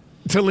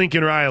to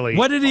Lincoln Riley.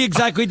 What did he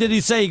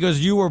say? He goes,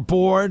 you were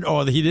born,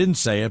 or he didn't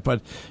say it,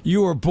 but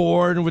you were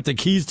born with the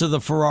keys to the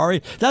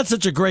Ferrari. That's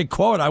such a great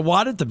quote. I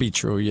want it to be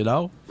true,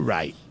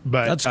 Right.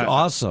 But that's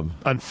awesome.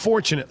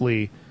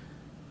 Unfortunately,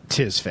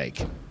 'tis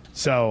fake.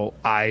 So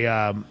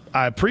I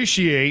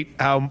appreciate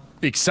how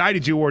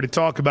excited you were to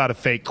talk about a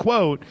fake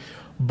quote,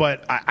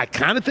 but I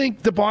kind of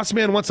think the boss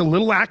man wants a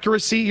little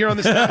accuracy here on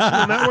this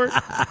national network.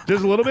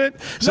 Just a little bit.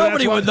 So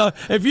nobody would know.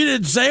 If you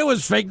didn't say it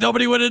was fake,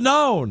 nobody would have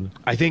known.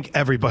 I think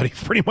everybody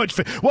pretty much.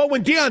 Well,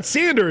 when Deion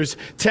Sanders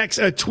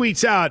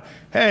tweets out,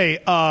 hey,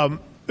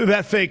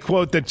 that fake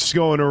quote that's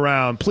going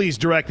around, please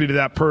direct me to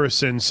that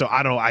person. So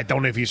I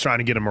don't know if he's trying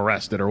to get him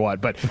arrested or what,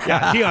 but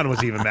yeah, Deion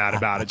was even mad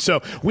about it.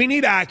 So we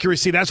need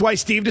accuracy. That's why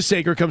Steve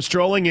DeSaker comes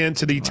strolling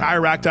into the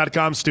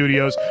TireRack.com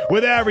studios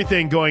with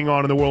everything going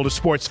on in the world of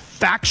sports.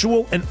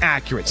 Factual and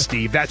accurate,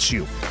 Steve. That's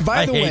you.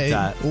 By the way,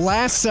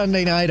 last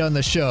Sunday night on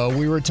the show,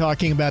 we were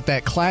talking about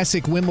that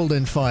classic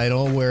Wimbledon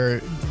final where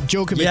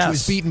Djokovic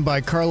was beaten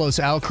by Carlos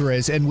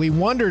Alcaraz, and we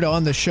wondered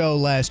on the show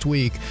last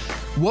week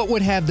what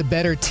would have the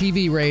better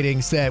TV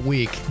ratings that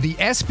week, the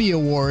ESPY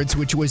Awards,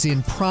 which was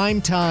in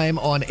prime time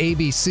on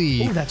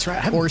ABC, that's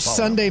right, or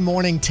Sunday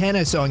morning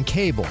tennis on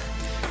cable.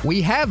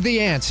 We have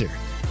the answer.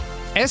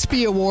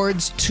 ESPY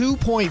Awards,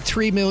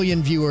 2.3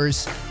 million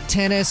viewers.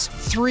 Tennis,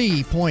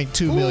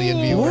 3.2 million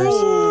viewers.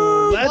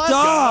 Let's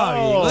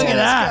go. Look at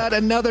that. Got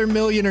another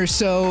million or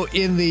so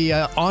in the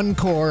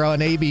encore on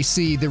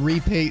ABC, the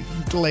repeat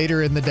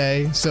later in the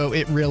day. So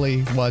it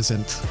really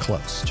wasn't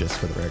close, just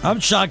for the record. I'm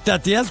shocked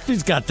that the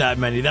ESPY's got that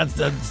many.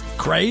 That's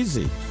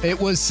crazy.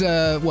 It was,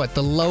 the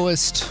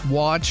lowest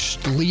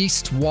watched,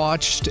 least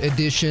watched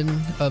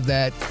edition of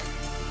that,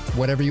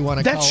 whatever you want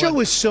to call it. That show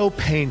is so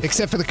painful.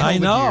 Except for the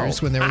COVID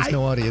years when there was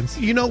no audience.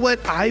 You know what?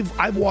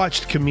 I've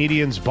watched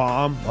comedians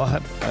bomb.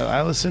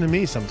 I listen to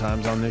me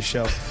sometimes on this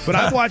show. But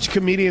I've watched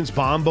comedians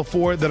bomb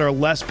before that are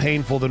less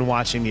painful than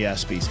watching the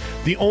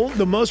ESPYs.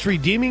 The most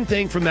redeeming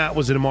thing from that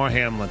was the Damar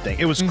Hamlin thing.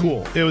 It was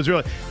cool. It was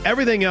really...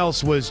 Everything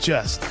else was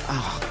just...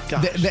 Oh,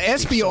 gosh. The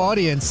ESPY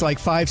audience, like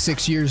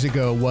 5-6 years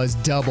ago, was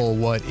double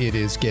what it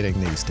is getting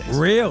these days.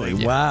 Really?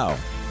 Yeah. Wow.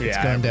 It's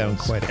gone down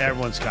quite a bit.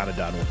 Everyone's kind of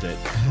done with it.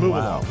 Move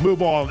along.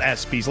 Move on,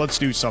 ESPYs. Let's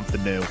do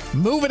something new.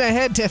 Moving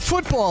ahead to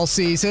football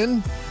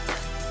season.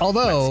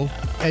 Although,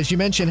 as you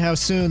mentioned, how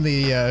soon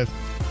the,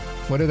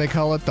 what do they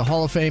call it? The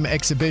Hall of Fame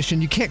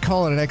exhibition. You can't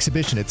call it an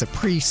exhibition. It's a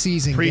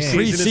preseason game.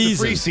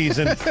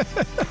 Preseason.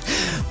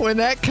 When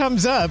that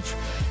comes up,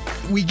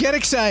 we get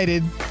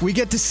excited. We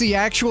get to see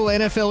actual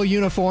NFL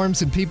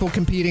uniforms and people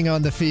competing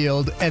on the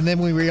field. And then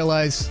we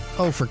realize,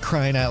 oh, for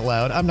crying out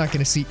loud, I'm not going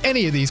to see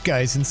any of these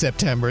guys in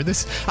September.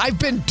 I've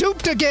been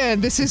duped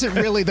again. This isn't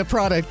really the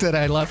product that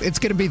I love. It's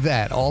going to be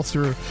that all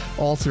through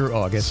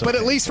August. But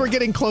at least we're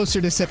getting closer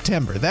to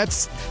September.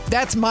 That's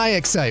my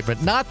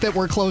excitement. Not that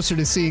we're closer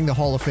to seeing the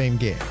Hall of Fame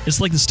game.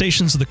 It's like the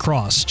Stations of the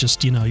Cross.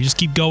 Just, you just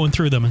keep going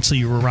through them until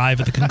you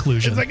arrive at the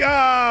conclusion. It's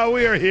like,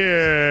 we are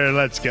here.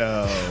 Let's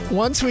go.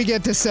 Once we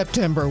get to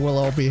September, we'll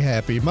all be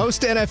happy.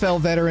 Most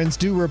NFL veterans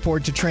do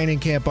report to training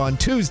camp on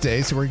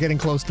Tuesday, so we're getting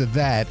close to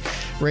that.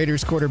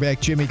 Raiders quarterback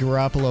Jimmy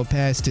Garoppolo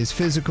passed his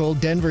physical.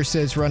 Denver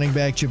says running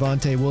back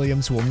Javonte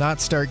Williams will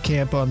not start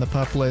camp on the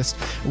PUP list.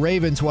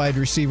 Ravens wide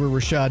receiver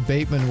Rashad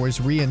Bateman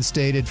was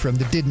reinstated from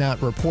the did not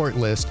report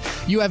list.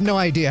 You have no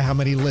idea how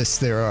many lists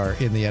there are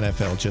in the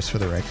NFL, just for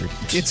the record.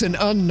 It's an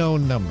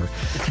unknown number.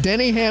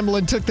 Denny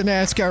Hamlin took the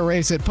NASCAR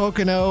race at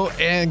Pocono,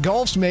 and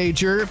golf's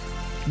major,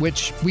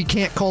 which we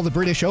can't call the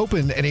British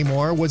Open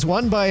anymore, was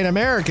won by an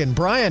American,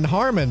 Brian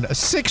Harman, a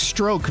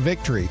 6-stroke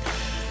victory.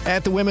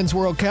 At the Women's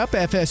World Cup,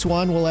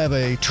 FS1 will have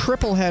a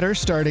triple header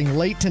starting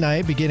late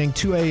tonight, beginning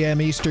 2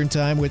 a.m. Eastern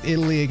Time with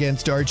Italy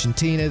against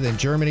Argentina. Then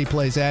Germany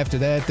plays after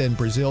that. Then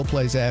Brazil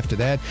plays after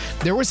that.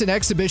 There was an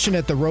exhibition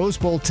at the Rose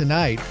Bowl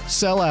tonight.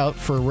 Sellout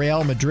for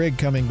Real Madrid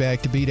coming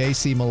back to beat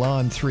AC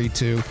Milan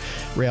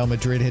 3-2. Real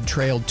Madrid had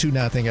trailed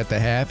 2-0 at the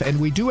half. And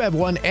we do have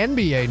one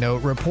NBA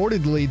note.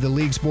 Reportedly, the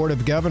league's Board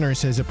of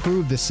Governors has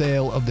approved the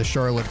sale of the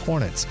Charlotte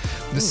Hornets.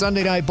 The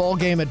Sunday night ball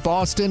game at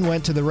Boston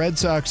went to the Red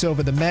Sox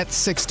over the Mets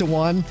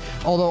 6-1.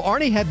 Although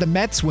Arnie had the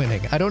Mets winning.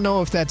 I don't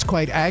know if that's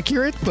quite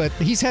accurate, but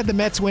he's had the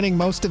Mets winning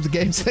most of the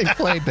games they've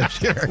played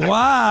this year.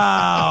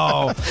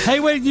 Wow.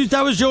 Hey, wait,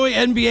 that was your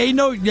NBA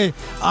note?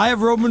 I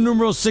have Roman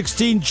numeral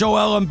 16,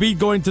 Joel Embiid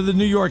going to the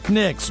New York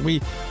Knicks.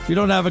 We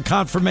don't have a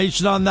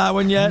confirmation on that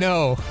one yet?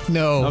 No.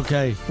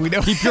 Okay. We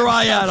don't keep your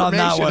eye out on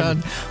that one.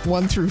 On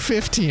 1 through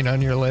 15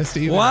 on your list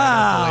either.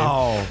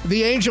 Wow.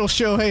 The Angel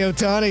Shohei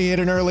Ohtani hit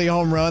an early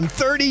home run.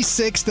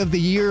 36th of the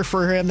year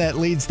for him. That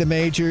leads the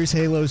majors.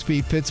 Halos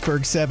beat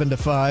Pittsburgh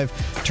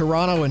 7-5.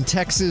 Toronto and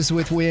Texas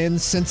with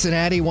wins.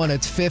 Cincinnati won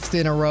its 5th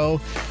in a row.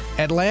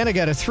 Atlanta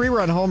got a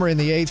 3-run homer in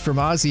the 8th from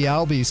Ozzie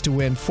Albies to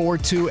win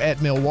 4-2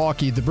 at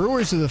Milwaukee. The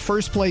Brewers are the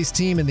first-place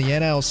team in the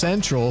NL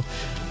Central,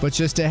 but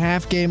just a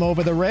half game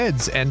over the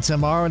Reds. And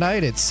tomorrow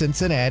night, it's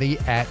Cincinnati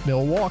at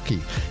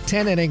Milwaukee.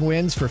 10-inning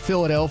wins for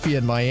Philadelphia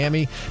and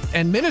Miami.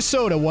 And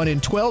Minnesota won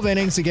in 12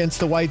 innings against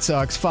the White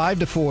Sox,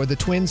 5-4. The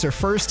Twins are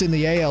first in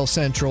the AL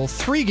Central,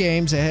 3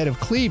 games ahead of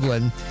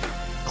Cleveland.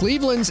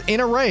 Cleveland's in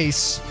a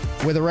race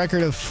with a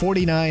record of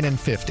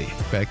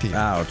 49-50. Back to you.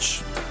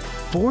 Ouch.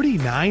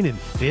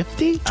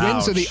 49-50?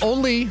 Twins are the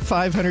only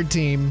 500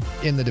 team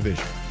in the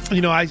division. You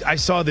know, I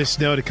saw this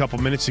note a couple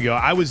minutes ago.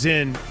 I was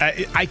in,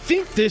 I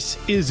think this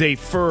is a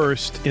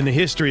first in the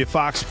history of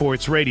Fox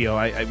Sports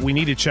Radio. We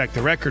need to check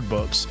the record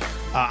books.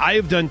 I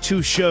have done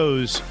 2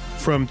 shows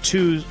from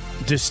 2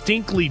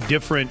 distinctly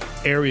different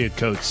area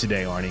codes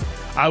today, Arnie.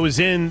 I was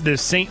in the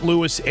St.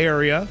 Louis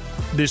area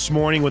this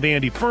morning with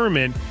Andy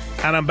Furman,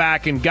 and I'm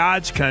back in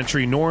God's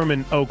country,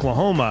 Norman,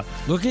 Oklahoma.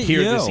 Look at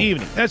here you. This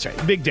evening. That's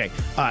right, big day.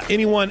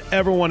 Anyone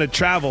ever want to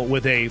travel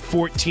with a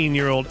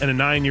 14-year-old and a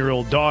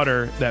 9-year-old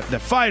daughter that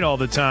fight all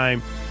the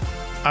time,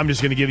 I'm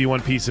just going to give you one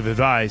piece of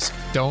advice.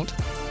 Don't.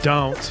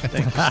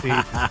 Thank you,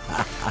 Steve.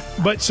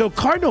 But so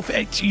Cardinal,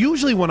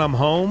 usually when I'm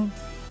home,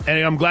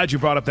 and I'm glad you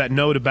brought up that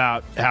note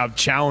about how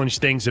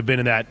challenged things have been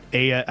in that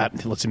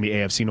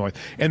AFC North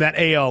and that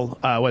AL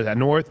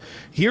North.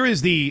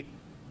 Here's the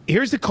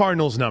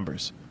Cardinals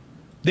numbers.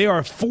 They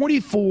are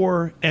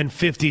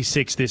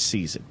 44-56 this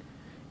season.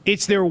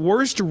 It's their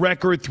worst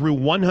record through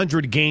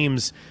 100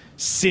 games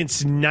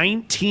since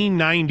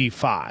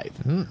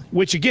 1995,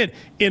 which, again,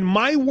 in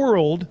my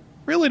world,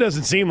 really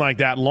doesn't seem like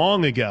that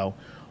long ago.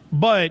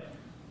 But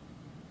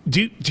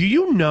do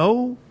you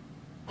know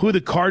who the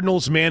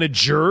Cardinals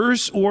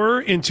managers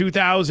were in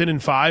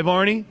 2005,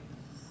 Arnie?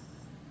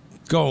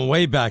 Going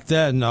way back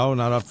then, no,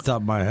 not off the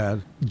top of my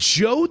head.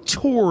 Joe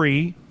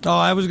Torre. Oh,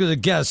 I was going to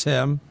guess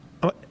him.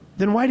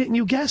 Then why didn't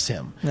you guess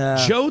him?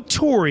 Joe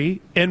Torre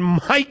and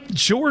Mike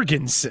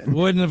Jorgensen.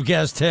 Wouldn't have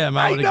guessed him.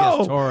 I would have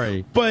guessed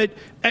Torre. But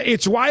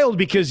it's wild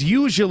because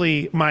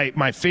usually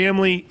my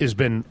family has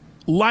been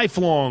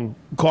lifelong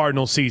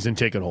Cardinal season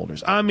ticket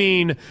holders. I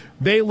mean,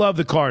 they love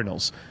the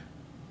Cardinals.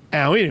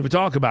 And we didn't even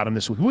talk about them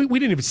this week. We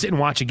didn't even sit and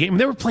watch a game.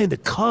 They were playing the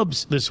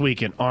Cubs this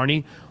weekend,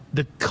 Arnie.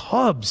 The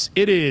Cubs.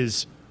 It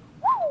is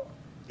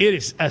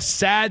a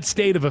sad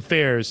state of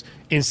affairs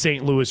in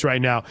St. Louis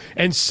right now.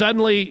 And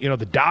suddenly,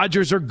 the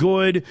Dodgers are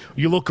good.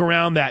 You look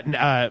around that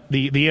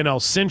the NL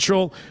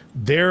Central,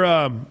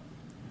 they're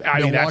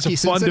that's a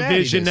fun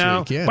division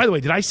now. Week, yeah. By the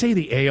way, did I say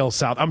the AL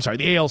South? I'm sorry,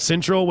 the AL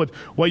Central with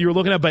what you were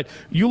looking at. But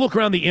you look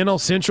around the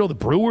NL Central, the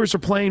Brewers are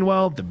playing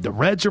well. The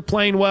Reds are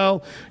playing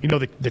well.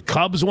 The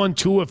Cubs won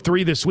 2 of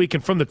 3 this week.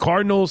 And from the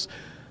Cardinals,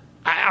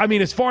 I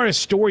mean, as far as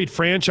storied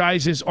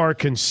franchises are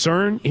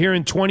concerned here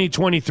in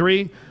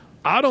 2023,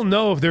 I don't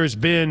know if there's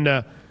been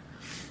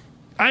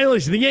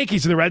listen, the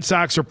Yankees and the Red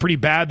Sox are pretty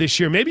bad this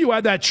year. Maybe you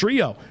had that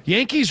trio.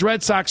 Yankees,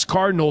 Red Sox,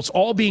 Cardinals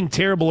all being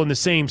terrible in the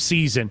same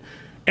season.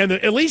 And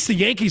at least the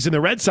Yankees and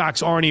the Red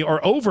Sox, Arnie,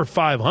 are over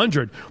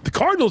 500. The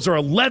Cardinals are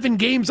 11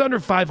 games under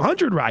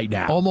 500 right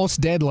now.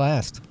 Almost dead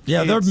last.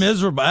 Yeah, they're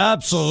miserable.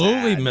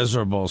 Absolutely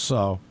miserable.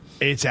 So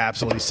it's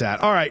absolutely sad.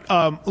 All right,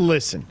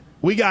 listen.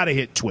 We got to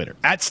hit Twitter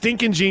at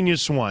Stinkin'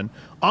 Genius 1.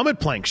 I'm at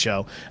Plank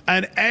Show,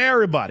 and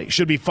everybody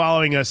should be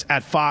following us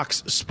at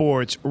Fox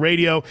Sports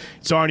Radio.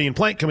 It's Arnie and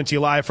Plank coming to you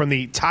live from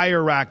the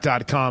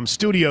TireRack.com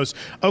studios.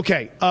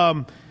 Okay,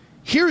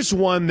 here's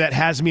one that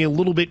has me a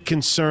little bit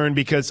concerned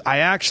because I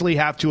actually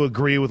have to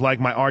agree with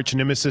my arch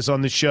nemesis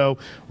on the show,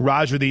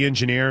 Roger the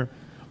engineer,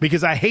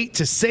 because I hate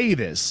to say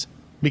this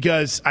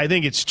because I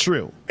think it's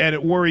true, and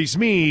it worries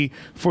me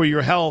for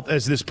your health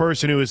as this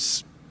person who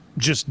is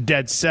just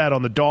dead set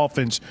on the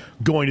Dolphins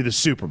going to the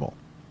Super Bowl.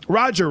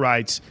 Roger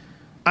writes,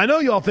 I know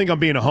y'all think I'm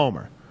being a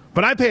homer,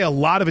 but I pay a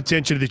lot of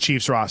attention to the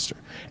Chiefs roster,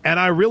 and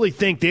I really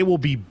think they will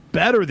be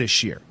better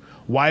this year.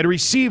 Wide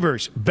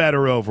receivers,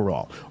 better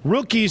overall.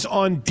 Rookies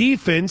on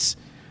defense,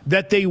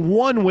 that they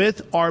won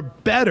with are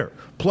better,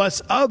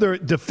 plus other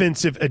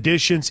defensive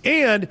additions,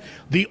 and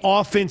the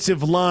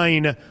offensive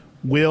line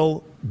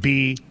will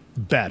be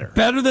better.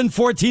 Better than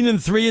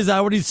 14-3? Is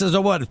that what he says?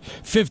 Or what,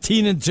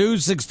 15-2,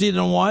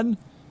 16-1?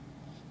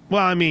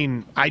 Well, I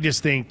mean, I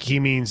just think he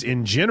means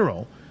in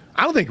general.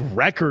 I don't think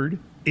record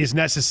is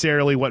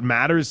necessarily what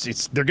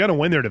matters. They're going to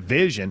win their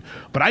division,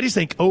 but I just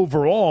think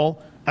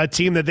overall a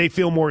team that they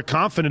feel more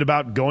confident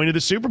about going to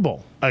the Super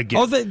Bowl again.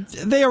 Oh,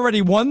 they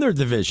already won their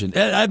division.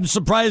 I'm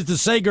surprised the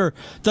Sager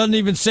doesn't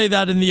even say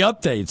that in the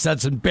updates.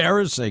 That's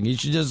embarrassing. He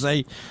should just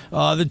say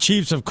the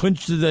Chiefs have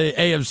clinched the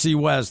AFC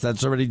West.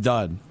 That's already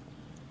done.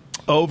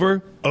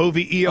 Over?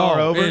 O-V-E-R,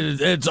 over?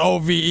 It's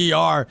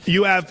O-V-E-R.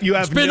 You have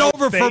it's been no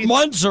over faith. for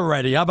months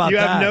already. How about that? You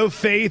have no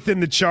faith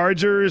in the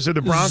Chargers or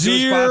the Broncos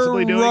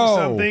possibly doing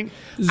something?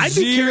 I'd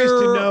be curious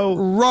to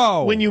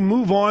know when you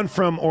move on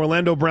from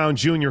Orlando Brown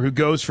Jr., who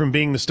goes from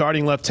being the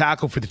starting left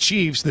tackle for the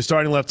Chiefs, the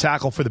starting left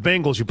tackle for the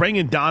Bengals. You bring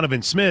in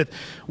Donovan Smith,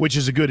 which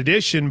is a good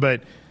addition,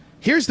 but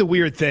here's the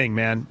weird thing,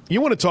 man.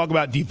 You want to talk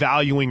about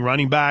devaluing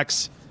running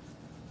backs?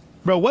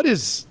 Bro, what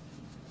is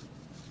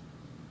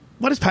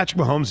Patrick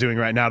Mahomes doing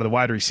right now to the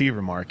wide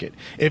receiver market?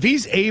 If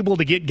he's able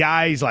to get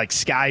guys like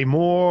Sky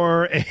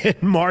Moore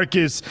and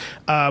Marcus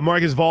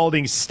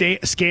Valding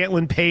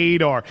Scantling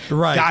paid, or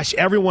gosh,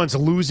 everyone's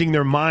losing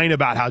their mind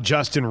about how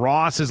Justin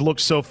Ross has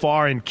looked so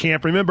far in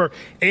camp. Remember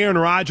Aaron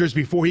Rodgers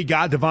before he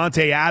got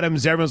Devontae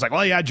Adams? Everyone's like,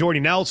 well, yeah, Jordy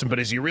Nelson, but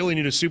does he really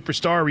need a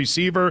superstar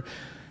receiver?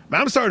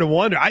 I'm starting to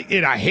wonder. I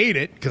hate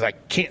it because I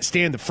can't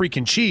stand the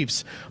freaking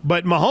Chiefs,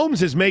 but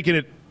Mahomes is making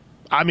it.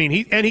 I mean,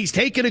 he's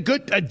taken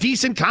a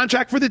decent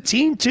contract for the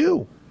team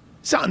too.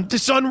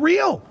 It's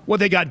unreal what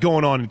they got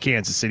going on in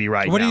Kansas City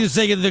right now. What are you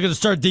saying? They're going to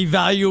start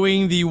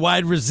devaluing the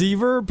wide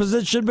receiver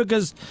position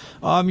because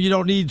you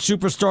don't need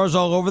superstars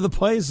all over the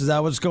place? Is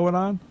that what's going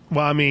on?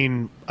 Well, I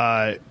mean,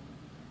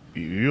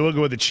 you look at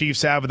what the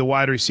Chiefs have at the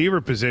wide receiver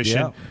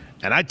position,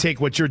 and I take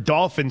what your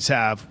Dolphins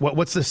have.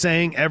 What's the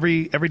saying?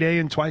 Every day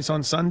and twice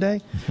on Sunday?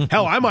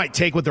 Hell, I might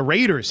take what the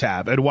Raiders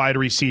have at wide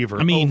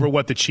receiver over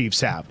what the Chiefs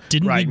have.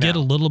 Didn't we get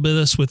a little bit of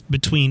this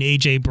between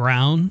A.J.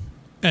 Brown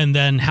and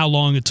then how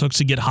long it took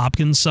to get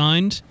Hopkins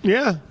signed?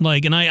 Yeah.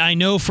 And I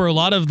know for a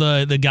lot of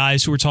the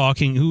guys who are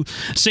talking,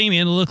 same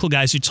analytical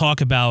guys who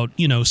talk about,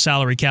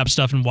 salary cap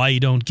stuff and why you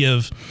don't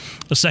give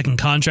a second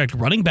contract,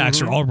 running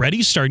backs are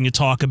already starting to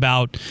talk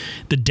about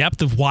the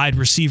depth of wide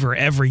receiver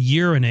every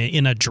year in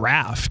a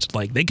draft.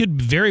 Like, they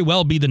could very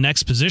well be the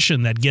next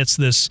position that gets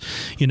this,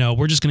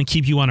 we're just going to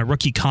keep you on a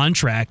rookie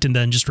contract and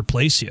then just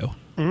replace you.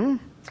 Mm-hmm.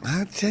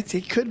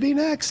 It could be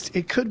next.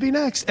 It could be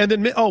next. And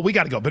then, we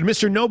got to go. But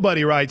Mr.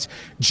 Nobody writes,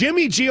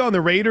 Jimmy G on the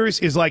Raiders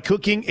is like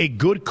hooking a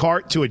good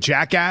cart to a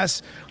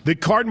jackass. The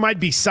cart might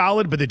be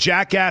solid, but the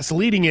jackass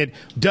leading it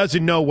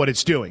doesn't know what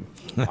it's doing.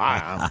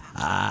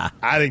 I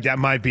think that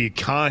might be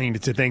kind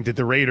to think that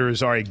the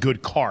Raiders are a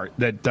good cart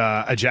that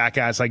a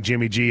jackass like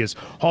Jimmy G is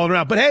hauling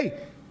around. But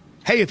hey,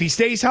 if he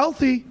stays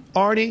healthy,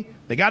 Arnie,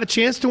 they got a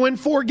chance to win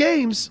 4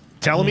 games.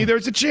 Telling me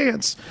there's a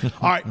chance.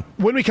 All right,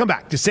 when we come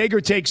back,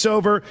 DeSager takes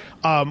over.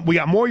 We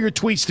got more of your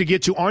tweets to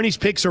get to. Arnie's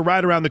picks are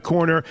right around the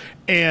corner,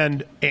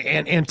 and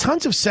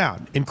tons of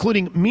sound,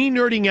 including me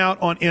nerding out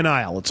on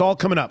NIL. It's all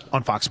coming up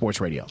on Fox Sports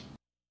Radio.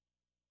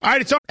 All right,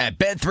 it's At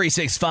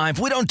Bet365,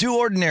 we don't do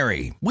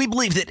ordinary. We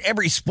believe that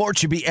every sport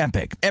should be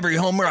epic. Every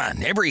home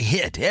run, every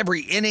hit,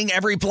 every inning,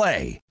 every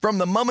play. From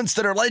the moments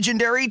that are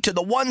legendary to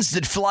the ones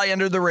that fly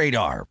under the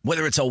radar.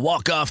 Whether it's a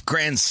walk-off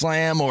grand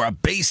slam or a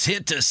base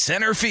hit to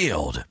center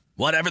field.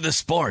 Whatever the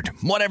sport,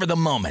 whatever the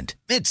moment,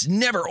 it's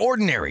never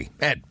ordinary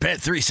at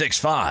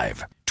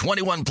Bet365.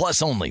 21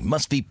 plus only.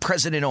 Must be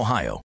present in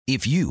Ohio.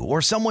 If you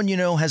or someone you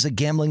know has a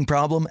gambling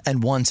problem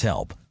and wants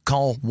help,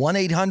 call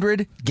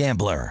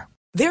 1-800-GAMBLER.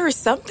 There are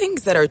some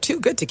things that are too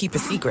good to keep a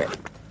secret.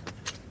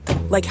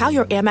 Like how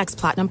your Amex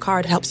Platinum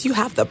card helps you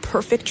have the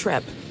perfect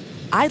trip.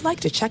 I'd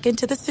like to check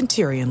into the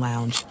Centurion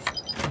Lounge.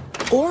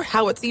 Or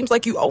how it seems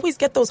like you always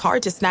get those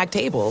hard-to-snag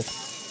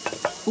tables.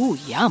 Ooh,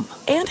 yum.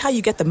 And how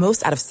you get the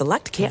most out of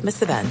select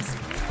can't-miss events.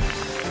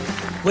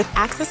 With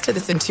access to the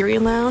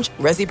Centurion Lounge,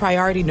 Resi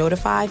Priority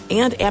Notified,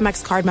 and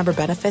Amex card member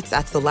benefits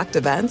at select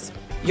events,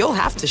 you'll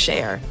have to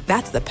share.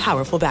 That's the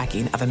powerful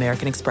backing of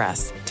American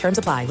Express. Terms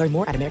apply. Learn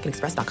more at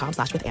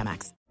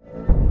americanexpress.com/withAmex.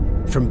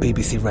 From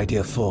BBC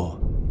Radio 4,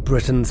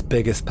 Britain's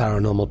biggest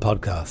paranormal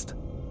podcast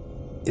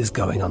is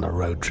going on a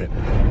road trip.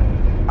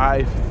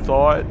 I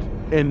thought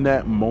in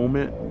that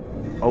moment,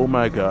 oh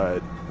my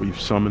God, we've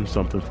summoned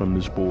something from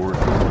this board.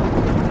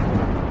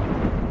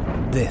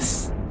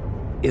 This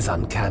is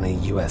Uncanny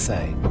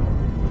USA.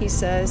 He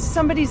says,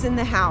 somebody's in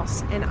the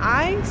house, and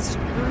I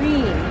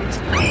screamed.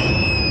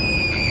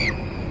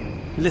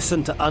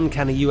 Listen to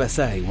Uncanny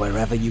USA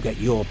wherever you get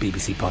your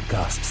BBC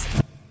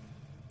podcasts,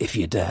 if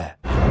you dare.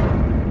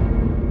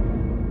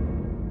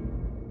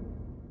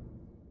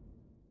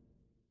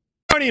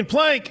 Arnie and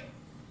Plank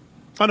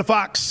on the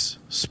Fox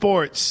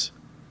Sports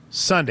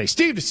Sunday.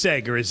 Steve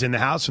Sager is in the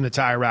house from the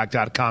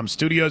TireRack.com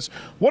studios.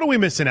 What are we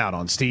missing out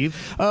on,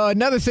 Steve?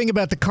 Another thing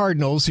about the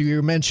Cardinals, who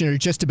you mentioned are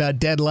just about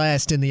dead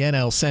last in the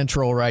NL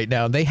Central right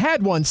now. They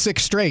had won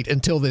 6 straight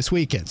until this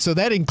weekend, so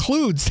that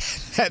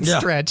includes that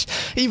stretch.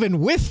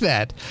 Even with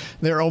that,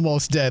 they're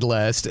almost dead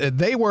last.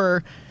 They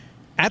were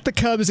at the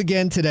Cubs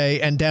again today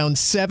and down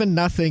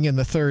 7-0 in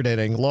the third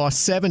inning,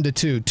 lost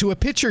 7-2 to a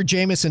pitcher,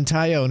 Jameson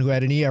Taillon, who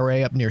had an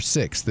ERA up near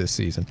 6 this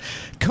season.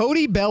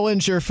 Cody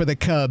Bellinger for the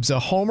Cubs, a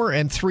homer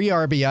and 3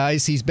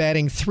 RBIs. He's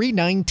batting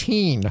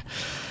 .319.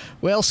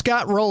 Well,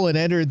 Scott Rowland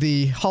entered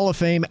the Hall of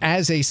Fame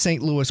as a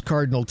St. Louis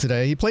Cardinal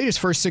today. He played his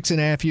first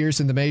 6.5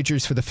 years in the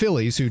majors for the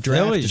Phillies, who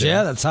drafted him.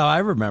 Yeah, that's how I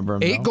remember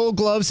him. 8 Gold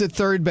Gloves at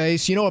third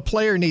base. You know, a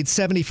player needs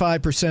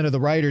 75% of the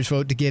writers'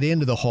 vote to get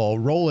into the Hall.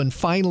 Rowland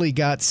finally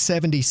got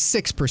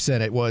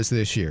 76% it was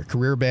this year.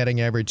 Career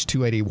batting average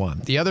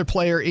 .281. The other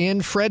player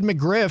in, Fred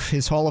McGriff,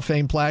 his Hall of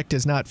Fame plaque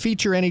does not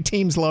feature any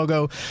team's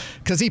logo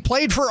because he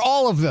played for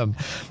all of them.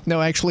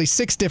 No, actually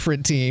 6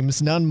 different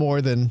teams, none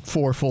more than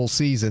 4 full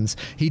seasons.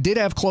 He did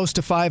have close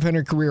to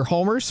 500 career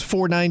homers,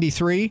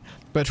 493,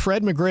 but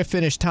Fred McGriff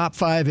finished top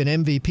 5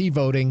 in MVP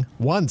voting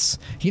once.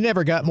 He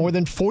never got more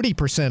than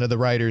 40% of the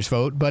writers'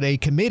 vote, but a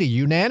committee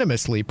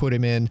unanimously put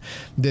him in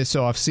this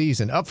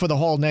offseason. Up for the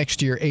Hall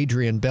next year,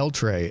 Adrian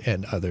Beltre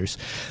and others.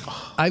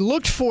 I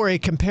looked for a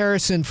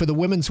comparison for the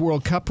Women's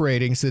World Cup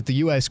ratings that the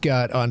U.S.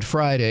 got on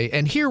Friday,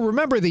 and here,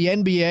 remember, the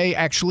NBA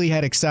actually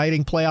had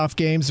exciting playoff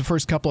games the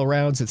first couple of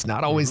rounds. It's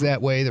not always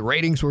that way. The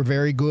ratings were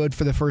very good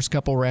for the first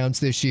couple of rounds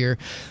this year.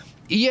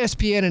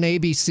 ESPN and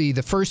ABC,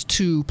 the first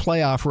 2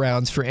 playoff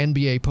rounds for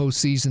NBA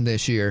postseason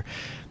this year,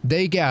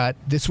 they got,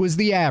 this was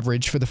the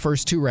average for the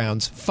first 2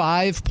 rounds,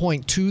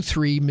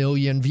 5.23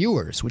 million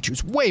viewers, which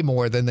is way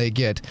more than they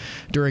get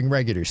during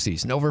regular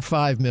season, over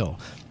 5 mil.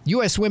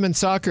 U.S. women's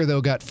soccer,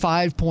 though, got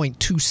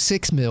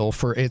 5.26 mil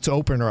for its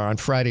opener on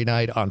Friday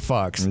night on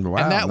Fox. Wow,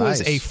 and that nice.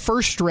 was a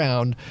first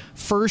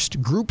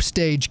group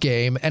stage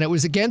game, and it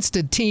was against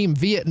a team,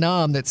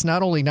 Vietnam, that's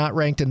not only not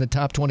ranked in the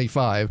top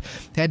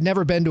 25, had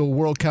never been to a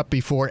World Cup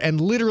before, and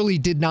literally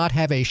did not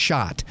have a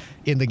shot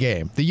in the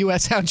game. The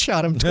U.S.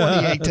 outshot them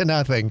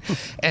 28-0,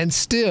 and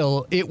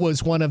still, it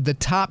was one of the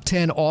top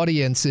 10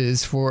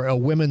 audiences for a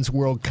Women's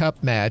World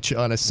Cup match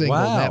on a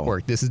single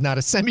network. This is not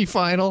a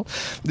semifinal.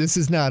 This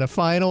is not a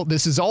final.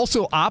 This is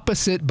also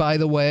opposite, by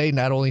the way,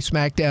 not only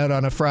SmackDown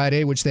on a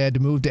Friday, which they had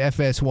to move to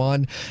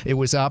FS1, it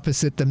was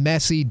opposite the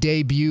Messi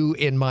debut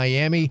in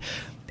Miami.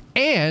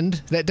 And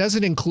that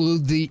doesn't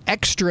include the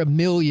extra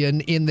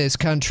million in this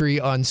country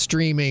on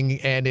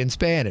streaming and in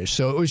Spanish.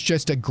 So it was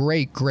just a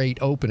great, great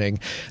opening.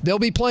 They'll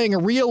be playing a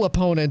real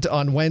opponent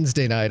on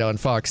Wednesday night on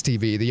Fox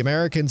TV. The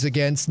Americans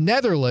against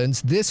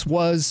Netherlands. This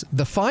was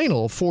the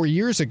final 4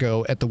 years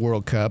ago at the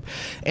World Cup.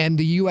 And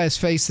the U.S.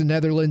 faced the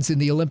Netherlands in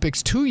the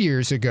Olympics 2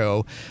 years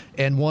ago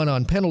and won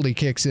on penalty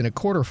kicks in a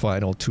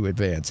quarterfinal to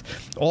advance.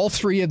 All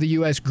 3 of the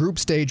U.S. group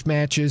stage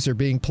matches are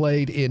being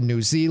played in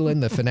New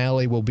Zealand. The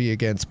finale will be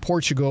against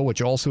Portugal,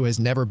 which also has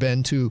never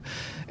been to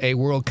a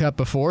World Cup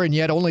before, and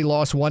yet only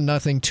lost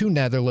 1-0 to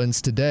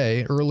Netherlands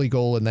today. Early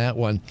goal in that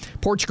one.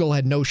 Portugal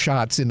had no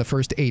shots in the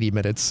first 80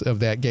 minutes of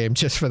that game,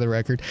 just for the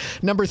record.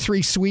 Number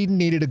 3, Sweden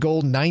needed a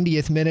goal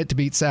 90th minute to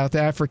beat South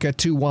Africa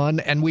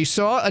 2-1, and we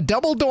saw a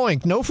double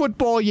doink. No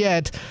football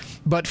yet,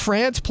 but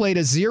France played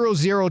a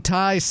 0-0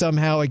 tie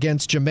somehow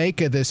against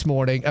Jamaica this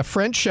morning. A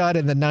French shot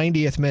in the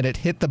 90th minute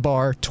hit the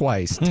bar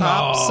twice.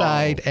 Top,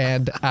 side,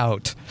 and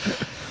out.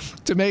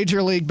 To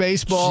Major League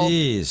Baseball.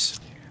 Jeez.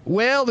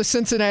 Well, the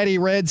Cincinnati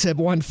Reds have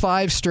won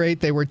 5 straight.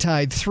 They were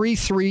tied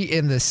 3-3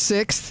 in the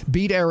 6th,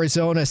 beat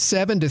Arizona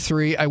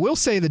 7-3. I will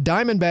say the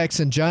Diamondbacks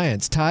and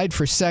Giants tied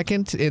for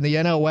second in the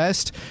NL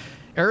West.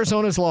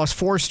 Arizona's lost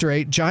 4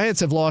 straight.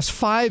 Giants have lost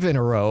 5 in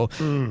a row,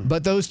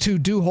 but those 2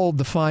 do hold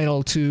the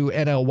final 2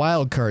 NL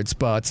wildcard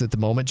spots at the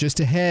moment,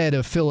 just ahead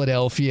of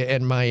Philadelphia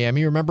and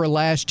Miami. Remember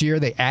last year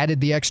they added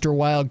the extra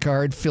wild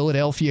card.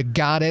 Philadelphia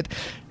got it,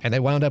 and they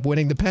wound up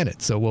winning the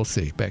pennant. So we'll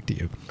see. Back to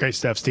you. Great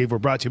stuff, Steve. We're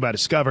brought to you by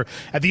Discover.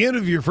 At the end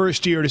of your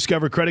first year,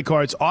 Discover credit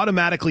cards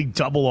automatically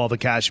double all the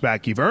cash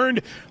back you've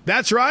earned.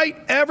 That's right.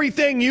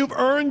 Everything you've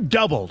earned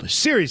doubled.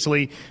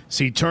 Seriously.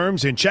 See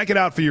terms and check it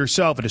out for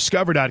yourself at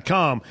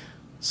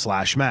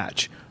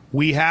discover.com/match.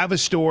 We have a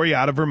story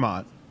out of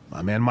Vermont.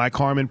 My man Mike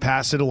Harmon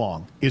passed it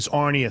along. Is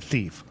Arnie a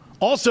thief?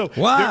 Also,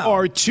 there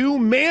are 2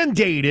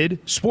 mandated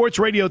sports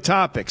radio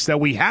topics that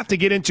we have to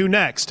get into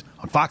next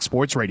on Fox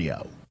Sports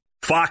Radio.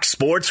 Fox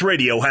Sports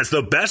Radio has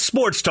the best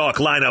sports talk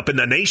lineup in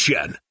the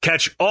nation.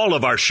 Catch all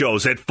of our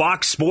shows at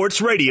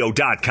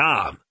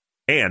foxsportsradio.com.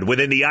 And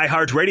within the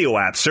iHeartRadio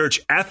app,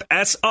 search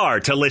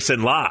FSR to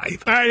listen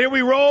live. All right, here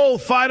we roll.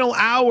 Final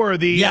hour.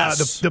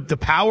 The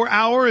power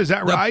hour, is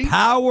that right? The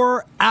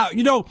power hour.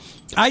 You know,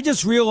 I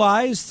just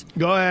realized.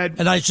 Go ahead.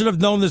 And I should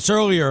have known this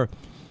earlier.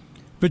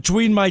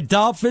 Between my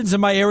Dolphins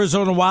and my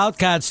Arizona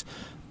Wildcats,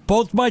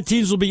 both my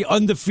teams will be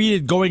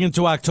undefeated going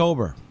into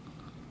October.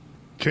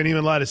 Couldn't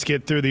even let us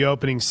get through the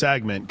opening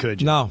segment,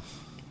 could you? No.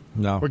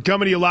 No. We're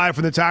coming to you live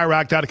from the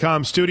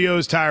TireRack.com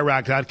studios.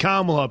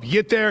 TireRack.com will help you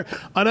get there.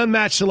 An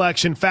unmatched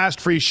selection, fast,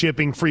 free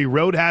shipping, free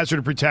road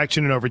hazard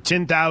protection, and over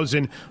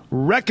 10,000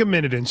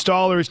 recommended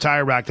installers.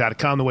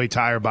 TireRack.com, the way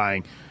tire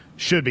buying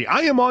should be. I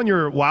am on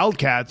your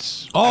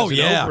Wildcats. Oh, as an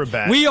yeah. over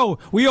bet. We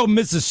owe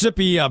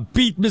Mississippi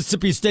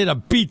Mississippi State a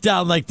beat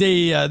down like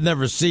they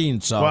never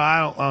seen. So.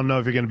 Well, I don't know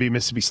if you're going to be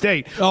Mississippi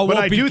State. Oh, but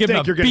we'll I do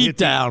think you're going to hit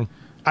down.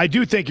 I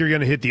do think you're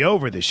going to hit the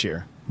over this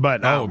year.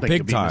 But I don't think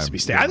it'll be Mississippi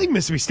State. Yeah. I think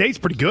Mississippi State's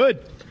pretty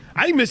good.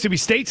 I think Mississippi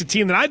State's a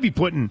team that I'd be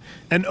putting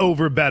an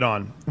over bet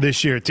on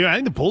this year too. I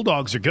think the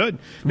Bulldogs are good.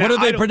 Now, what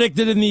are they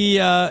predicted in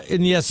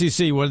the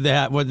SEC? What did they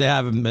have? What did they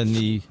have in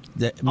the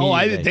they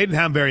didn't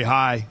have them very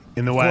high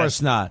in the West. Of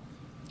course not.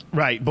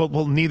 Right, but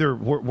neither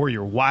were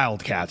your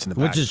Wildcats in the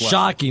Which is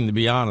shocking, to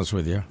be honest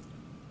with you.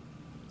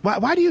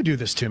 Why do you do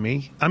this to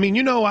me? I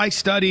mean, I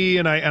study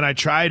and I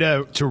try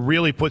to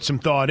really put some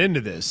thought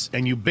into this,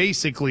 and you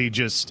basically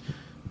just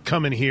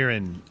come in here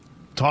and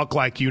talk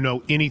like you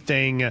know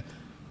anything.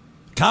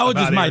 College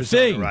is my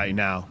thing right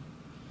now.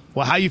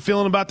 Well, how you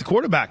feeling about the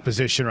quarterback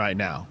position right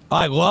now?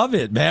 I love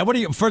it, man.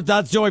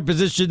 That's the only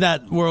position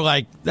that we're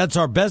like, that's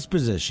our best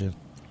position.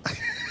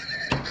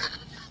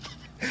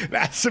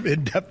 That's some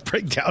in-depth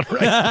breakdown right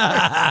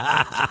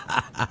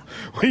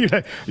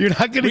there. You're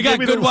not going to give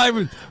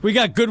me We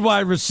got good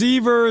wide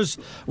receivers.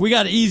 We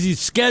got an easy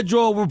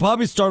schedule. We'll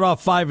probably start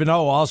off 5-0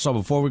 also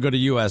before we go to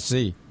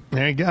USC.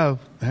 There you go.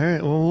 All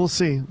right. Well, we'll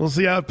see. We'll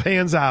see how it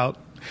pans out.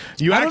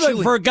 I don't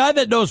know, for a guy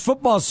that knows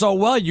football so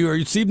well,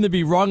 you seem to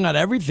be wrong on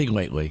everything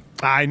lately.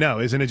 I know,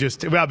 isn't it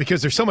just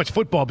because there's so much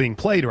football being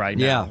played right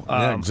now.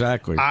 Yeah,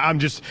 exactly.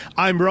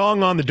 I'm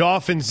wrong on the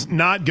Dolphins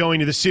not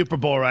going to the Super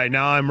Bowl right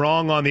now. I'm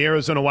wrong on the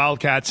Arizona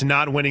Wildcats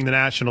not winning the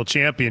national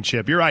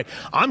championship. You're right.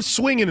 I'm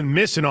swinging and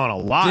missing on a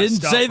lot. Didn't of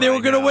stuff say they right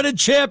were going to now. win a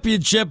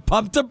championship.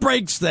 Pump the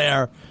brakes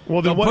there.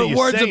 Well, then don't what put are you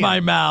words saying? in my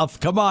mouth.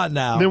 Come on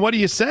now. Then what are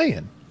you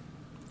saying?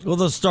 Well,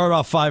 they'll start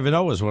off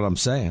 5-0 is what I'm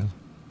saying.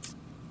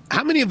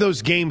 How many of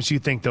those games do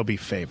you think they'll be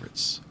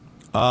favorites?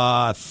 3.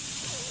 I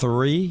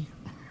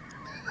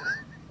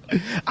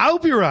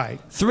hope you're right.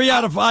 3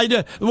 out of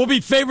 5. We'll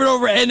be favored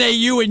over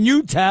NAU and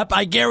UTEP.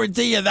 I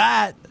guarantee you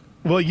that.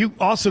 Well, you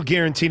also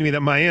guaranteed me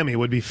that Miami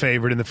would be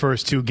favored in the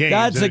first 2 games.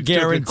 That's a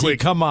guarantee.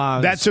 Come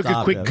on. That took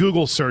a quick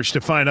Google search to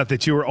find out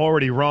that you were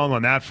already wrong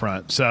on that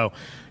front. So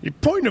you're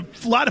pointing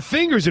a lot of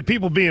fingers at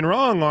people being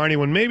wrong, Arnie,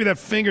 when maybe that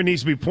finger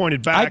needs to be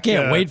pointed back. I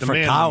can't wait for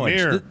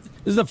college.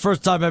 This is the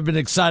first time I've been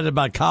excited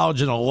about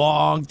college in a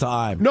long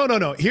time. No.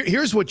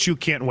 Here's what you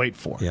can't wait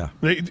for. Yeah.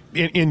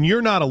 And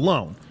you're not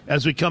alone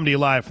as we come to you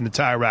live from the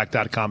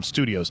TireRack.com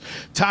studios.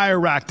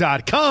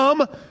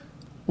 TireRack.com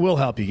will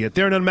help you get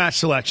there. An unmatched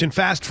selection,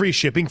 fast, free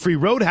shipping, free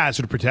road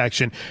hazard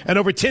protection, and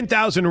over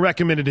 10,000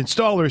 recommended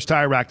installers.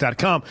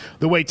 TireRack.com,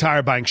 the way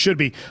tire buying should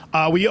be.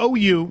 We owe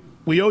you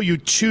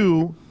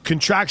 2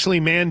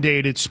 contractually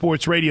mandated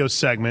sports radio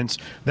segments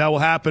that will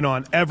happen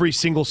on every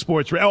single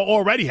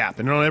already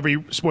happened on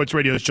every sports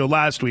radio show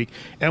last week,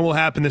 and will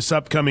happen this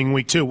upcoming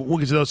week too. We'll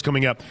get to those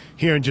coming up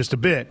here in just a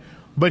bit.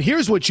 But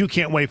here's what you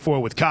can't wait for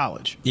with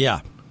college.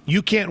 Yeah.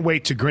 You can't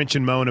wait to grinch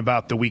and moan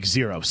about the week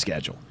 0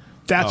 schedule.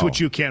 That's what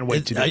you can't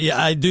wait to do.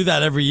 Yeah, I do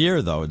that every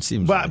year, though, it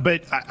seems like.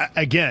 But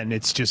again,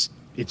 it's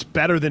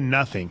better than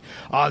nothing.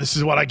 This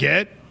is what I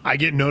get. I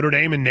get Notre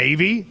Dame and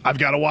Navy. I've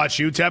got to watch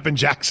UTEP and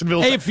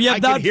Jacksonville. Hey, if you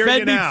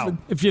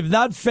have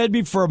not fed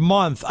me for a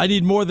month, I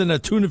need more than a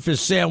tuna fish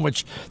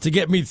sandwich to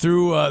get me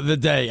through the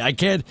day. I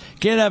can't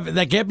have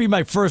that. Can't be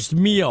my first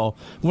meal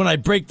when I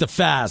break the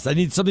fast. I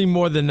need something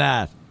more than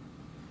that.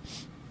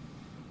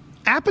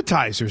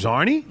 Appetizers,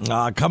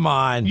 Arnie. Come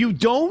on. You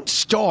don't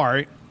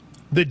start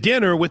the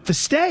dinner with the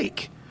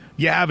steak.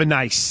 You have a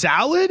nice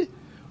salad.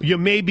 You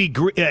maybe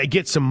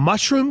get some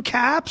mushroom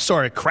caps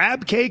or a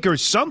crab cake or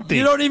something.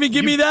 You don't even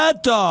give me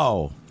that,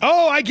 though.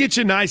 Oh, I get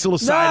you a nice little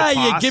side of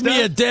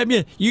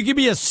pasta. You give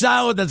me a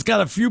salad that's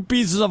got a few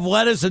pieces of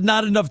lettuce and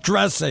not enough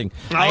dressing.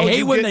 I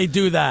hate when they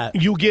do that.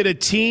 You get a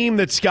team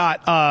that's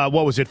got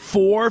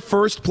 4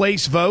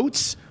 first-place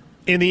votes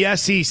in the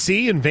SEC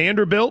and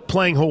Vanderbilt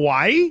playing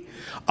Hawaii.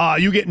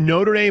 You get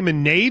Notre Dame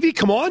and Navy.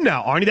 Come on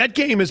now, Arnie. That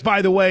game is,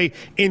 by the way,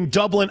 in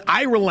Dublin,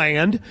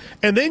 Ireland.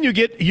 And then you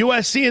get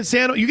USC and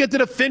San. You get the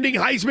defending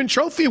Heisman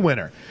Trophy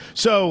winner.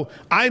 So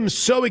I'm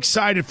so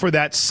excited for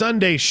that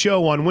Sunday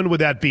show on, when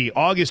would that be?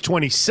 August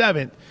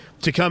 27th,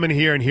 to come in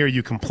here and hear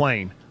you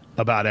complain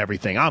about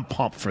everything. I'm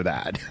pumped for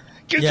that.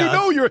 Because you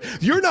know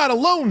you're not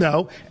alone,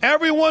 though.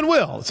 Everyone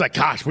will. It's like,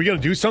 gosh, we're going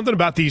to do something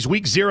about these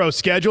week 0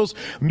 schedules.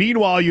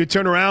 Meanwhile, you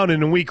turn around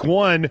and in week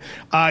 1,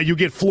 you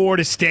get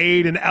Florida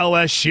State and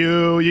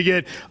LSU. You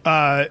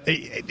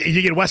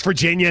get West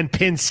Virginia and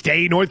Penn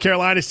State, North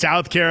Carolina,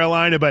 South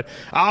Carolina. But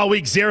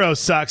week 0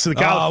 sucks. So the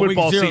college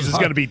football season is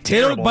going to be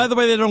terrible. By the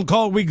way, they don't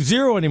call it week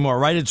 0 anymore,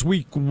 right? It's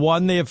week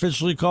 1 they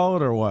officially call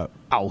it, or what?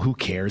 Oh, who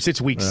cares? It's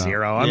week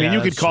 0. I mean,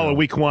 you could call it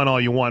week 1 all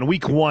you want.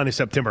 Week 1 is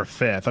September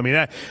 5th. I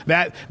mean,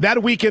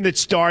 that weekend that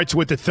starts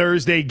with the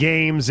Thursday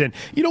games. And,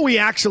 we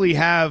actually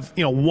have,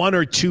 1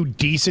 or 2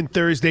 decent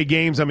Thursday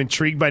games. I'm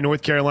intrigued by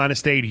North Carolina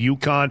State,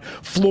 UConn,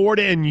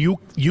 Florida, and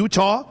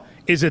Utah.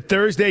 is a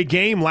Thursday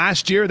game.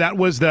 Last year, that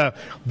was the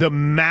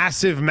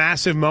massive,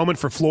 massive moment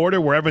for Florida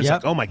where everyone's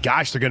like, oh, my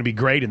gosh, they're going to be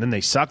great, and then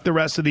they suck the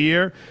rest of the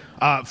year.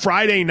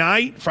 Friday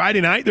night,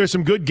 there's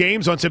some good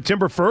games on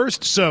September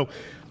 1st. So,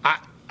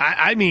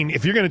 I mean,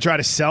 if you're going to try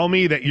to sell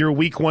me that your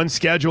Week 1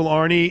 schedule,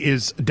 Arnie,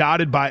 is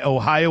dotted by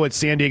Ohio at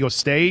San Diego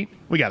State,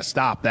 we got to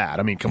stop that.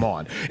 I mean, come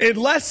on.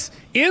 Unless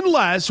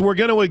we're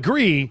going to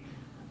agree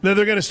that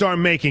they're going to start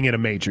making it a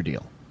major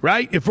deal,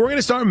 right? If we're going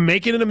to start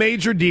making it a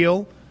major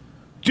deal,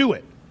 do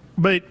it.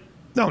 But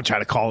don't try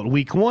to call it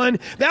Week 1.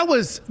 That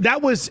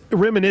was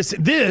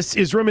reminiscent. This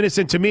is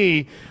reminiscent to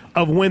me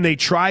of when they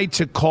tried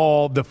to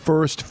call the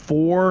first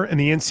 4 in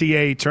the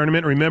NCAA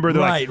tournament. Remember? They're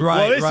like,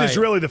 well, this is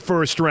really the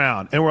first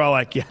round. And we're all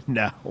like, yeah,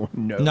 no.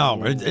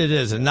 No, it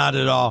isn't. Not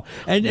at all.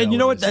 And you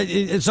know what?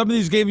 Some of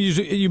these games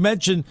you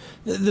mentioned,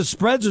 the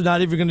spreads are not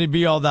even going to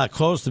be all that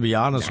close, to be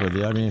honest with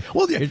you. I mean,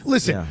 well,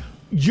 listen,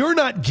 you're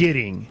not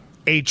getting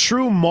a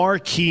true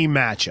marquee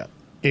matchup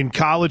in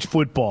college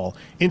football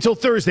until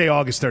Thursday,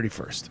 August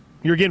 31st.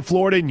 You're getting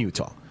Florida and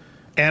Utah.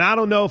 And I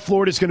don't know if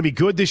Florida's going to be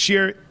good this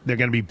year. They're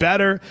going to be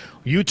better.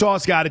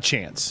 Utah's got a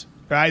chance,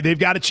 right? They've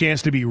got a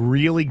chance to be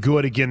really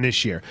good again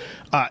this year.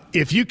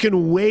 If you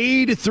can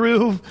wade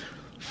through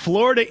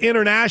Florida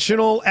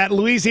International at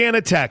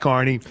Louisiana Tech,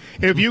 Arnie,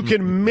 if you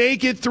can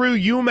make it through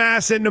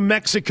UMass and New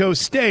Mexico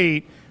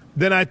State,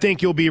 then I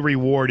think you'll be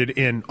rewarded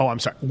in,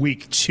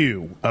 Week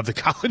 2 of the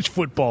college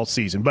football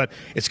season. But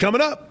it's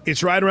coming up.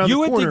 It's right around the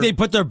corner. You would think they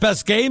put their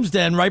best games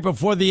then right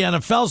before the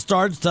NFL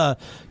starts to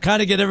kind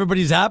of get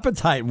everybody's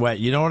appetite wet.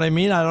 You know what I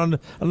mean? I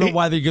don't know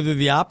why they go do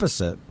the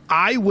opposite.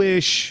 I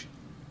wish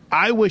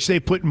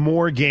they put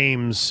more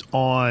games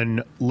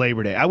on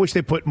Labor Day. I wish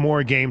they put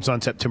more games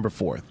on September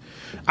 4th.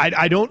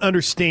 I don't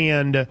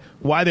understand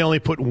why they only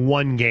put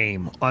one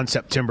game on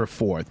September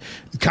 4th.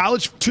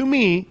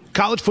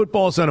 College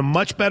football has done a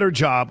much better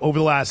job over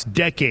the last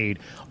decade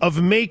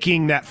of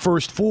making that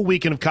first full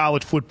weekend of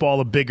college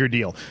football a bigger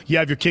deal. You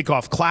have your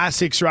kickoff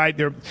classics, right?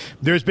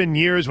 There's been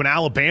years when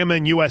Alabama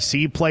and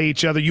USC play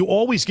each other. You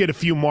always get a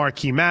few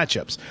marquee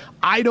matchups.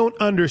 I don't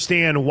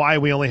understand why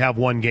we only have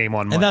one game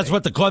on Monday. And that's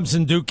what the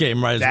Clemson-Duke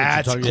game, right?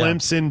 That's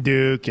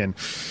Clemson-Duke, and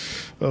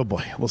oh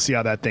boy, we'll see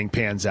how that thing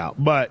pans out.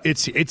 But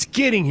it's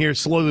getting here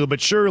slowly but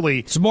surely.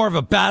 It's more of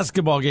a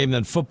basketball game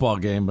than football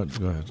game, but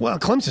go ahead. Well,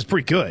 Clemson's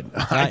pretty good.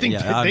 I think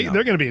they're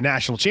going to be a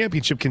national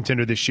championship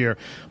contender this year.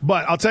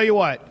 But I'll tell you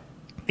what,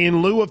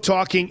 in lieu of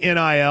talking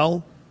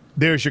NIL,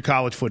 there's your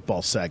college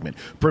football segment.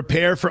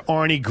 Prepare for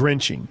Arnie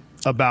grinching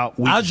about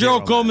Week 0. How's your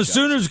Oklahoma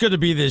Sooners going to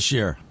be this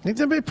year? I think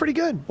they'll be pretty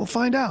good. We'll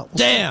find out.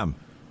 Damn.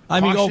 I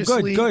mean,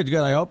 good.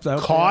 I hope so.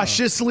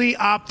 Cautiously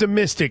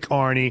optimistic,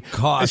 Arnie.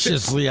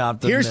 Cautiously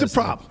optimistic.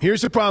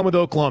 Here's the problem with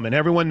Oklahoma, and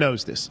everyone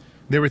knows this.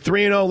 They were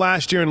 3-0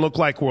 last year and looked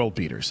like world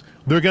beaters.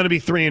 They're going to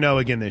be 3-0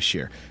 again this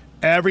year.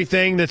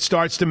 Everything that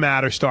starts to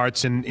matter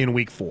starts in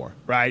Week 4,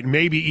 right?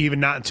 Maybe even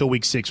not until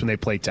Week 6 when they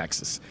play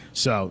Texas.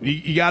 So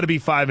you got to be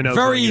 5-0.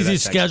 Very easy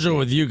schedule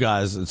with you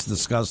guys. It's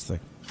disgusting.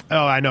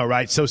 Oh, I know,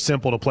 right? So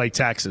simple to play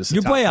Texas.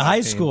 You play a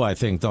high school, I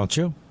think, don't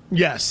you?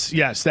 Yes.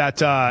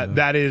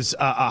 That is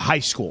a high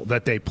school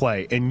that they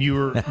play, and you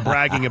were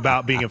bragging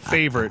about being a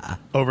favorite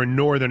over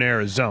Northern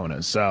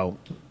Arizona. So,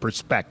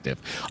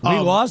 perspective. We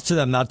lost to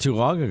them not too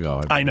long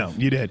ago. I know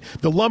you did.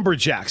 The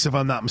Lumberjacks, if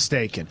I'm not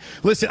mistaken.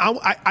 Listen,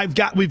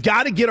 we've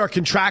got to get our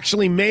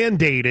contractually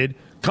mandated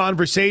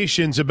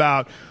conversations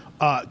about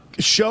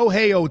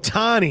Shohei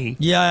Ohtani.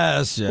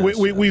 Yes.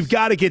 We've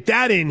got to get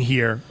that in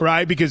here,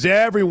 right? Because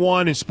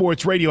everyone in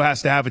sports radio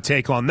has to have a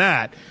take on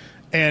that.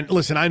 And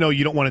listen, I know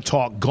you don't want to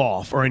talk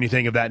golf or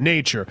anything of that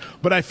nature,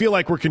 but I feel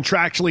like we're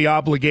contractually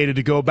obligated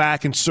to go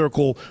back and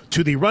circle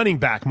to the running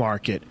back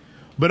market.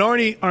 But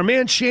Arnie, our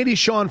man Shady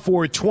Sean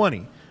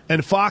 420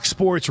 and Fox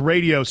Sports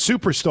Radio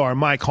superstar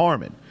Mike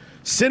Harmon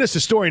sent us a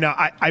story. Now,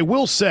 I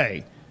will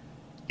say,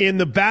 in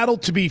the battle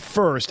to be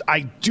first,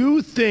 I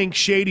do think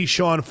Shady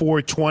Sean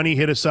 420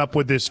 hit us up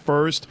with this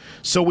first,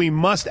 so we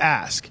must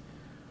ask,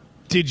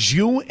 did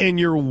you and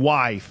your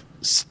wife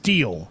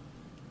steal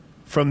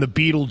from the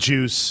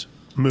Beetlejuice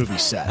movie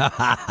set?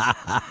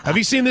 Have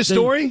you seen this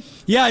story?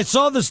 Yeah, I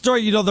saw the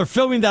story. You know, they're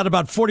filming that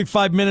about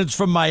 45 minutes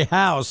from my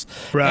house.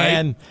 Right.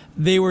 And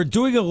they were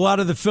doing a lot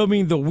of the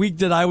filming the week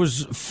that I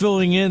was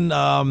filling in.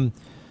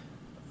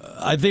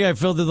 I think I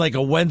filmed it like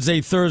a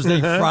Wednesday, Thursday,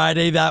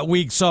 Friday that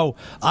week. So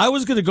I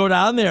was going to go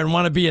down there and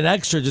want to be an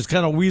extra, just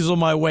kind of weasel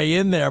my way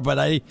in there. But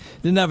I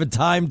didn't have a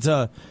time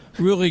to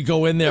really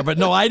go in there. But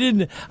no, I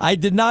didn't. I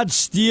did not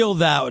steal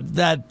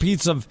that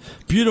piece of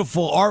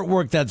beautiful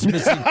artwork that's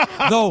missing.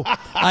 Though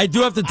I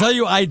do have to tell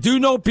you, I do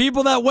know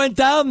people that went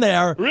down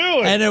there.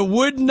 Really? And it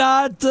would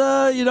not,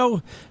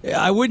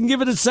 I wouldn't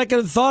give it a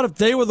second thought if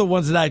they were the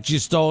ones that actually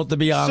stole it, to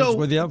be honest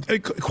with you.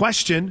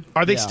 Question,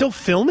 are they still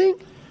filming?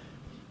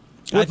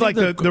 With like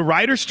the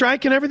writer's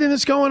strike and everything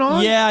that's going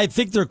on? Yeah, I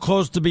think they're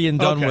close to being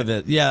done with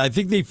it. Yeah, I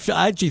think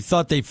I actually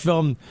thought they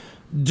filmed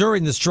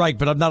during the strike,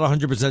 but I'm not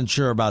 100%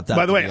 sure about that.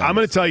 By the way, I'm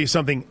going to tell you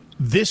something.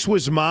 This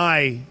was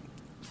my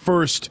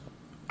first,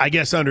 I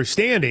guess,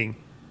 understanding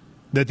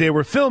that they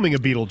were filming a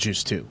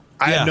Beetlejuice 2.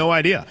 I have no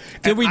idea.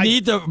 Do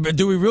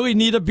we really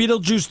need a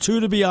Beetlejuice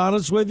 2, to be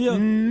honest with you?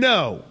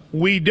 No,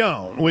 we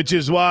don't, which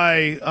is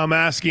why I'm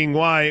asking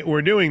why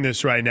we're doing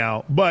this right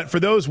now. But for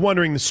those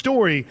wondering the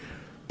story,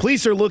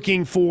 police are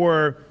looking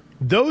for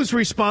those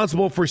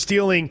responsible for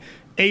stealing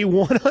a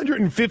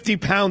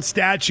 150-pound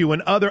statue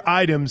and other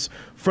items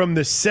from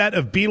the set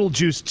of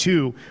Beetlejuice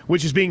 2,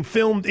 which is being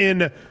filmed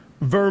in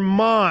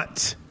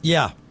Vermont.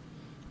 Yeah.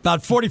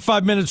 About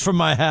 45 minutes from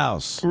my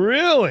house.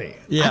 Really?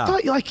 Yeah. I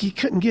thought you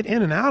couldn't get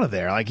in and out of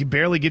there. Like you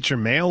barely get your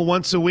mail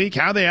once a week.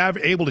 How are they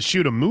able to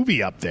shoot a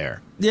movie up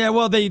there? Yeah,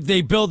 well,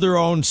 they build their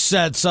own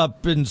sets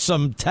up in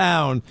some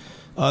town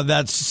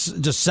that's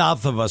just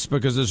south of us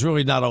because there's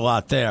really not a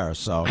lot there.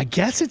 So I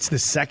guess it's the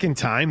second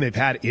time they've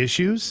had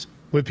issues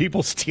with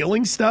people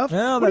stealing stuff.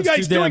 Well, what are you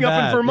guys doing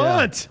up in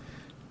Vermont?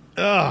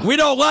 Yeah. We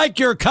don't like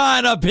your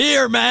kind up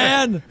here,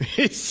 man.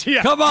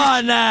 Yeah. Come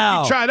on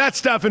now. You try that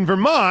stuff in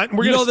Vermont,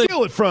 we're going to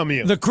steal it from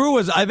you. The crew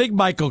was, I think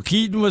Michael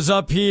Keaton was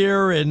up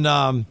here, and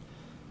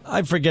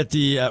I forget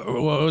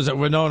what was it,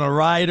 Winona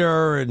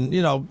Ryder, and,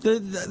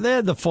 they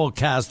had the full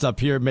cast up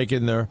here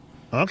making their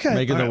way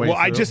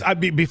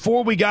through.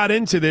 Before we got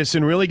into this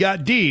and really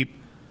got deep,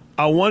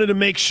 I wanted to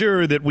make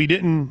sure that we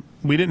didn't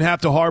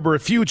have to harbor a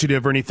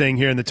fugitive or anything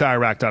here in the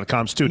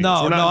TireRack.com studio.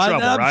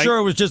 I'm sure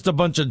it was just a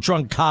bunch of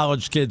drunk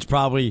college kids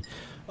probably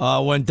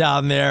went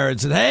down there and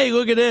said, hey,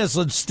 look at this,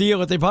 let's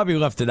steal it. They probably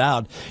left it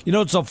out.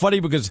 It's so funny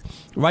because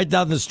right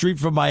down the street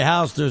from my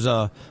house, there's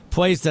a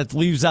place that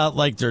leaves out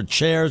like their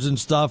chairs and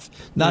stuff,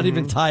 not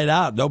even tied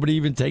out. Nobody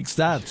even takes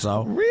that.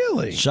 So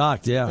really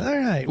shocked, yeah. All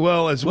right.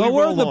 Well,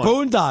 we're in the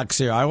boondocks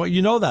here.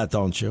 You know that,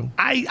 don't you?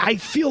 I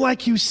feel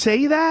like you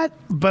say that,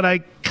 but I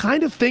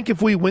kind of think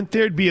if we went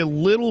there, it'd be a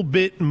little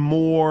bit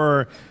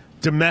more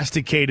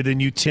domesticated than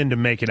you tend to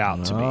make it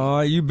out to be. Oh,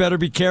 you better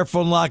be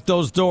careful and lock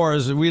those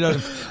doors.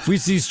 If we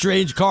see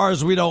strange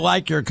cars, we don't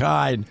like your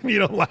kind. You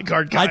don't like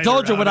our kind. I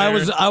told you when I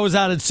was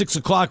out at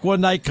 6:00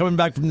 one night coming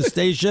back from the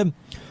station,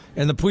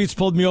 and the police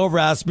pulled me over,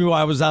 asked me why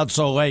I was out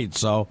so late.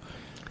 So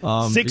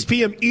 6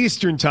 p.m.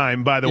 Eastern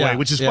time, by the way,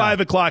 which is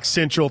 5 o'clock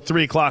Central,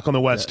 3 o'clock on the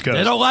West Coast.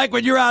 They don't like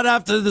when you're out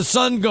after the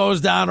sun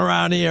goes down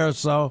around here.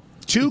 So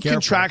two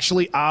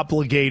contractually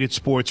obligated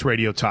sports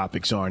radio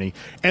topics, Arnie,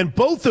 and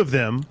both of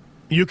them.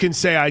 You can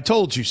say, I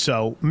told you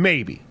so,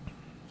 maybe.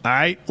 All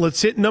right, let's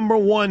hit number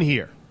one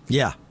here.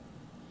 Yeah.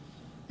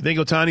 You think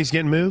Ohtani's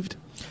getting moved?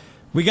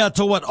 We got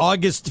to,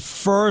 August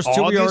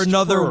 1st? We are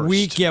another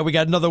week. Yeah, we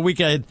got another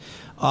weekend.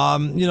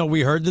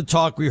 We heard the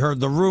talk. We heard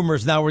the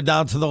rumors. Now we're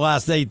down to the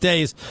last 8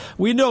 days.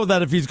 We know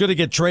that if he's going to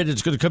get traded,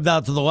 it's going to come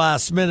down to the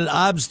last minute.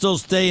 I'm still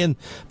staying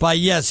by,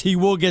 yes, he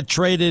will get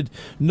traded.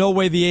 No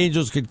way the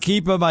Angels could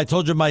keep him. I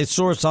told you my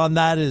source on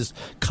that is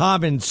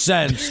common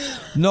sense.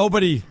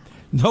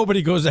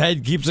 Nobody goes ahead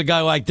and keeps a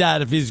guy like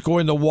that if he's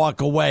going to walk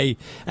away,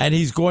 and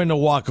he's going to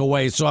walk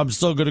away, so I'm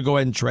still going to go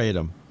ahead and trade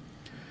him.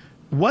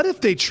 What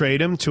if they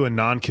trade him to a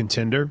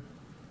non-contender?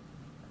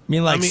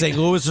 St.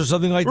 Louis or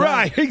something like that?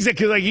 Right,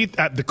 exactly.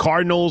 Like the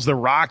Cardinals, the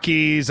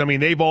Rockies,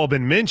 they've all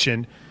been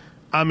mentioned.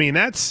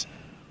 That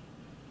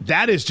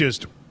is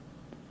just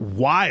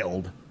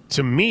wild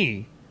to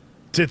me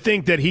to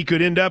think that he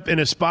could end up in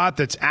a spot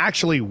that's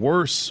actually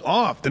worse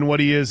off than what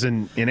he is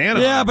in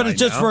Anaheim. Yeah, but it's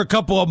just now. for a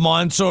couple of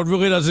months, so it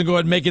really doesn't go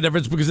ahead and make a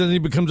difference because then he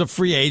becomes a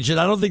free agent.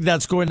 I don't think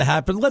that's going to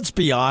happen. Let's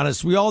be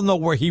honest. We all know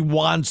where he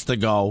wants to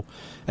go,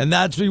 and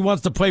he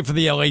wants to play for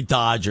the LA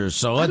Dodgers.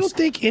 So I don't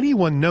think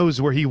anyone knows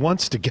where he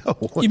wants to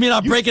go. You mean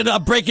I'm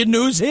breaking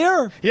news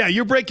here? Yeah,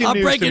 you're breaking news to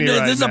me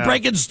right This is now. A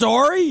breaking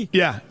story?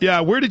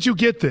 Yeah. Where did you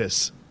get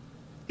this?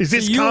 Is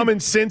this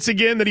common sense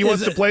again that he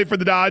wants to play for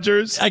the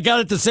Dodgers? I got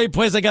it the same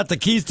place I got the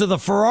keys to the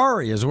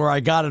Ferrari is where I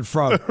got it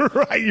from.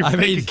 Right, your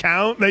bank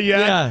account that you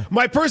had? Yeah.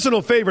 My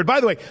personal favorite. By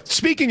the way,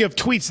 speaking of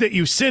tweets that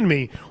you send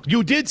me,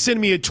 you did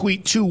send me a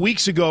tweet 2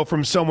 weeks ago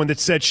from someone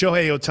that said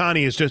Shohei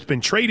Ohtani has just been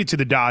traded to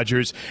the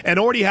Dodgers and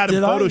already had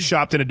him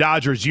photoshopped in a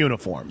Dodgers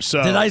uniform.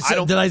 So did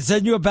I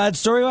send you a bad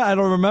story? I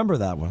don't remember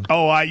that one.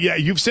 Oh, yeah,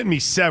 you've sent me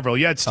several.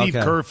 You had Steve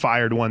Kerr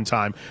fired one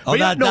time. Oh,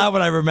 that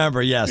one I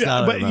remember, yes.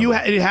 Yeah, but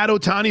it had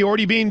Ohtani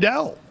already being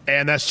dealt,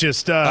 and that's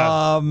just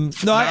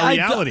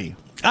reality.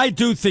 I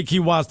do think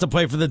he wants to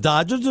play for the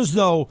Dodgers. There's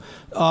no,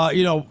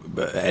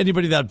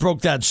 anybody that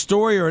broke that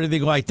story or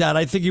anything like that.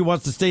 I think he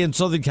wants to stay in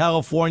Southern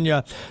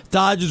California.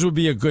 Dodgers would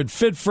be a good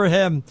fit for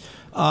him.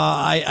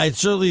 I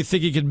certainly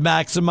think he could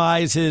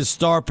maximize his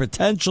star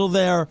potential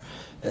there.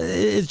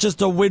 It's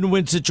just a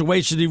win-win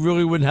situation. He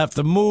really wouldn't have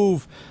to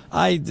move.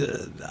 I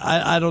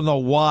don't know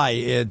why.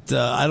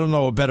 I don't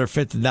know a better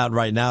fit than that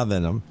right now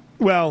than him.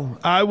 Well,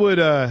 I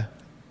wouldn't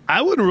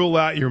rule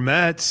out your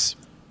Mets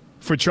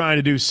for trying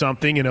to do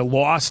something in a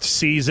lost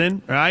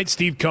season, right?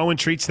 Steve Cohen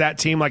treats that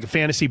team like a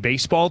fantasy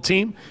baseball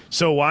team,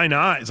 so why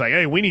not? It's like,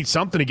 hey, we need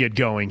something to get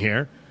going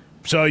here.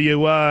 So you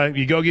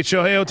go get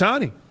Shohei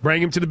Ohtani,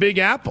 bring him to the Big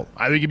Apple.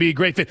 I think it'd be a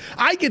great fit.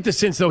 I get the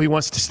sense, though, he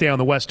wants to stay on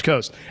the West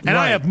Coast, and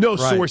I have no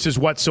sources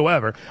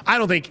whatsoever. I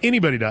don't think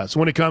anybody does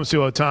when it comes to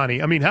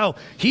Ohtani. I mean, hell,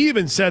 he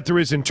even said through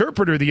his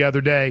interpreter the other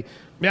day,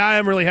 I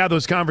haven't really had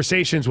those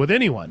conversations with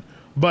anyone.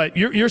 But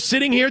you're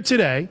sitting here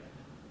today,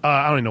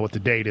 I don't even know what the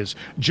date is.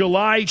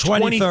 July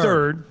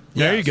 23rd.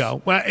 There you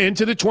go. Well,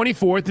 into the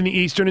 24th in the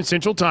Eastern and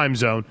Central time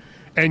zone.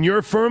 And you're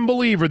a firm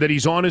believer that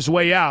he's on his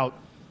way out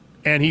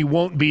and he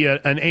won't be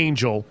an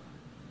Angel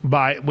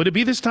by, would it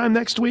be this time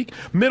next week?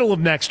 Middle of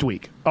next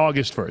week,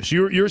 August 1st.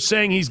 You're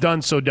saying he's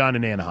done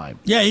in Anaheim.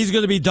 Yeah, he's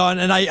going to be done,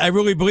 and I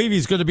really believe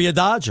he's going to be a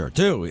Dodger,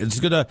 too.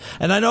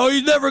 And I know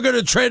he's never going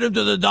to trade him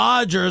to the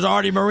Dodgers.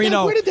 Artie Moreno.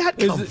 Yeah, where did that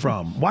come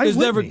from? Why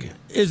wouldn't he?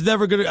 Is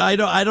never going to.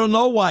 I don't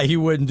know why he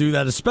wouldn't do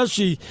that,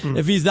 especially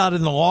if he's not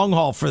in the long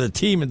haul for the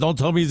team. And don't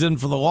tell me he's in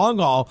for the long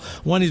haul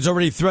when he's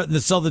already threatened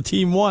to sell the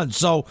team once.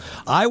 So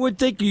I would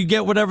think you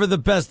get whatever the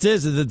best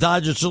is, and the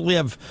Dodgers certainly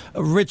have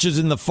riches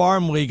in the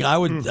farm league. I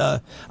would.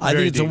 I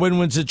think it's a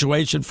win-win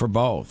situation for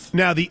both.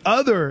 Now, the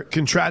other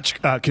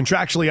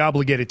contractually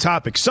obligated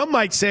topic. Some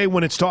might say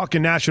when it's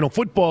talking National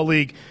Football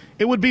League,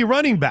 it would be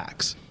running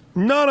backs.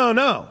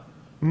 No.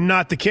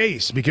 Not the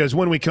case, because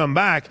when we come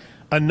back,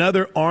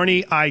 another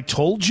Arnie I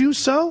Told You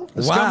So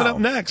is coming up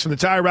next from the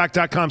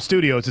TireRack.com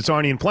studios. It's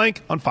Arnie and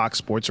Plank on Fox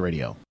Sports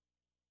Radio.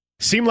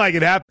 Seemed like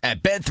it happened.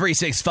 At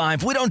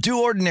Bet365, we don't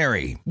do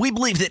ordinary. We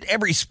believe that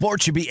every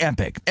sport should be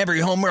epic.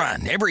 Every home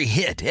run, every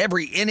hit,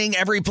 every inning,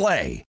 every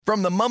play.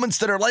 From the moments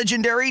that are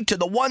legendary to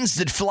the ones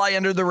that fly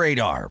under the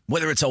radar.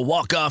 Whether it's a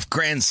walk-off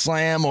grand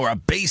slam or a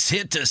base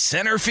hit to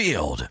center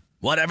field.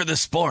 Whatever the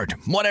sport,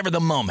 whatever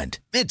the moment,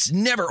 it's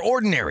never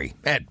ordinary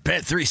at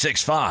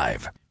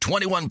Bet365.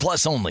 21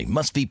 plus only.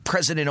 Must be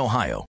present in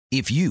Ohio.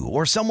 If you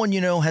or someone you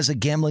know has a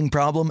gambling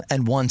problem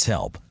and wants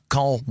help,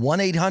 call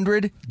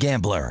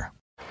 1-800-GAMBLER.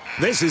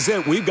 This is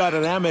it. We've got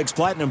an Amex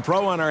Platinum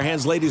Pro on our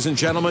hands, ladies and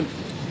gentlemen.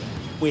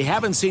 We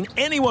haven't seen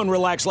anyone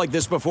relax like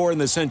this before in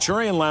the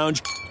Centurion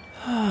Lounge.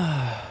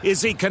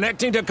 Is he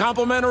connecting to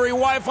complimentary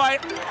Wi-Fi?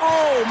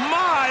 Oh,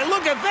 my.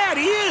 Look at that.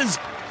 He is.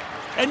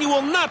 And you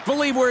will not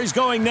believe where he's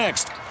going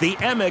next. The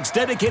Amex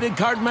dedicated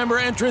card member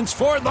entrance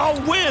for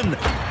the win.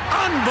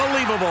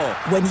 Unbelievable.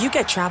 When you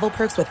get travel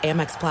perks with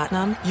Amex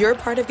Platinum, you're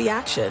part of the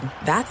action.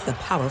 That's the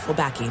powerful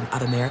backing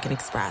of American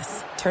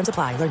Express. Terms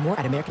apply. Learn more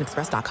at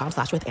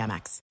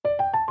americanexpress.com/withAmex.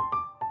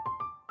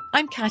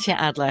 I'm Katya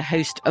Adler,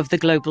 host of The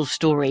Global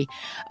Story.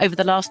 Over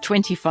the last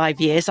 25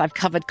 years, I've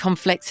covered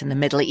conflicts in the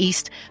Middle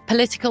East,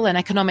 political and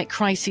economic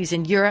crises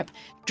in Europe,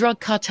 drug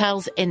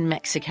cartels in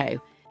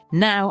Mexico.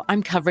 Now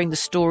I'm covering the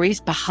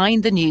stories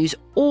behind the news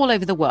all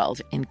over the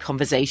world in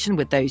conversation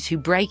with those who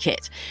break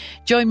it.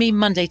 Join me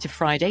Monday to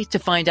Friday to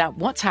find out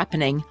what's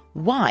happening,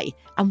 why,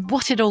 and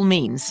what it all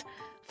means.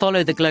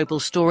 Follow The Global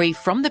Story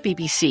from the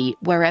BBC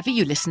wherever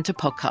you listen to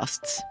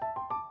podcasts.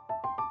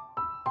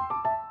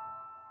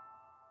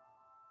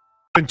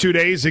 2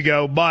 days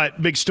ago,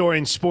 but big story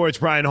in sports.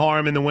 Brian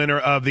Harmon, the winner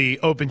of the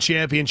Open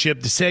Championship.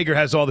 DeSager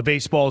has all the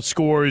baseball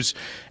scores.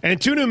 And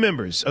 2 new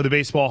members of the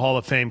Baseball Hall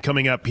of Fame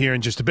coming up here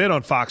in just a bit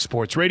on Fox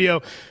Sports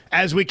Radio.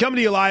 As we come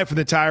to you live from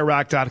the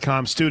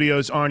TireRack.com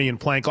studios, Arnie and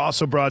Plank,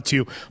 also brought to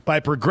you by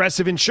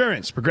Progressive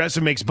Insurance.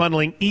 Progressive makes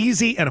bundling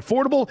easy and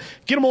affordable.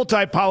 Get a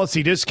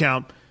multi-policy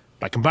discount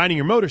by combining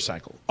your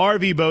motorcycle,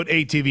 RV, boat,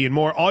 ATV, and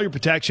more. All your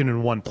protection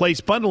in one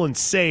place. Bundle and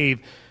save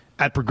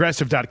at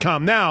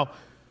Progressive.com. Now,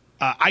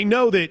 I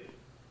know that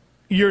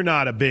you're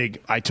not a big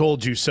 "I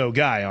told you so"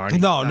 guy,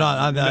 Arnie. No,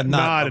 not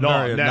at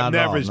all.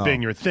 Never has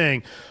been your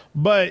thing.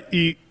 But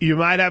you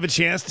might have a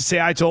chance to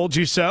say "I told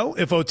you so"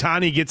 if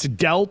Ohtani gets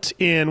dealt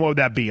in, what would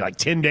that be, like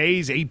 10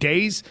 days, 8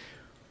 days?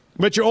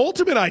 But your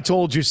ultimate "I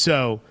told you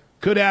so"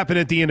 could happen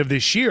at the end of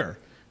this year.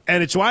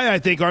 And it's why I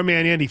think our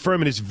man Andy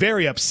Furman is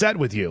very upset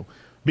with you,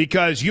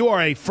 because you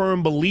are a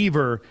firm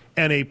believer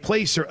and a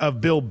placer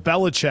of Bill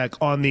Belichick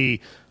on the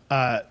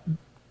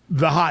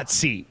hot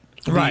seat.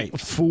 Right. The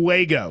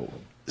Fuego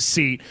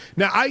seat.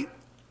 Now, I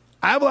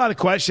have a lot of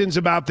questions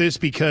about this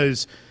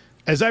because,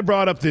 as I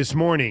brought up this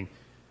morning,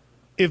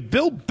 if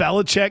Bill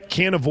Belichick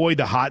can't avoid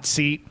the hot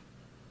seat,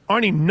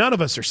 Arnie, none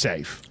of us are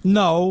safe.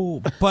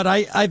 No, but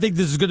I think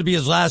this is going to be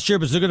his last year,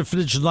 but they're going to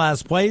finish in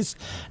last place.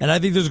 And I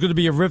think there's going to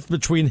be a rift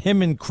between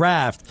him and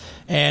Kraft.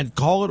 And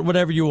call it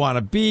whatever you want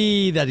to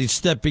be, that he's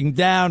stepping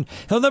down.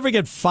 He'll never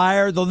get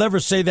fired. They'll never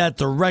say that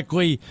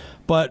directly,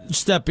 but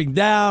stepping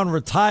down,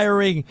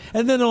 retiring,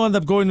 and then he'll end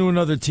up going to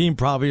another team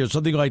probably or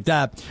something like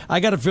that. I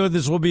got a feeling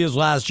this will be his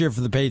last year for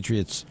the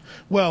Patriots.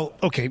 Well,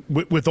 okay,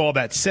 with all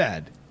that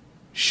said,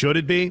 should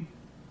it be?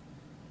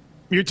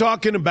 You're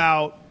talking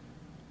about,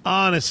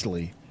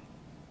 honestly,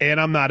 and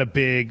I'm not a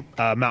big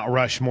Mount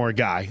Rushmore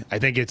guy. I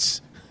think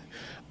it's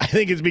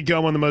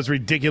become one of the most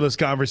ridiculous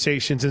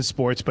conversations in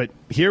sports. But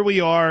here we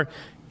are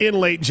in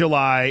late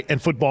July,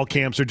 and football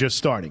camps are just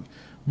starting.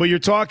 But you're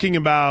talking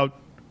about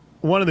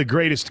one of the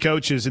greatest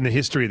coaches in the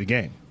history of the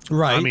game.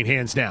 Right. I mean,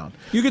 hands down.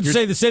 You could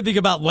say the same thing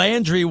about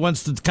Landry.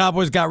 Once the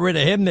Cowboys got rid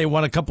of him, they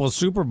won a couple of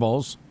Super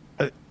Bowls.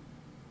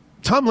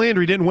 Tom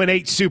Landry didn't win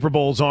 8 Super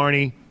Bowls,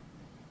 Arnie.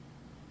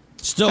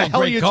 Still what a the hell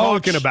great are you coach.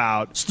 talking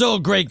about? Still a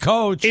great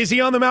coach. Is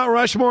he on the Mount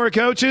Rushmore of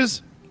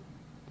coaches?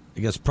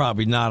 I guess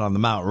probably not on the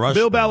Mount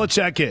Rushmore. Bill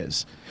Belichick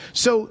is.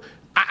 So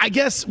I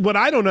guess what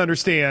I don't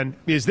understand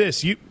is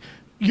this.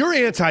 You're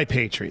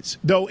anti-Patriots,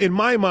 though in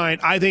my mind,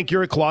 I think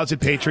you're a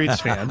closet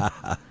Patriots fan.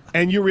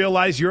 and you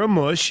realize you're a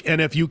mush,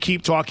 and if you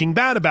keep talking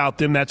bad about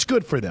them, that's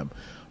good for them.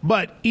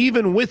 But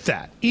even with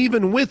that,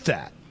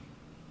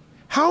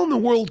 how in the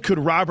world could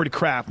Robert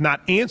Kraft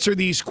not answer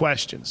these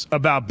questions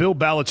about Bill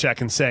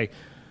Belichick and say,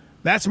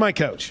 that's my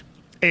coach,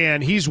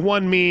 and he's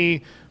won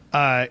me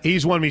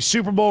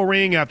Super Bowl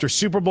ring after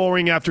Super Bowl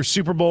ring after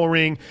Super Bowl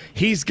ring.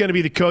 He's going to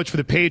be the coach for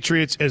the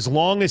Patriots as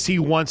long as he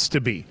wants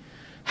to be.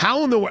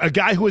 How in the a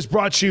guy who has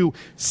brought you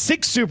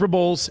 6 Super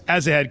Bowls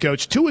as a head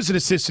coach, 2 as an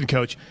assistant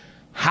coach,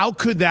 how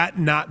could that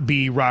not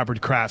be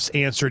Robert Kraft's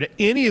answer to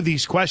any of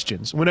these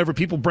questions whenever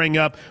people bring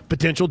up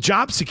potential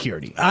job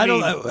security?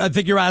 I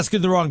think you're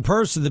asking the wrong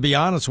person, to be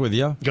honest with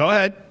you. Go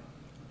ahead.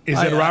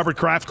 Is it a Robert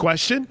Kraft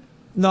question?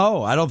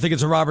 No, I don't think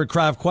it's a Robert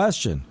Kraft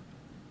question.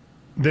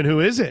 Then who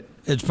is it?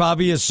 It's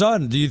probably his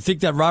son. Do you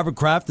think that Robert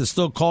Kraft is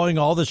still calling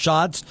all the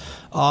shots?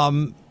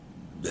 Do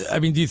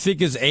you think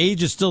his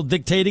age is still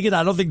dictating it?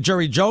 I don't think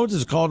Jerry Jones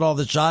has called all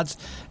the shots,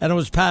 and it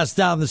was passed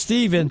down to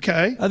Steven.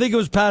 Okay. I think it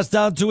was passed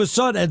down to his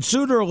son, and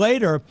sooner or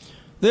later,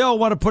 they all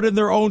want to put in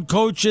their own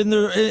coach in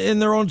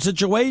their own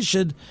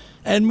situation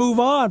and move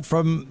on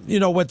from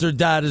what their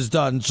dad has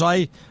done. So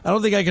I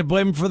don't think I can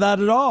blame him for that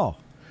at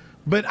all.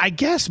 But I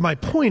guess my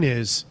point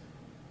is,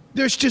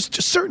 there's just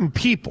certain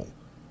people.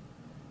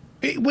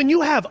 When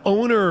you have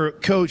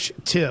owner-coach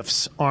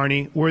tiffs,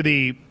 Arnie, where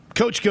the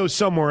coach goes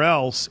somewhere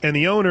else and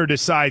the owner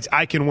decides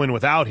I can win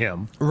without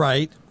him.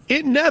 Right.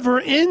 It never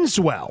ends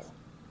well.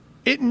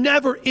 It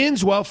never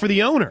ends well for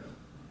the owner.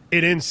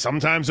 It ends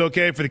sometimes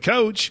okay for the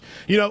coach.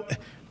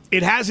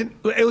 It hasn't.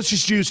 Let's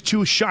just use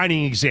 2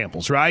 shining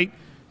examples, right?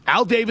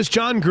 Al Davis,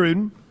 John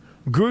Gruden.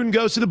 Gruden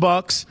goes to the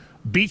Bucs,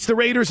 beats the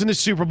Raiders in the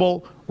Super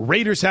Bowl.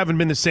 Raiders haven't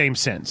been the same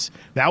since.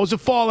 That was a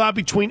fallout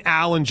between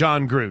Al and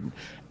John Gruden.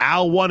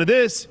 Al wanted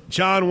this,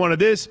 John wanted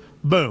this,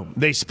 boom.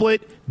 They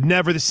split,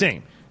 never the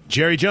same.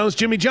 Jerry Jones,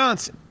 Jimmy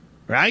Johnson,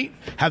 right?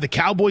 Have the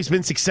Cowboys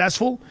been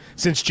successful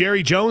since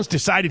Jerry Jones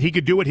decided he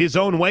could do it his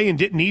own way and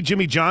didn't need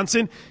Jimmy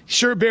Johnson?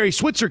 Sure, Barry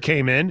Switzer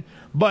came in,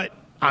 but,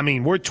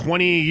 we're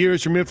 20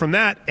 years removed from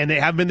that, and they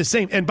haven't been the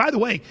same. And by the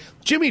way,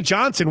 Jimmy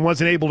Johnson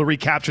wasn't able to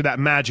recapture that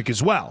magic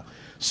as well.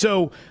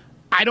 So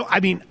why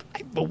in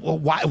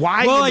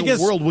the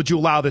world would you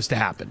allow this to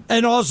happen?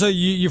 And also,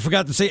 you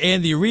forgot to say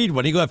Andy Reid.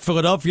 When he got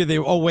Philadelphia,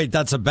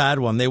 that's a bad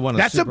one. They won a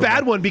That's Super a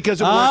bad Bowl. one because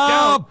it worked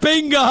out. Oh,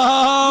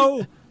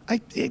 bingo!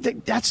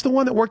 That's the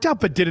one that worked out,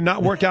 but did it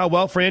not work out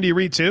well for Andy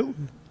Reid, too?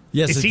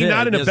 Yes, Is he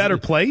not in a better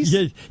place?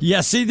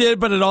 Yes, he did,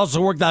 but it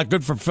also worked out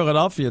good for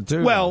Philadelphia,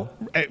 too. Well,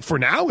 for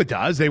now it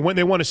does. They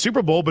won a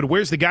Super Bowl, but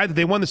where's the guy that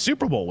they won the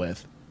Super Bowl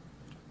with?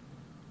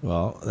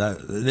 Well,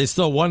 they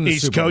still won the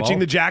Super Bowl. He's coaching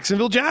the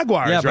Jacksonville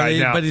Jaguars right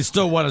now. But he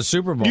still won a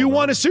Super Bowl. You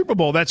won a Super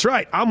Bowl. That's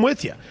right. I'm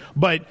with you.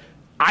 But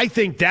I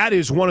think that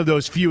is one of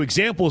those few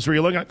examples where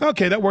you're looking at,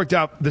 okay, that worked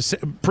out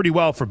pretty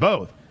well for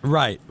both.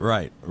 Right.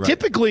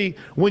 Typically,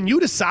 when you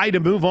decide to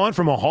move on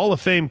from a Hall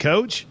of Fame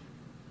coach,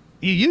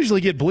 you usually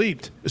get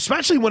bleeped,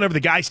 especially whenever the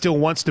guy still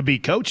wants to be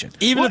coaching.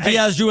 Even if he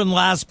has you in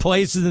last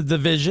place in the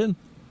division?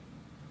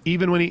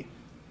 Even when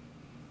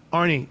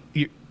Arnie,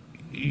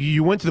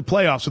 you went to the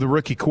playoffs with a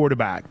rookie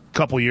quarterback a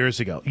couple years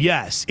ago.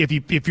 Yes,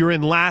 if you're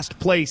in last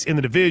place in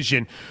the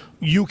division,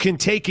 you can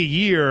take a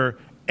year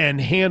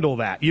and handle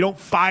that. You don't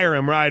fire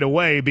him right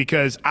away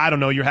because,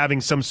 you're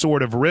having some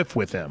sort of riff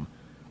with him.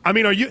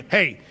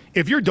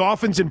 If your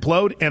Dolphins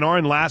implode and are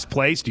in last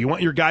place, do you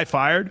want your guy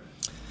fired?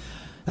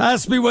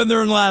 Ask me when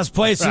they're in last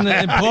place and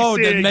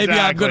implode, then maybe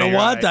I'm going to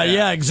want that.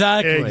 Yeah,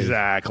 exactly.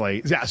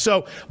 Exactly. Yeah.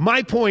 So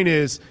my point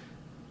is,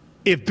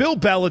 if Bill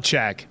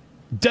Belichick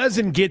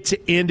doesn't get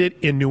to end it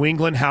in New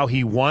England how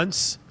he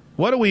wants,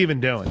 what are we even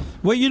doing?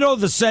 Well,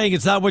 the saying,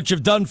 it's not what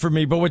you've done for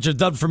me, but what you've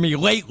done for me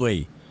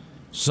lately.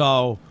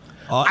 So,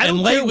 and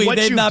lately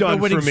they've not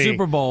been winning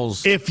Super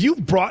Bowls. If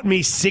you've brought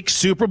me 6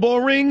 Super Bowl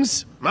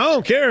rings, I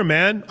don't care,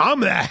 man. I'm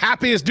the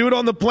happiest dude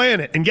on the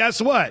planet. And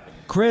guess what?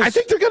 Chris, I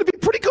think they're going to be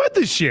pretty good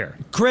this year.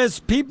 Chris,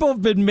 people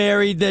have been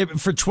married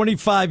for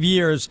 25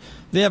 years.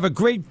 They have a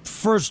great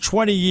first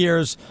 20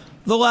 years.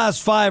 The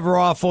last 5 are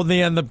awful, and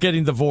they end up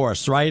getting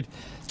divorced, right?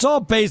 It's all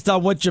based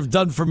on what you've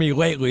done for me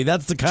lately.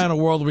 That's the kind of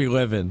world we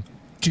live in.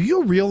 Do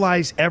you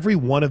realize every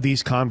one of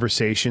these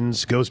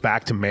conversations goes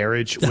back to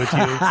marriage with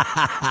you?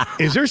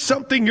 Is there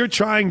something you're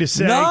trying to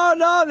say?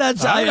 No.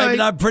 That's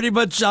I'm pretty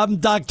much. I'm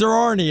Dr.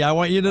 Arnie. I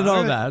want you to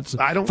know that.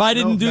 If I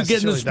didn't get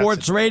into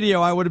sports radio,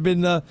 I would have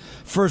been the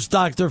first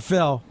Dr.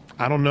 Phil.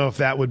 I don't know if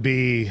that would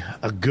be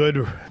a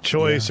good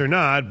choice or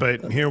not,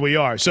 but here we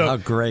are. So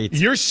great.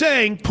 You're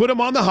saying put him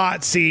on the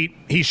hot seat.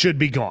 He should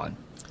be gone.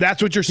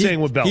 That's what you're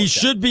saying with Belichick. He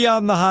should be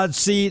on the hot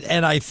seat,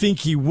 and I think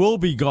he will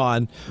be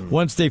gone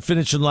once they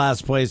finish in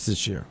last place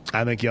this year.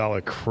 I think y'all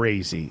are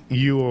crazy.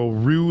 You will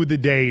rue the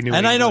day.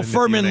 And I know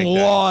Furman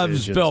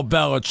loves Bill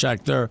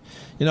Belichick.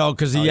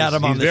 because he had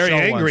him on the show. He's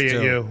very angry once, at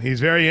too. you. He's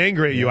very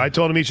angry at you. I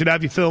told him he should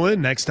have you fill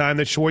in next time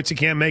that Schwartzy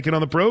can't make it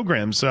on the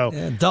program. So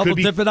double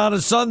dipping on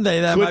a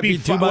Sunday, that might be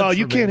too much. Well,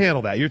 you for can't me.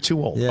 handle that. You're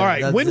too old. Yeah, All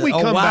right, when we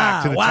come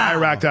back to the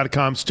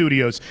TireRack.com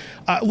studios,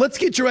 let's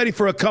get you ready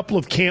for a couple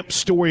of camp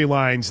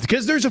storylines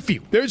because there's a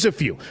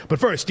few. But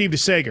first, Steve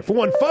DeSager, for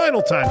one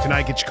final time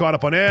tonight, get you caught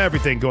up on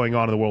everything going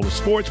on in the world of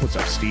sports. What's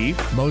up, Steve?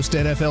 Most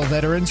NFL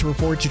veterans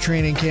report to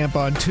training camp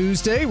on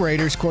Tuesday.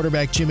 Raiders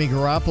quarterback Jimmy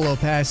Garoppolo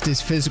passed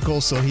his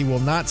physical, so he will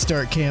not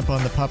start camp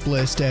on the PUP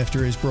list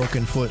after his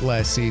broken foot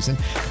last season.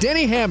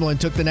 Denny Hamlin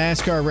took the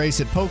NASCAR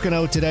race at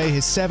Pocono today,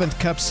 his 7th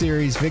Cup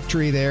Series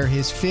victory there,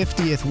 his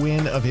 50th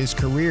win of his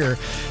career.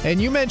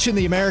 And you mentioned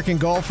the American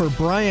golfer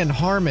Brian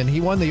Harman.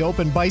 He won the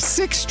Open by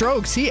 6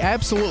 strokes. He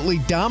absolutely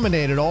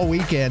dominated all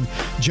weekend.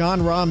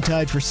 John Rahm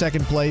tied for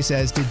 2nd place,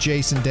 as did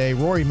Jason Day.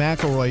 Rory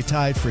McIlroy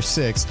tied for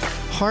 6th.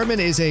 Harman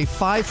is a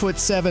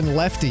 5'7"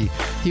 lefty.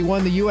 He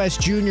won the U.S.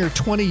 Junior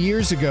 20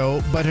 years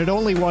ago, but had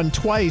only won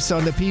twice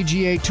on the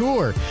PGA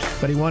Tour.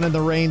 But he won in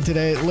the rain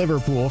today at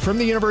Liverpool. From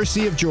the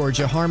University of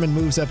Georgia, Harman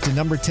moves up to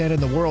number 10 in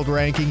the world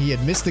ranking. He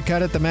had missed the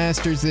cut at the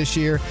Masters this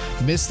year,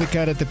 missed the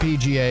cut at the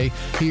PGA.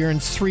 He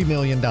earns $3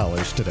 million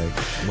today.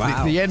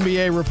 Wow. The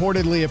NBA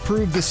reportedly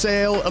approved the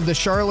sale of the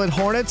Charlotte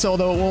Hornets,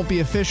 although it won't be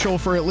official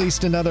for at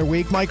least another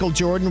week. Michael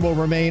Jordan will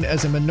remain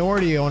as a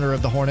minority owner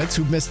of the Hornets,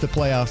 who missed the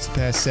playoffs the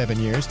past 7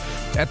 years.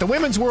 At the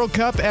Women's World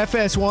Cup,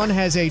 FS1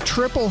 has a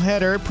triple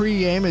header.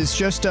 Pre-game is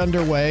just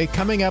underway.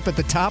 Coming up at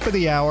the top of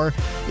the hour,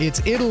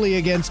 it's Italy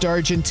against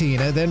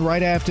Argentina. Then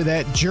right after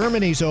that,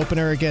 Germany's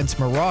opener against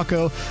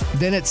Morocco.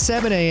 Then at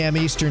 7 a.m.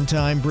 Eastern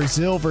Time,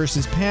 Brazil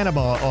versus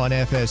Panama on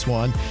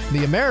FS1.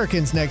 The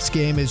Americans' next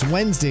game is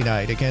Wednesday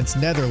night against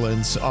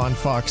Netherlands on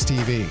Fox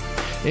TV.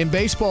 In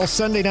baseball,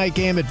 Sunday night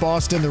game at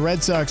Boston, the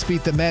Red Sox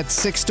beat the Mets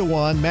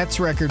 6-1. Mets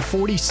record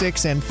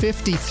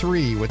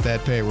 46-53 with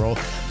that payroll.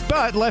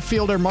 But left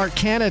fielder Mark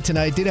Canha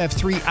tonight did have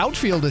 3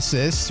 outfield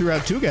assists, threw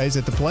out 2 guys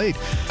at the plate.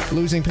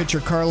 Losing pitcher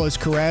Carlos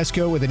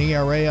Carrasco with an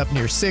ERA up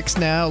near 6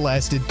 now,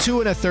 lasted 2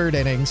 1/3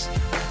 innings,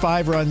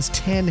 5 runs,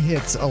 10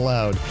 hits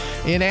allowed.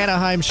 In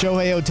Anaheim,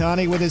 Shohei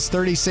Ohtani with his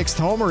 36th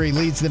homer, he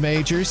leads the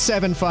majors,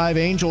 7-5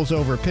 Angels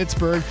over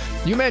Pittsburgh.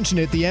 You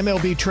mentioned it, the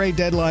MLB trade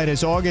deadline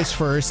is August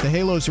 1st. The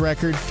Halos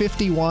record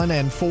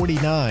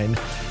 51-49.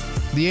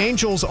 The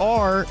Angels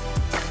are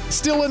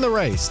still in the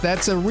race.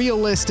 That's a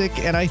realistic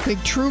and I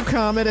think true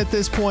comment at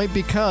this point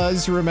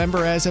because,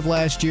 remember, as of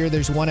last year,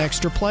 there's 1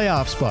 extra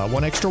playoff spot,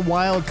 1 extra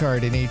wild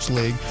card in each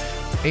league.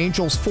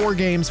 Angels 4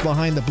 games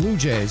behind the Blue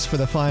Jays for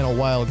the final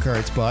wild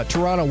card spot.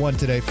 Toronto won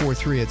today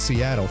 4-3 at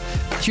Seattle.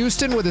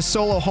 Houston with a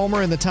solo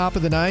homer in the top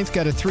of the 9th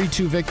got a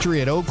 3-2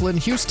 victory at Oakland.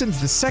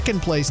 Houston's the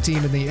 2nd place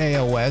team in the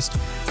AL West,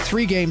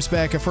 3 games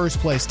back of 1st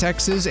place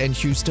Texas, and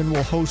Houston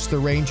will host the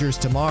Rangers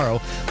tomorrow.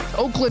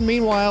 Oakland,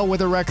 meanwhile,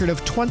 with a record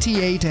of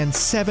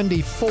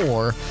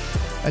 28-74.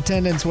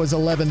 Attendance was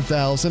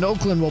 11,000.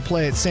 Oakland will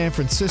play at San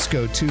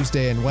Francisco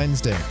Tuesday and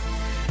Wednesday.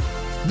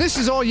 This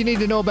is all you need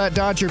to know about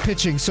Dodger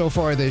pitching so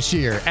far this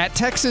year. At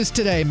Texas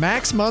today,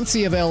 Max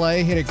Muncy of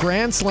L.A. hit a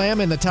grand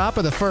slam in the top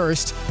of the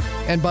 1st,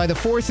 and by the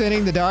 4th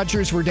inning, the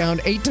Dodgers were down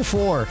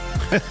 8-4.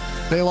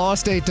 They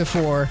lost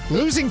 8-4.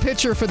 Losing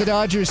pitcher for the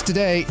Dodgers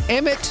today,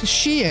 Emmett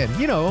Sheehan.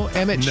 You know,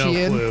 Emmett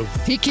Sheehan. Clue.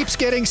 He keeps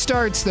getting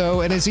starts,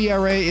 though, and his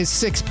ERA is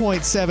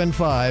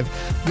 6.75.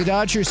 The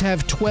Dodgers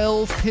have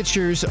 12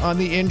 pitchers on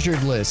the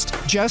injured list.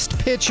 Just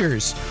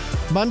pitchers.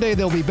 Monday,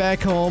 they'll be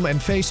back home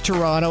and face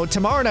Toronto.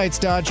 Tomorrow night's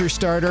Dodgers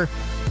starter,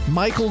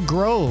 Michael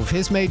Grove.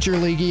 His major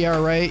league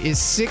ERA is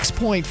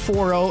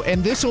 6.40,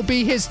 and this will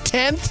be his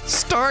 10th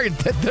start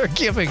that they're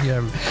giving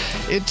him.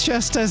 It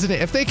just doesn't.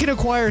 If they can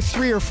acquire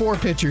 3 or 4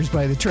 pitchers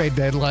by the trade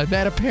deadline,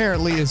 that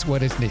apparently is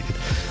what is needed.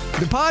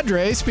 The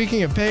Padres,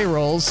 speaking of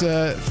payrolls,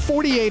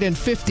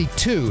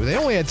 48-52. They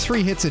only had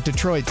 3 hits at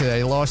Detroit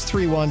today, lost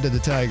 3-1 to the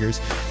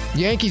Tigers.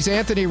 Yankees'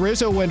 Anthony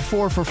Rizzo went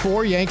 4 for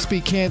 4. Yanks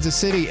beat Kansas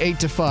City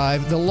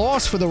 8-5. The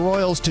loss for the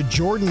Royals to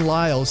Jordan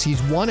Lyles. He's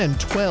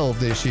 1-12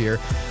 this year.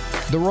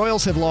 The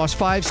Royals have lost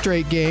 5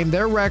 straight games.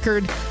 Their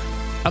record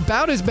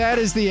about as bad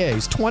as the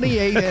A's,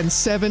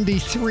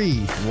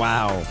 28-73.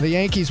 Wow. The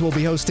Yankees will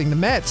be hosting the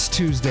Mets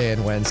Tuesday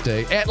and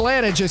Wednesday.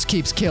 Atlanta just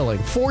keeps killing.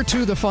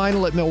 4-2 the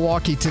final at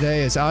Milwaukee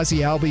today as Ozzie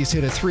Albies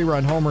hit a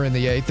 3-run homer in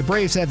the 8th. The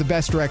Braves had the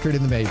best record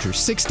in the majors,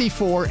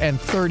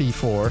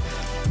 64-34.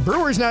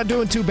 Brewers not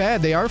doing too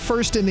bad. They are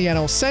first in the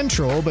NL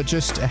Central, but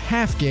just a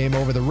half game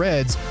over the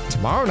Reds.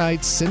 Tomorrow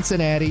night,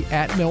 Cincinnati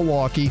at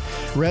Milwaukee.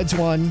 Reds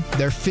won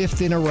their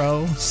 5th in a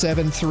row,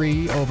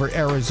 7-3 over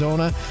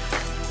Arizona.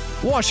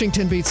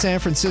 Washington beat San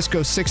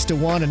Francisco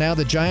 6-1, and now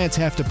the Giants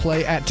have to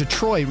play at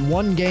Detroit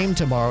 1 game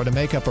tomorrow to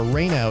make up a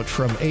rainout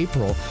from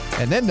April,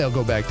 and then they'll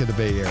go back to the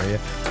Bay Area.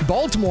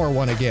 Baltimore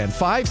won again,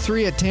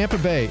 5-3 at Tampa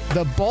Bay.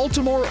 The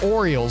Baltimore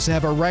Orioles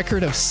have a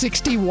record of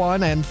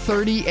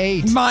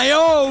 61-38. My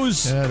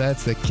O's!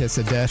 That's the kiss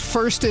of death.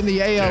 First in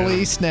the AL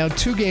East, now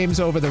 2 games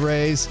over the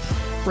Rays.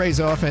 Rays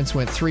offense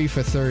went 3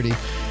 for 30.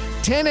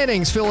 10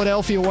 innings,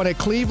 Philadelphia won at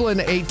Cleveland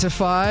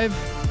 8-5.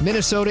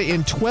 Minnesota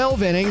in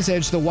 12 innings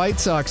edged the White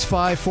Sox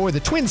 5-4. The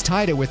Twins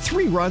tied it with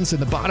 3 runs in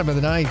the bottom of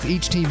the 9th.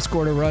 Each team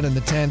scored a run in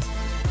the 10th.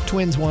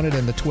 Twins won it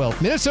in the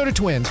 12th. Minnesota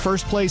Twins,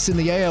 first place in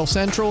the AL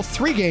Central,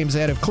 3 games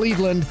ahead of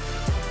Cleveland.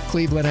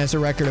 Cleveland has a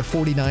record of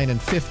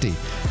 49-50.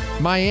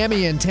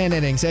 Miami in 10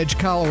 innings edged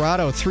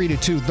Colorado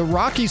 3-2. The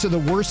Rockies are the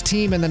worst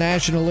team in the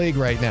National League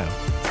right now,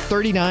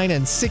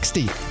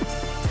 39-60.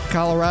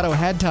 Colorado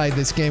had tied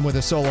this game with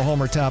a solo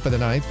homer top of the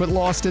 9th, but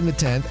lost in the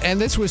 10th. And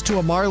this was to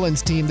a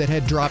Marlins team that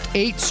had dropped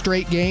 8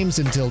 straight games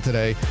until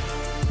today.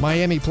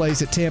 Miami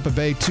plays at Tampa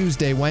Bay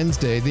Tuesday,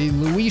 Wednesday. The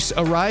Luis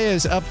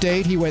Arias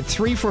update, he went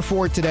 3 for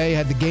 4 today,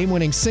 had the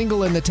game-winning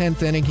single in the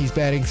 10th inning. He's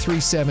batting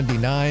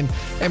 .379.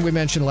 And we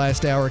mentioned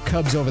last hour,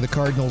 Cubs over the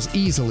Cardinals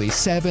easily.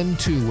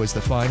 7-2 was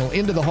the final.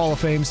 Into the Hall of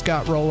Fame,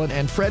 Scott Rowland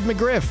and Fred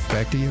McGriff.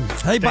 Back to you.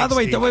 Hey, by the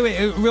way,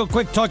 wait, real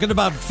quick, talking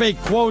about fake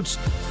quotes.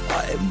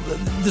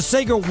 The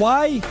Sager,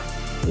 why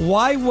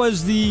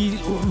was the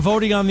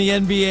voting on the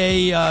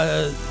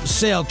NBA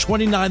sale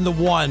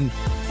 29-1?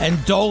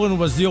 And Dolan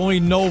was the only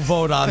no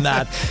vote on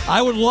that.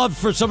 I would love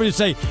for somebody to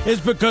say, it's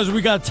because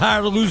we got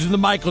tired of losing to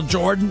Michael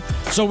Jordan,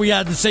 so we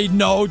had to say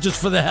no just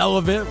for the hell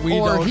of it.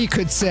 He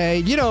could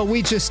say,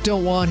 we just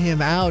don't want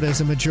him out as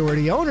a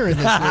majority owner in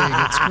this league.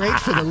 It's great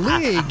for the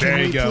league.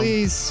 There you go.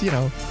 Please,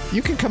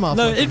 you can come off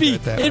with it.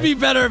 It'd be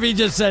better if he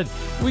just said,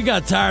 we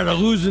got tired of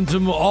losing to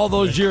him all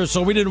those years,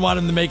 so we didn't want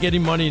him to make any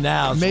money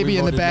now. Maybe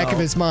in the back of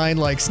his mind,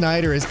 like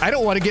Snyder is, I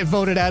don't want to get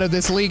voted out of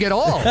this league at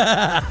all.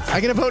 I'm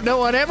going to vote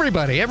no on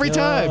everybody, every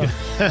time. I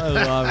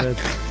love it.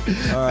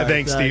 All right,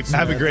 thanks, Steve.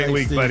 Have a great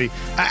week, Steve. Buddy.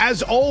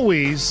 As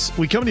always,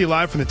 we come to you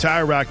live from the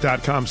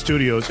TireRack.com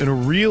studios, and a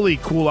really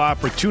cool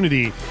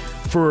opportunity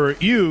for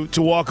you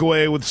to walk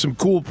away with some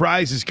cool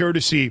prizes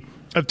courtesy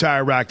of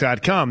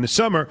TireRack.com. This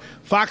summer,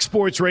 Fox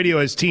Sports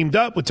Radio has teamed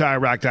up with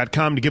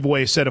TireRack.com to give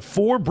away a set of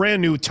 4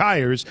 brand new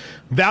tires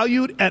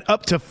valued at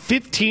up to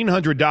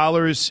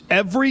 $1,500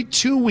 every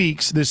 2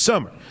 weeks this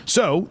summer.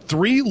 So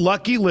 3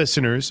 lucky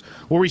listeners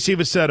will receive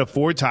a set of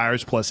 4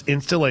 tires plus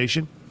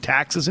installation,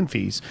 taxes, and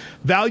fees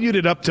valued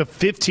at up to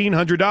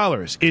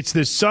 $1,500. It's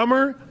the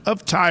Summer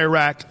of Tire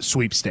Rack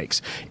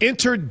Sweepstakes.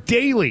 Enter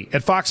daily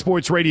at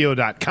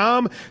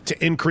foxsportsradio.com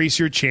to increase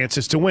your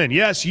chances to win.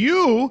 Yes,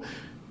 you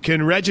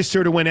can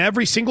register to win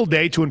every single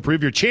day to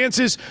improve your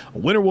chances. A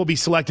winner will be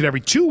selected every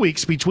 2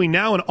 weeks between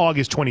now and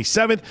August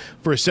 27th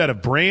for a set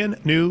of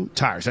brand new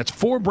tires. That's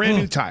 4 brand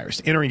new tires.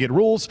 To enter and get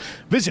rules,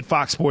 visit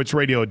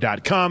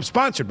foxsportsradio.com.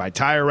 Sponsored by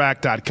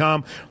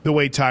TireRack.com, the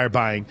way tire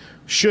buying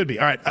should be.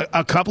 All right,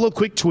 a couple of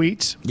quick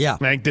tweets. Yeah.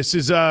 This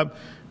is a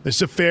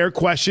fair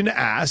question to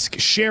ask.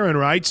 Sharon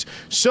writes,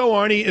 so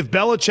Arnie, if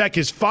Belichick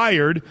is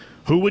fired,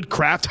 who would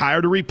Kraft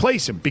hire to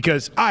replace him?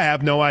 Because I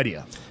have no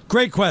idea.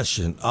 Great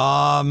question.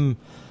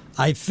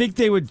 I think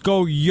they would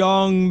go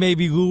young,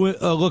 maybe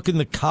look in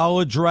the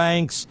college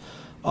ranks.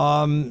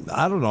 I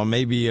don't know,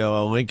 maybe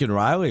Lincoln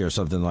Riley or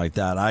something like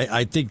that.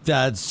 I think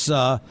that's.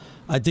 I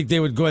think they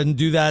would go ahead and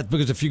do that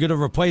because if you're going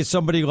to replace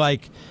somebody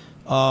like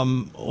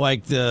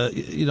Belichick,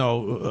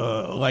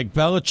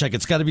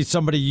 it's got to be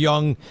somebody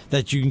young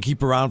that you can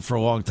keep around for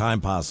a long time,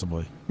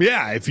 possibly.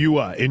 Yeah, if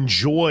you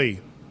enjoy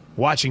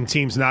watching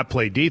teams not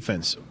play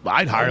defense,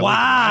 I'd hire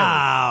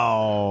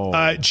Lincoln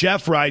Riley.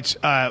 Jeff writes,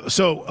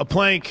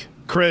 Plank,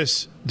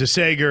 Chris,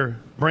 DeSager,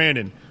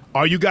 Brandon,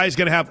 are you guys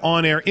going to have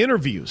on-air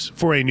interviews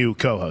for a new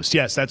co-host?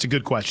 Yes, that's a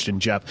good question,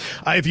 Jeff.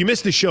 If you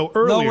missed the show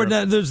earlier... No, we're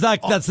not,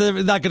 that's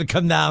not going to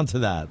come down to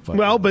that. But.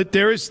 Well, but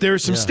there's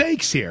some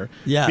stakes here.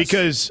 Yes.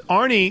 Because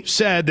Arnie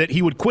said that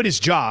he would quit his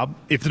job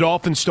if the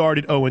Dolphins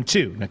started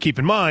 0-2. Now, keep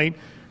in mind,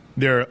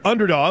 they're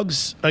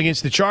underdogs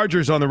against the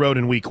Chargers on the road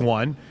in Week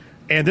 1,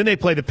 and then they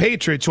play the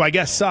Patriots, who I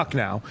guess suck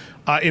now,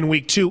 in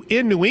Week 2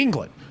 in New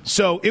England.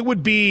 So it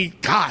would be,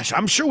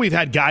 I'm sure we've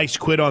had guys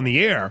quit on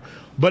the air,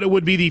 but it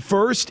would be the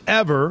first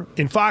ever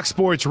in Fox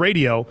Sports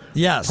Radio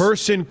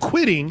person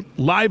quitting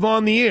live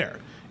on the air.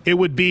 It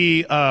would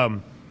be, I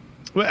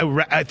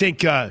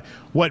think,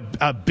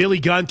 Billy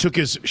Gunn took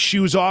his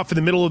shoes off in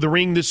the middle of the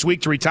ring this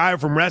week to retire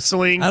from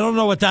wrestling. I don't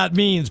know what that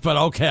means, but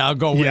okay, I'll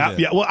go with it.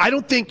 Yeah, well, I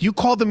don't think you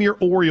call them your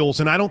Orioles,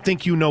 and I don't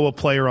think you know a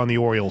player on the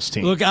Orioles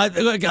team. Look, I'm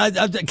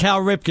Cal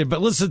Ripken, but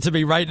listen to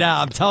me right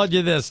now. I'm telling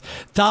you this.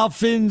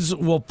 Dolphins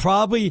will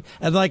probably,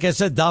 and like I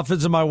said,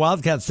 Dolphins and my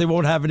Wildcats, they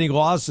won't have any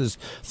losses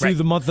through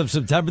the month of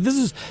September.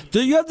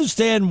 Do you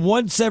understand,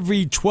 once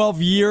every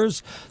 12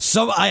 years,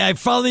 I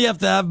finally have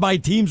to have my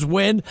teams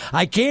win.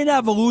 I can't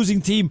have a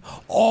losing team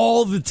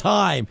all the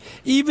time.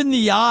 Even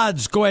the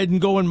odds go ahead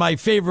and go in my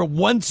favor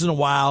once in a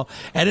while,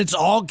 and it's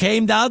all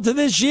came down to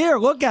this year.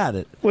 Look at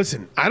it.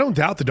 Listen, I don't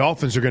doubt the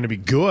Dolphins are going to be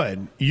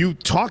good. You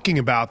talking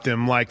about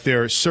them like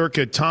they're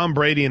circa Tom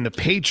Brady and the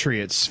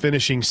Patriots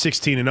finishing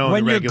 16-0 in the regular season.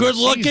 When you're good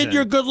looking,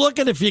 you're good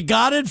looking. If you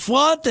got it,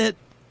 flaunt it.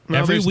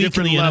 Every week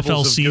in the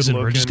NFL season,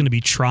 we're just going to be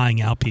trying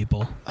out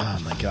people.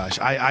 Oh, my gosh.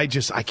 I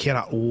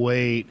cannot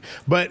wait.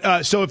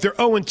 But so if they're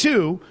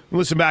 0-2,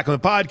 listen back on the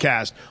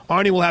podcast,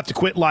 Arnie will have to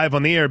quit live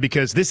on the air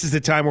because this is the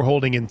time we're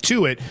holding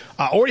into it.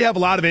 I already have a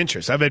lot of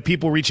interest. I've had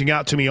people reaching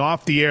out to me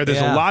off the air. There's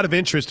a lot of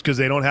interest because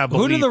they don't have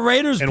belief. Who do the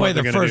Raiders play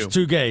the first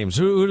two games?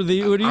 Who do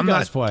you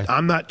guys play?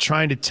 I'm not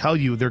trying to tell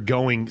you they're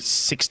going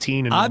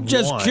 16-1. I'm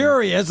just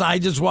curious. I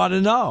just want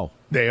to know.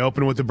 They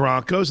open with the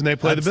Broncos and they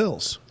play the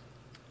Bills.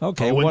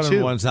 Okay,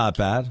 1-1's not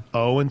bad.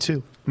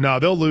 0-2. No,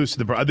 they'll lose to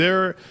the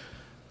Broncos.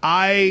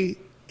 I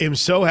am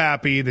so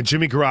happy that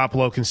Jimmy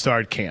Garoppolo can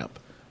start camp.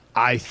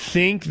 I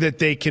think that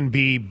they can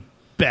be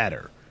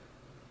better,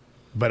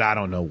 but I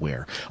don't know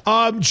where.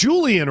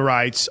 Julian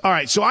writes, all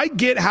right, so I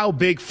get how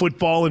big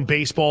football and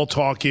baseball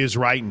talk is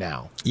right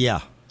now. Yeah.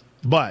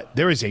 But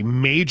there is a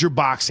major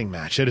boxing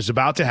match that is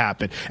about to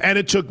happen, and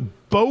it took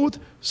both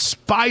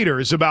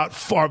fighters about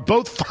 4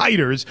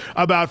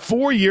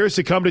 years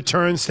to come to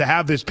terms to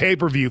have this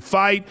pay-per-view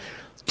fight.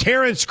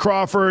 Terrence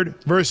Crawford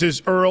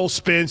versus Earl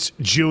Spence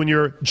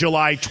Jr.,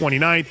 July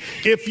 29th.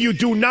 If you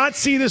do not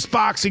see this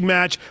boxing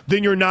match,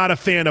 then you're not a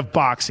fan of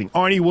boxing.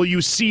 Arnie, will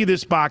you see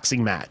this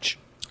boxing match?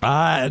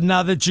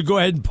 Now that you go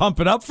ahead and pump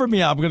it up for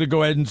me, I'm going to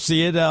go ahead and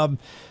see it and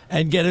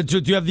get into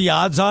it. Do you have the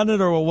odds on it,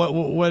 or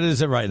what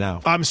is it right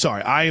now? I'm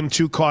sorry. I am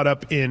too caught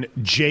up in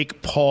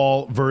Jake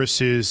Paul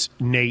versus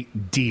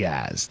Nate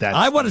Diaz.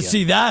 I want to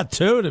see that,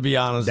 too, to be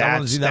honest.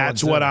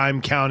 That's what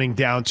I'm counting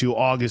down to,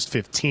 August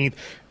 15th.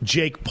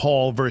 Jake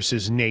Paul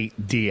versus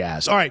Nate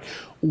Diaz. All right,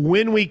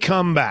 when we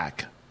come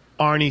back,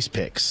 Arnie's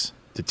picks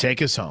to take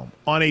us home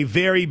on a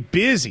very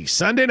busy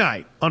Sunday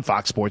night on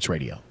Fox Sports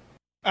Radio.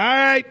 All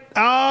right.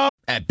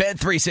 At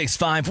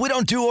Bet365, we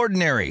don't do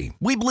ordinary.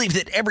 We believe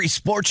that every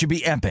sport should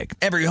be epic.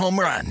 Every home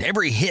run,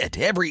 every hit,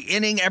 every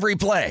inning, every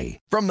play.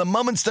 From the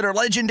moments that are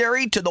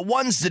legendary to the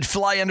ones that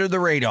fly under the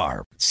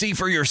radar. See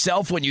for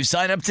yourself when you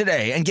sign up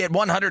today and get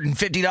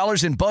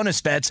 $150 in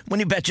bonus bets when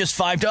you bet just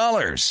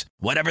 $5.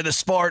 Whatever the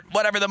sport,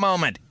 whatever the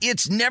moment,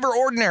 it's never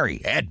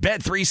ordinary at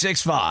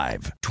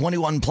Bet365.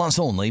 21 plus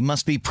only.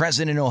 Must be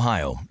present in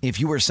Ohio. If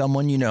you or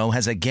someone you know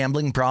has a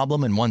gambling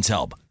problem and wants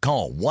help,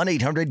 call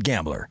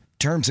 1-800-GAMBLER.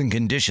 Terms and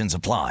conditions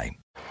apply.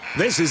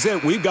 This is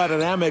it. We've got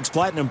an Amex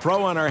Platinum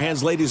Pro on our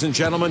hands, ladies and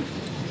gentlemen.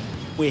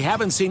 We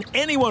haven't seen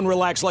anyone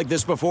relax like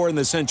this before in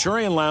the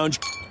Centurion Lounge.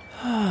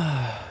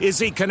 Is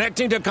he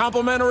connecting to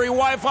complimentary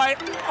Wi-Fi?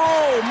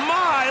 Oh,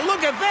 my.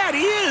 Look at that.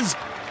 He is.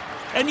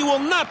 And you will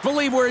not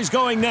believe where he's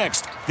going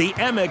next. The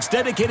Amex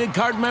dedicated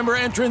card member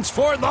entrance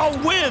for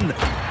the win.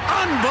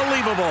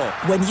 Unbelievable.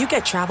 When you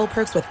get travel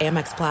perks with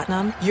Amex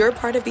Platinum, you're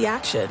part of the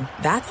action.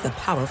 That's the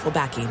powerful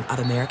backing of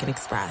American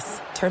Express.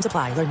 Terms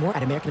apply. Learn more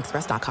at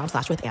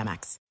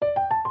americanexpress.com/withAmex.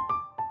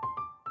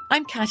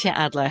 I'm Katya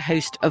Adler,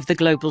 host of The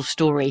Global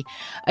Story.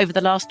 Over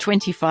the last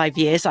 25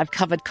 years, I've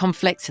covered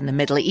conflicts in the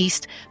Middle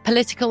East,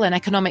 political and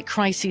economic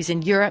crises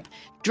in Europe,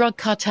 drug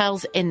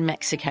cartels in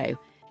Mexico.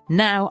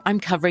 Now I'm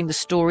covering the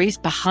stories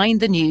behind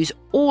the news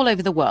all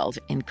over the world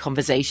in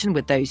conversation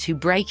with those who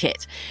break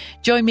it.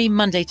 Join me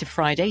Monday to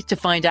Friday to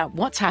find out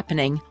what's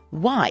happening,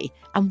 why,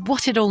 and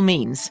what it all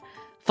means.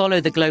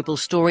 Follow The Global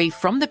Story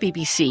from the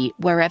BBC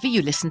wherever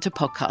you listen to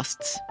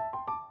podcasts.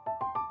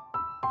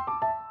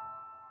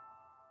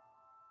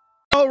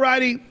 All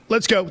righty,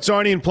 let's go. It's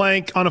Arnie and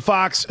Plank on a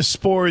Fox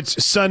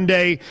Sports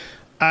Sunday.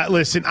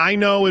 Listen, I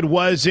know it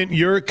wasn't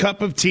your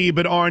cup of tea,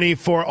 but Arnie,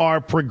 for our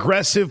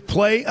progressive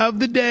play of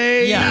the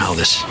day. Yeah. Now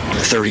this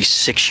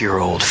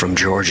 36-year-old from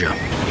Georgia,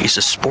 he's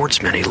a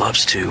sportsman. He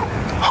loves to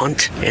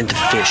hunt and to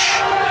fish.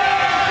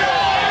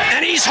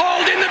 And he's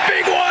hauled in the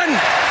big one.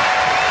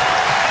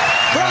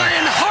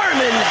 Brian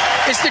Harmon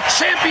is the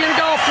champion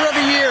golfer of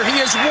the year.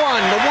 He has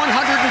won the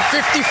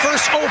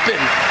 151st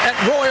Open at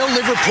Royal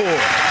Liverpool.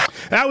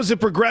 That was a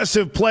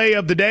progressive play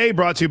of the day,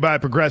 brought to you by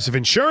Progressive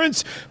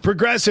Insurance.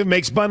 Progressive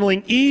makes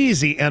bundling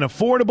easy and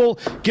affordable.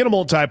 Get a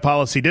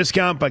multi-policy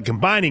discount by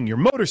combining your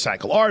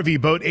motorcycle,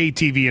 RV, boat,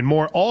 ATV, and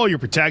more. All your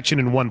protection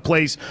in one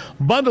place.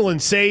 Bundle and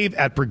save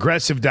at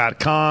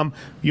Progressive.com.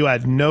 You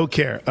had no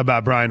care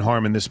about Brian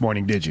Harmon this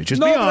morning, did you?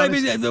 Just be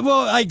honest. I mean,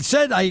 well, I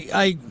said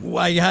I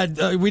had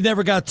we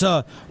never got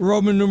to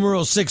Roman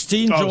numeral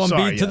 16, Joe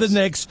Embiid to the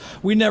Knicks.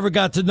 We never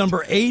got to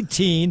number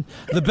 18,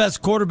 the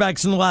best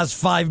quarterbacks in the last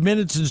 5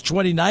 minutes since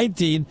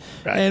 2019,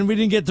 right. And we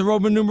didn't get to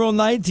Roman numeral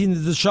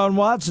 19, the Deshaun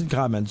Watson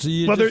comments.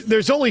 So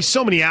there's only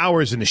so many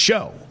hours in the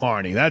show,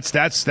 Arnie. That's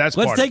part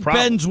of the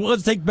problem.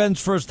 Let's take Ben's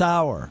first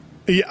hour.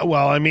 Yeah,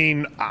 well, I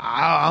mean,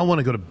 I want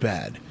to go to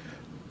bed.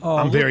 Oh,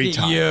 I'm very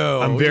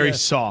tired. I'm very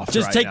soft.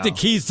 Just right take now. the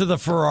keys to the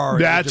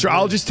Ferrari. That's right.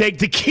 I'll just take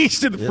the keys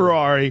to the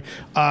Ferrari,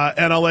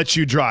 and I'll let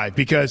you drive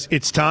because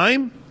it's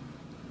time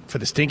for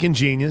the stinking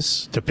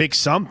genius to pick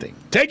something.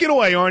 Take it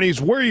away,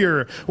 Arnie's.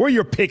 Where are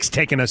your picks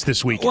taking us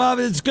this week? Well,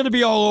 it's going to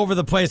be all over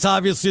the place.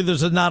 Obviously,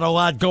 there's not a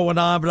lot going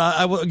on, but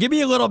I will give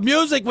me a little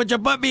music, which will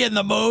put me in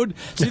the mood.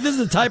 See, this is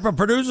the type of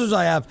producers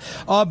I have.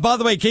 By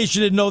the way, in case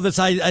you didn't know this,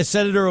 I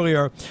said it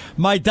earlier.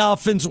 My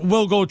Dolphins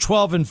will go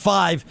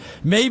 12-5,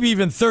 maybe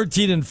even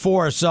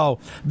 13-4. So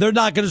they're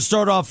not going to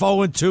start off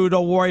 0-2.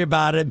 Don't worry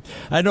about it.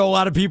 I know a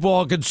lot of people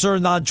are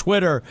concerned on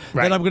Twitter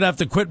that I'm going to have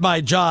to quit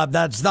my job.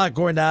 That's not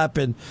going to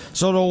happen.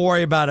 So don't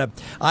worry about it.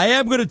 I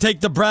am going to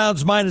take the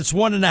Browns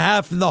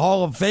 -1.5 in the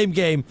Hall of Fame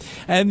game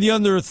and the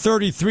under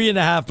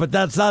 33.5, but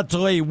that's not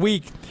till a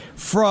week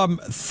from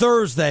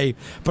Thursday.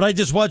 But I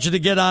just want you to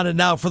get on it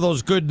now for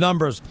those good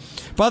numbers.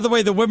 By the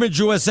way, the Women's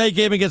USA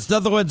game against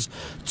Netherlands,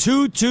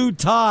 2-2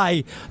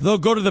 tie. They'll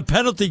go to the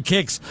penalty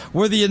kicks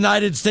where the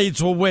United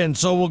States will win.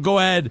 So we'll go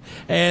ahead,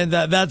 and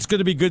that's going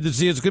to be good to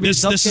see. It's going to be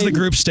this is the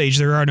group stage.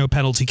 There are no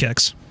penalty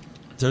kicks.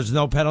 There's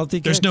no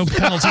penalty kicks? There's no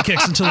penalty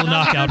kicks until the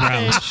knockout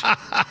round.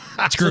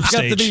 It's group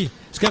stage.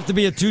 It's got to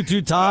be a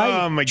 2-2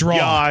 tie? Oh, my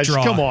gosh.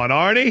 Draw. Come on,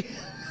 Arnie.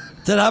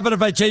 Then how about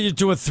if I change it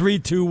to a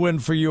 3-2 win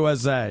for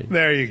USA?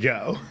 There you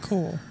go.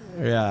 Cool.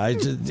 Yeah,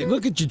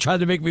 look at you trying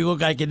to make me look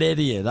like an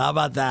idiot. How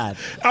about that?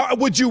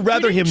 Would you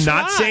rather him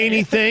not say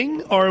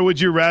anything, or would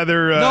you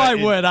rather... no, I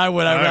would. I'd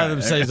rather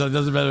him say something.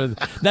 Doesn't matter.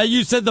 Now,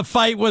 you said the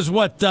fight was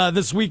what,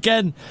 this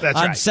weekend? That's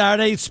on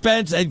right.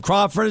 Spence and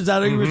Crawford, is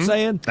that what you were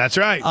saying? That's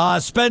right.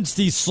 Spence,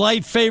 the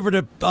slight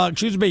favorite,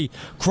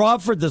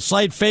 Crawford, the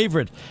slight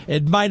favorite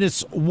at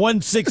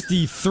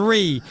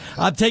 -163.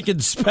 I'm taking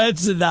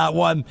Spence in that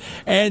one.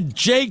 And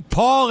Jake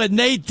Paul and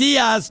Nate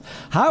Diaz.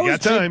 How is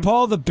Jake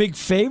Paul the big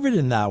favorite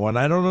in that one?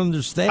 I don't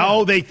understand.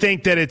 Oh, they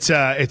think that it's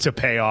a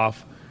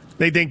payoff.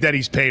 They think that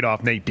he's paid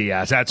off Nate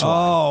Diaz. That's why.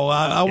 Oh,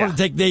 I want to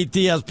take Nate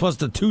Diaz plus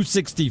the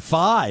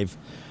 265.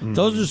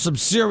 Those are some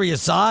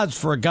serious odds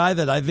for a guy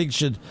that I think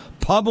should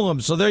pummel him.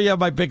 So there you have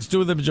my picks.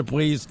 Do them, would you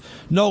please?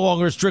 No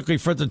longer strictly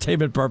for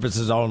entertainment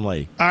purposes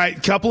only. All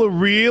right, couple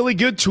of really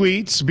good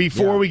tweets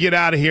before we get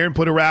out of here and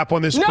put a wrap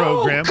on this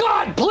program. No,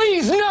 God,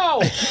 please,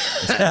 no!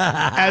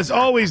 As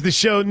always, the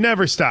show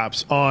never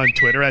stops on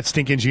Twitter at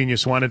Stinking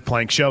Genius One at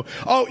Plank Show.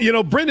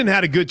 Oh, Brendan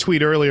had a good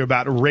tweet earlier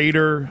about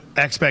Raider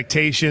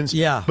expectations.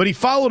 Yeah. But he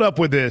followed up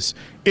with this.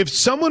 If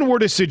someone were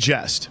to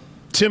suggest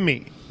to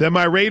me that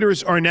my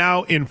Raiders are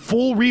now in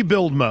full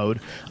rebuild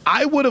mode,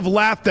 I would have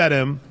laughed at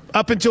him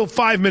up until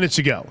 5 minutes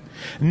ago.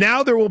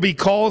 Now there will be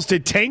calls to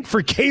tank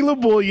for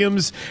Caleb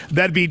Williams.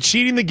 That'd be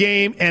cheating the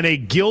game, and a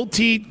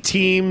guilty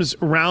team's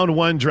round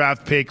 1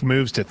 draft pick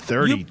moves to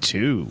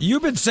 32.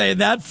 You've been saying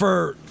that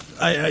for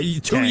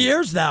 2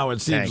 years now,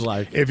 it seems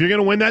like. If you're going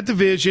to win that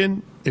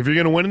division, if you're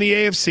going to win in the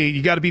AFC,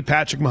 you got to beat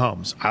Patrick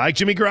Mahomes. I like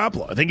Jimmy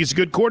Garoppolo. I think he's a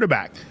good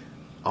quarterback.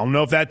 I don't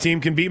know if that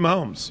team can beat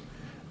Mahomes.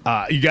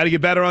 You got to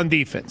get better on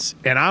defense.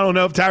 And I don't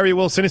know if Tyree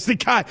Wilson is the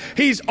guy.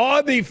 He's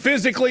on the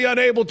physically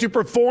unable to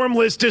perform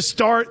list to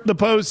start the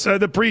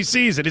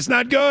preseason. It's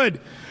not good.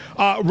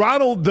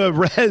 Ronald the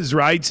Rez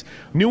writes,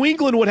 New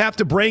England would have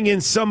to bring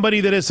in somebody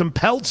that has some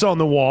pelts on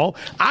the wall.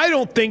 I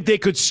don't think they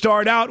could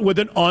start out with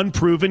an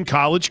unproven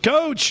college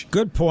coach.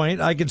 Good point.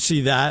 I can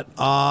see that.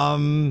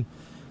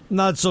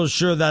 Not so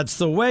sure that's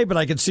the way, but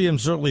I can see him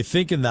certainly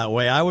thinking that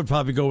way. I would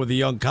probably go with a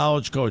young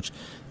college coach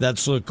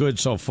that's looked good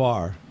so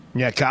far.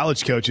 Yeah,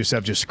 college coaches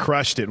have just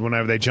crushed it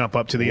whenever they jump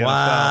up to the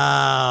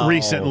NFL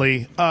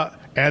recently.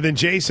 And then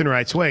Jason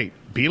writes, wait,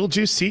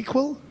 Beetlejuice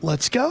sequel?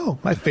 Let's go.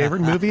 My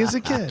favorite movie as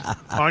a kid.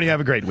 Arnie, have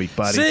a great week,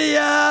 buddy. See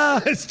ya!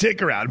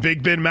 Stick around.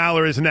 Big Ben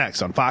Maller is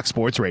next on Fox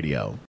Sports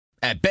Radio.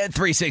 At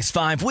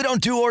Bet365, we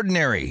don't do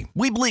ordinary.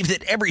 We believe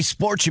that every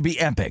sport should be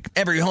epic.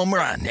 Every home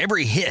run,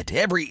 every hit,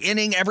 every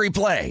inning, every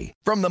play.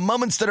 From the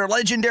moments that are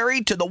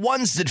legendary to the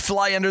ones that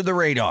fly under the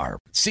radar.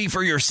 See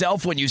for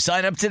yourself when you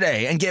sign up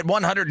today and get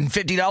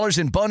 $150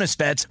 in bonus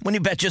bets when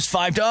you bet just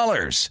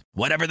 $5.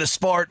 Whatever the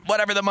sport,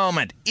 whatever the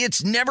moment,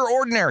 it's never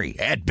ordinary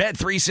at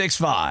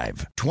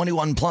Bet365.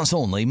 21 plus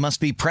only. Must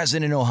be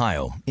present in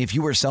Ohio. If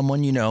you or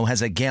someone you know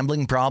has a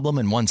gambling problem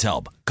and wants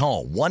help,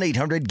 call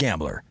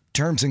 1-800-GAMBLER.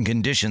 Terms and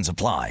conditions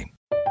apply.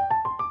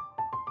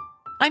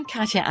 I'm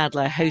Katya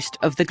Adler, host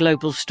of The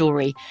Global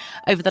Story.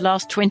 Over the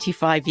last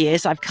 25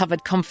 years, I've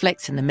covered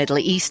conflicts in the Middle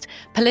East,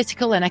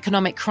 political and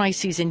economic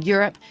crises in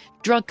Europe,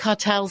 drug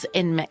cartels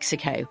in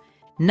Mexico.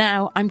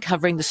 Now I'm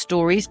covering the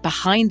stories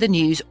behind the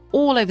news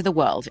all over the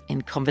world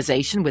in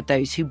conversation with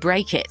those who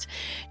break it.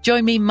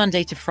 Join me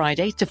Monday to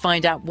Friday to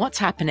find out what's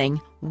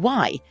happening,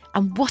 why,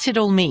 and what it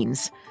all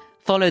means.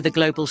 Follow The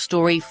Global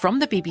Story from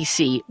the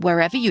BBC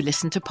wherever you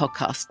listen to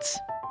podcasts.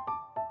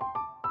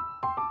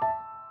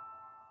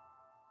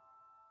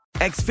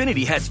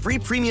 Xfinity has free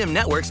premium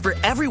networks for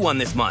everyone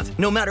this month,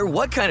 no matter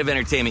what kind of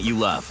entertainment you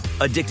love.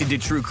 Addicted to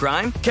true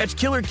crime? Catch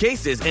killer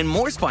cases and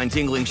more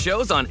spine-tingling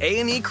shows on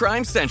A&E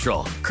Crime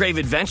Central. Crave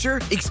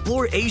adventure?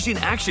 Explore Asian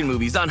action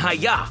movies on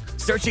Hi-Ya.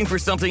 Searching for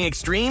something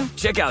extreme?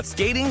 Check out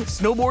skating,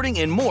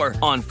 snowboarding, and more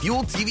on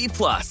Fuel TV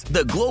Plus,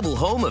 the global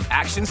home of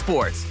action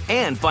sports.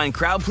 And find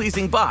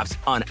crowd-pleasing bops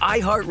on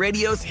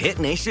iHeartRadio's Hit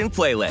Nation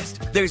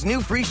playlist. There's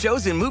new free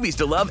shows and movies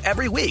to love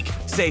every week.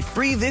 Say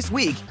free this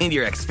week in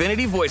your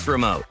Xfinity voice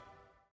remote.